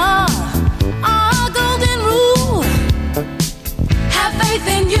call our golden rule. Have faith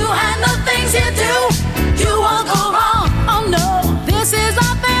in you and the things you do. You won't go wrong. Oh no, this is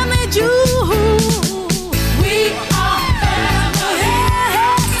our family jewel. We are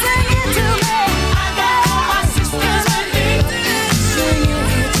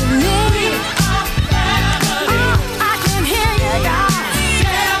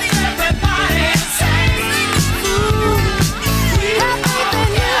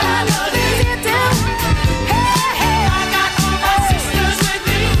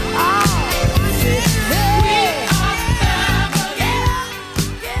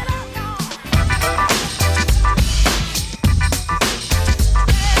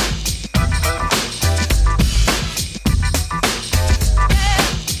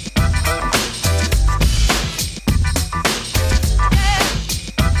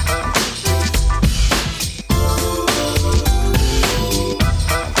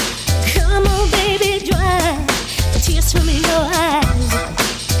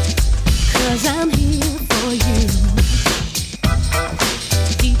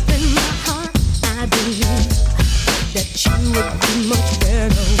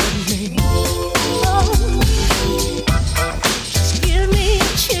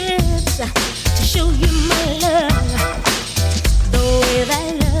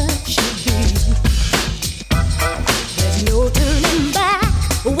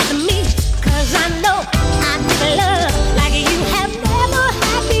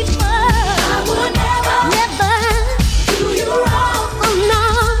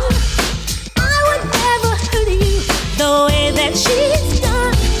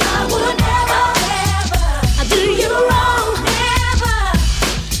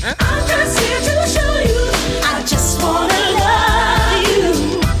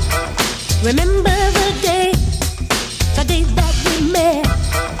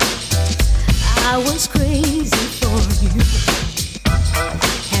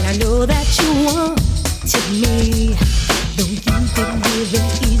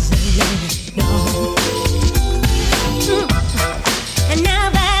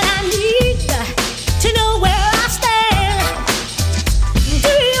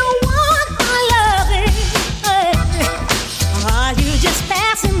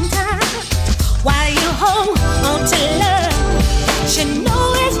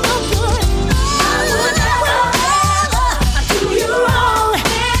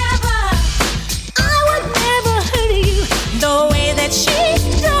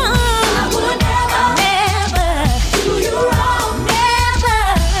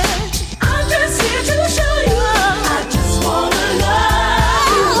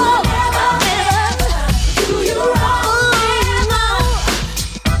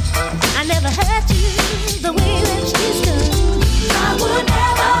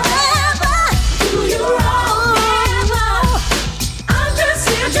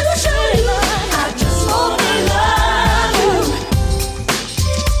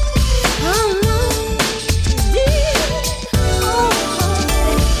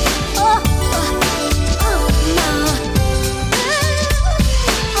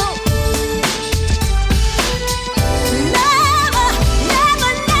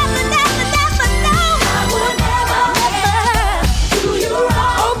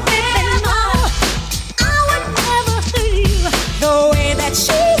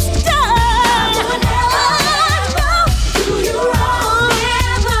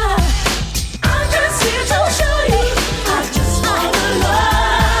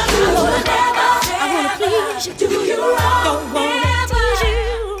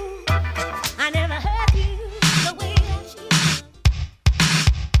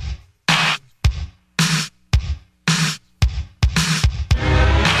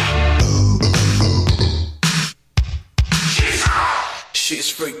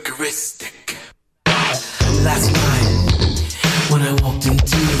Freak-A-Ristic. Last night, when I walked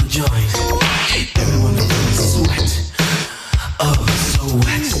into the joint, everyone was sweat, oh so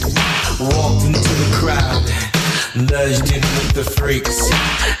wet. Walked into the crowd, merged in with the freaks.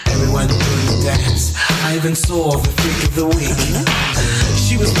 Everyone doing the dance. I even saw the freak of the week.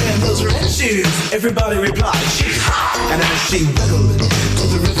 She was wearing those red shoes. Everybody replied, she's hot. And as she wiggled to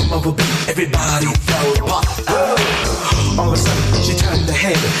the rhythm of a beat, everybody fell apart. Oh. All of a sudden, she turned her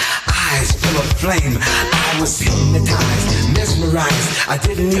head, eyes full of flame. I was hypnotized, mesmerized. I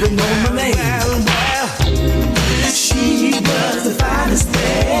didn't even know my name. Well, she was the finest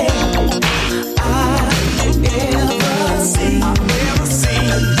thing I've ever seen.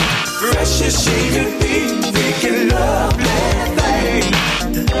 Fresh as she could be, freaking lovely thing.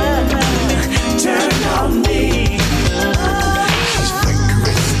 Turn on me. She's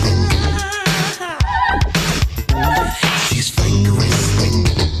freak-a-ristic. She's freak-a-ristic.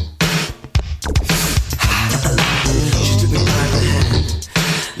 She took me by the hand,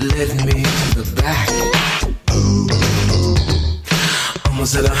 led me to the back.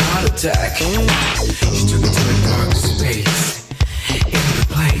 Almost had a heart attack. She took me to a dark space. In the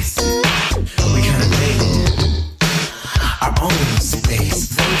place we kinda made our own space.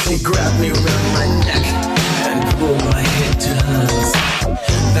 Then she grabbed me around my neck and pulled my head to hers.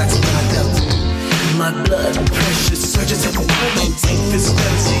 That's when I felt my blood pressure surges up. Don't take this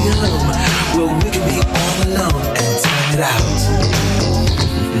fancy home where we can be all alone and turn it out.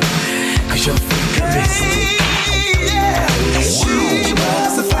 'Cause you're freak-a-ristic. Yeah, she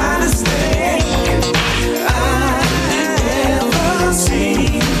was the finest thing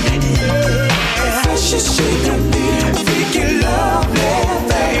seen. Fresh as she could be, freaking lovely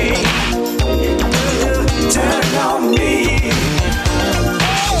thing. Turn on me.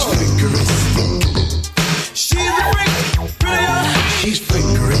 She's freak-a-ristic. She's a freak, she's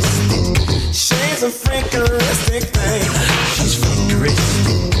freak-a-ristic. She's a freak-a-ristic thing. She's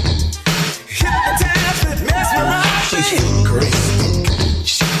freak-a-ristic. Hypnotized and mesmerized. She's freak-a-ristic.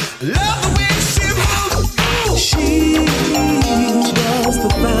 Love the way she moves. She was the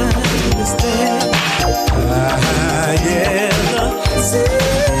finest thing I ever seen.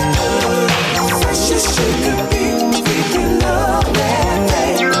 Fresh as she could be, freaking lovely.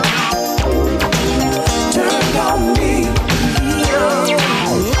 Turn on me.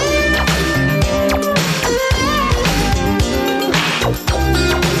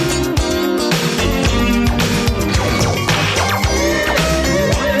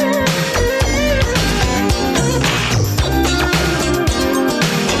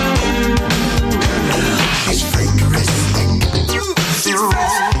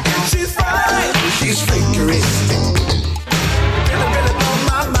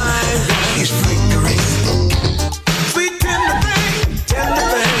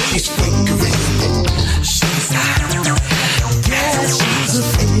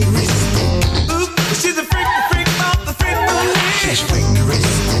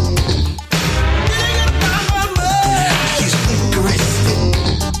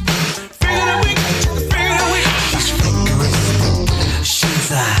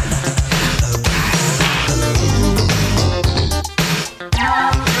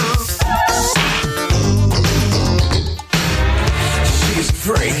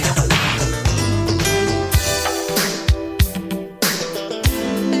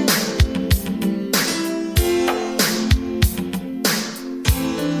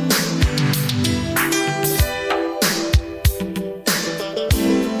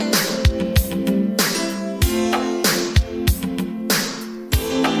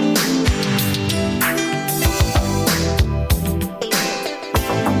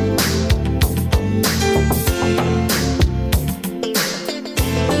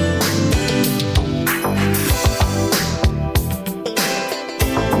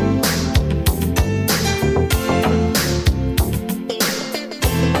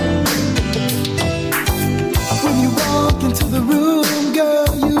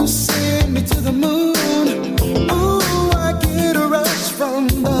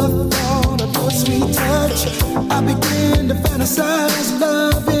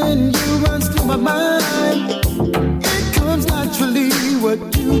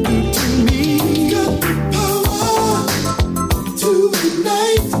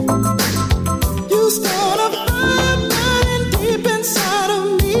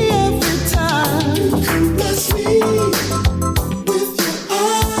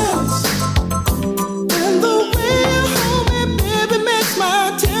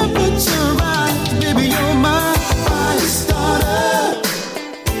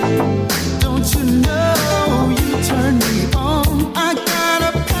 Don't you know?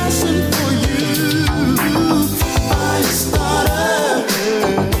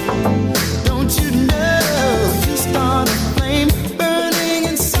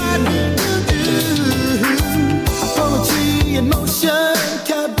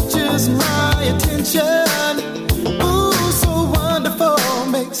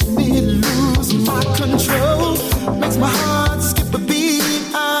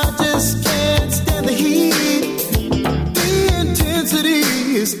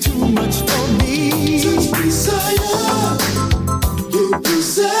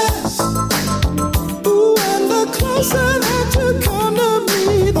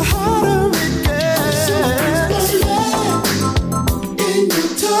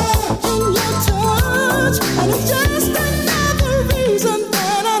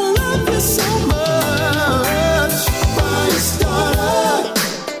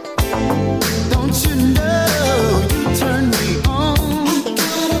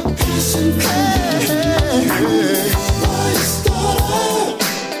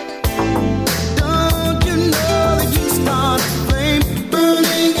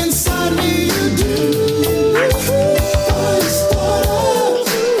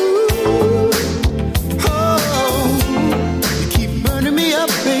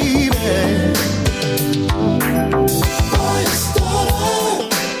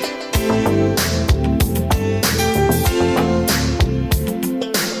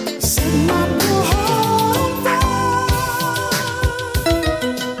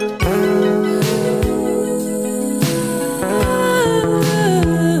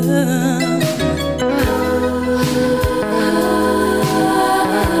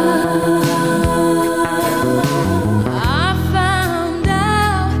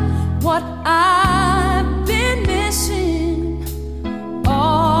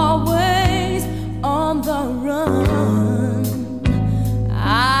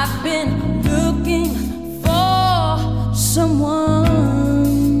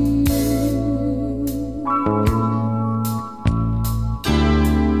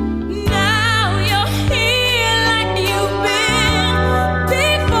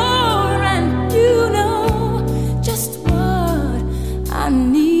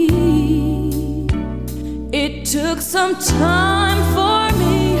 some time for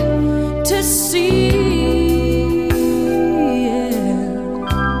me to see.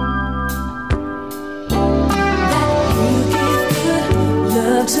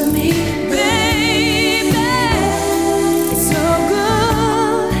 To me, baby, it's so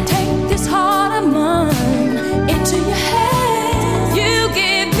good. Take this heart of mine into your hands. You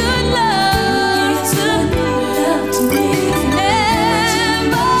give good love to me.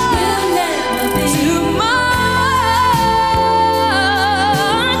 Never be too much,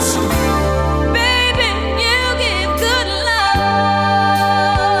 baby. You give good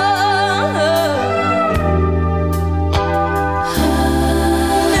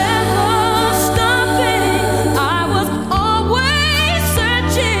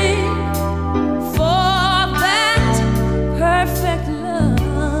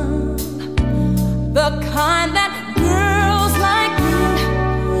kind that girls like me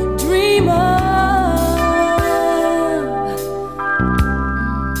dream of.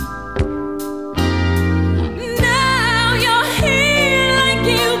 Now you're here like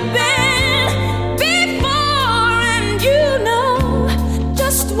you've been before, and you know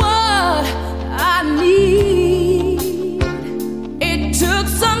just what I need. It took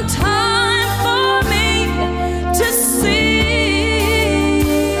some time for me to see.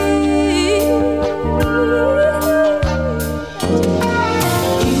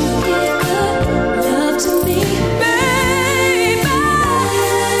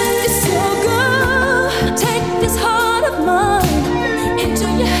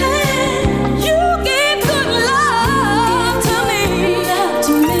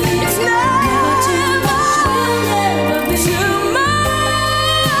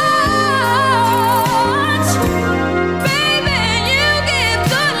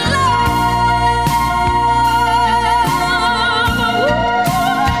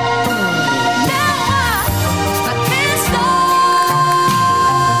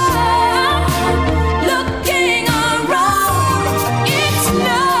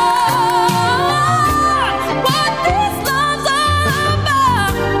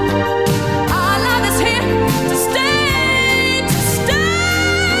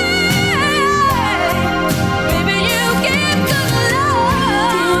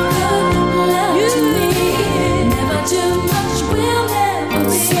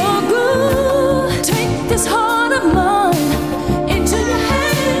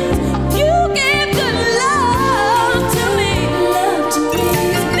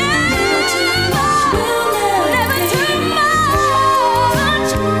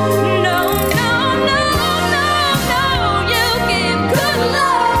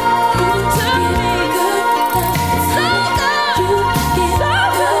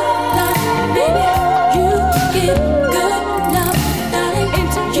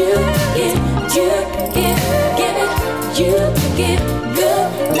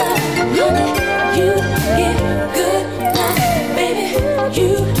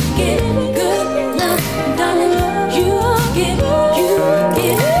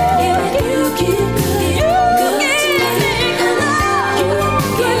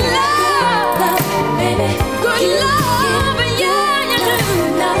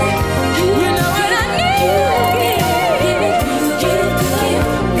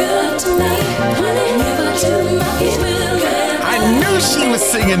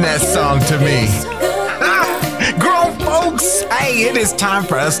 Singing that song to me. Grown folks, hey, it is time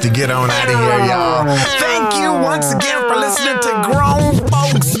for us to get on out of here, y'all. Thank you once again for listening to Grown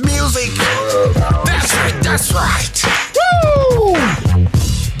Folks Music. That's right, that's right. Woo!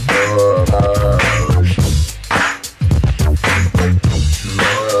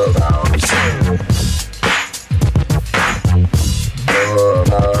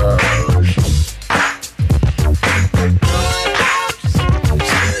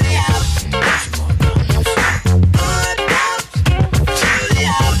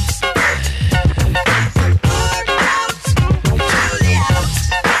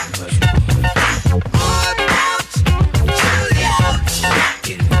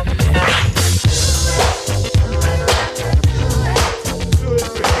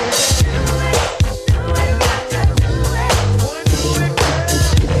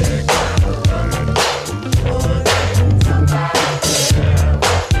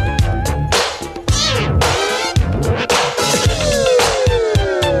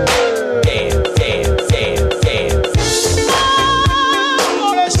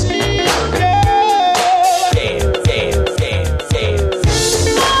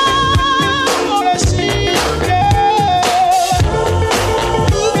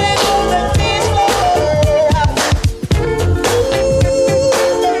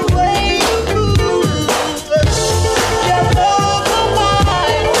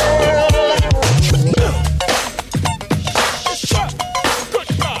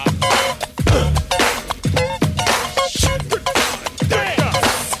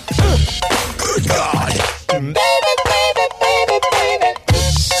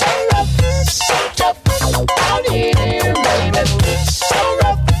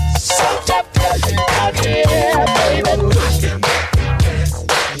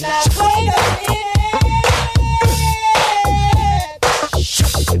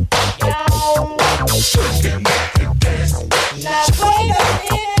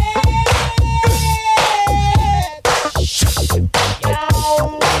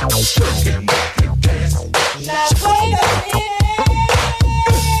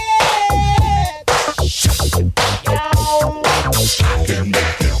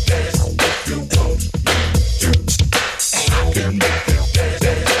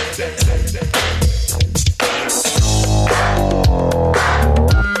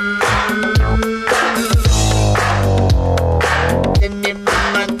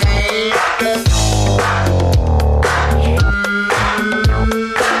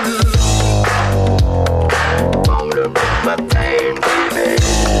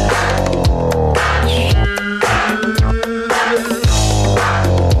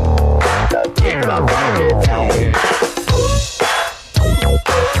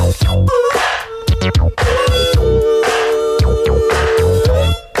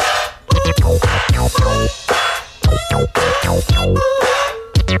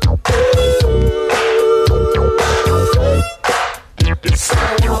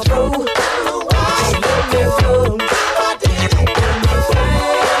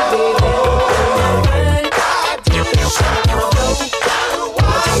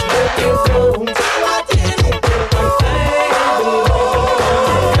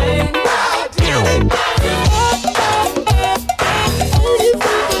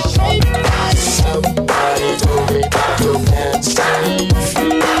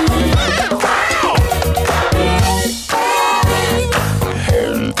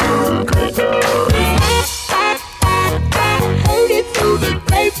 Through the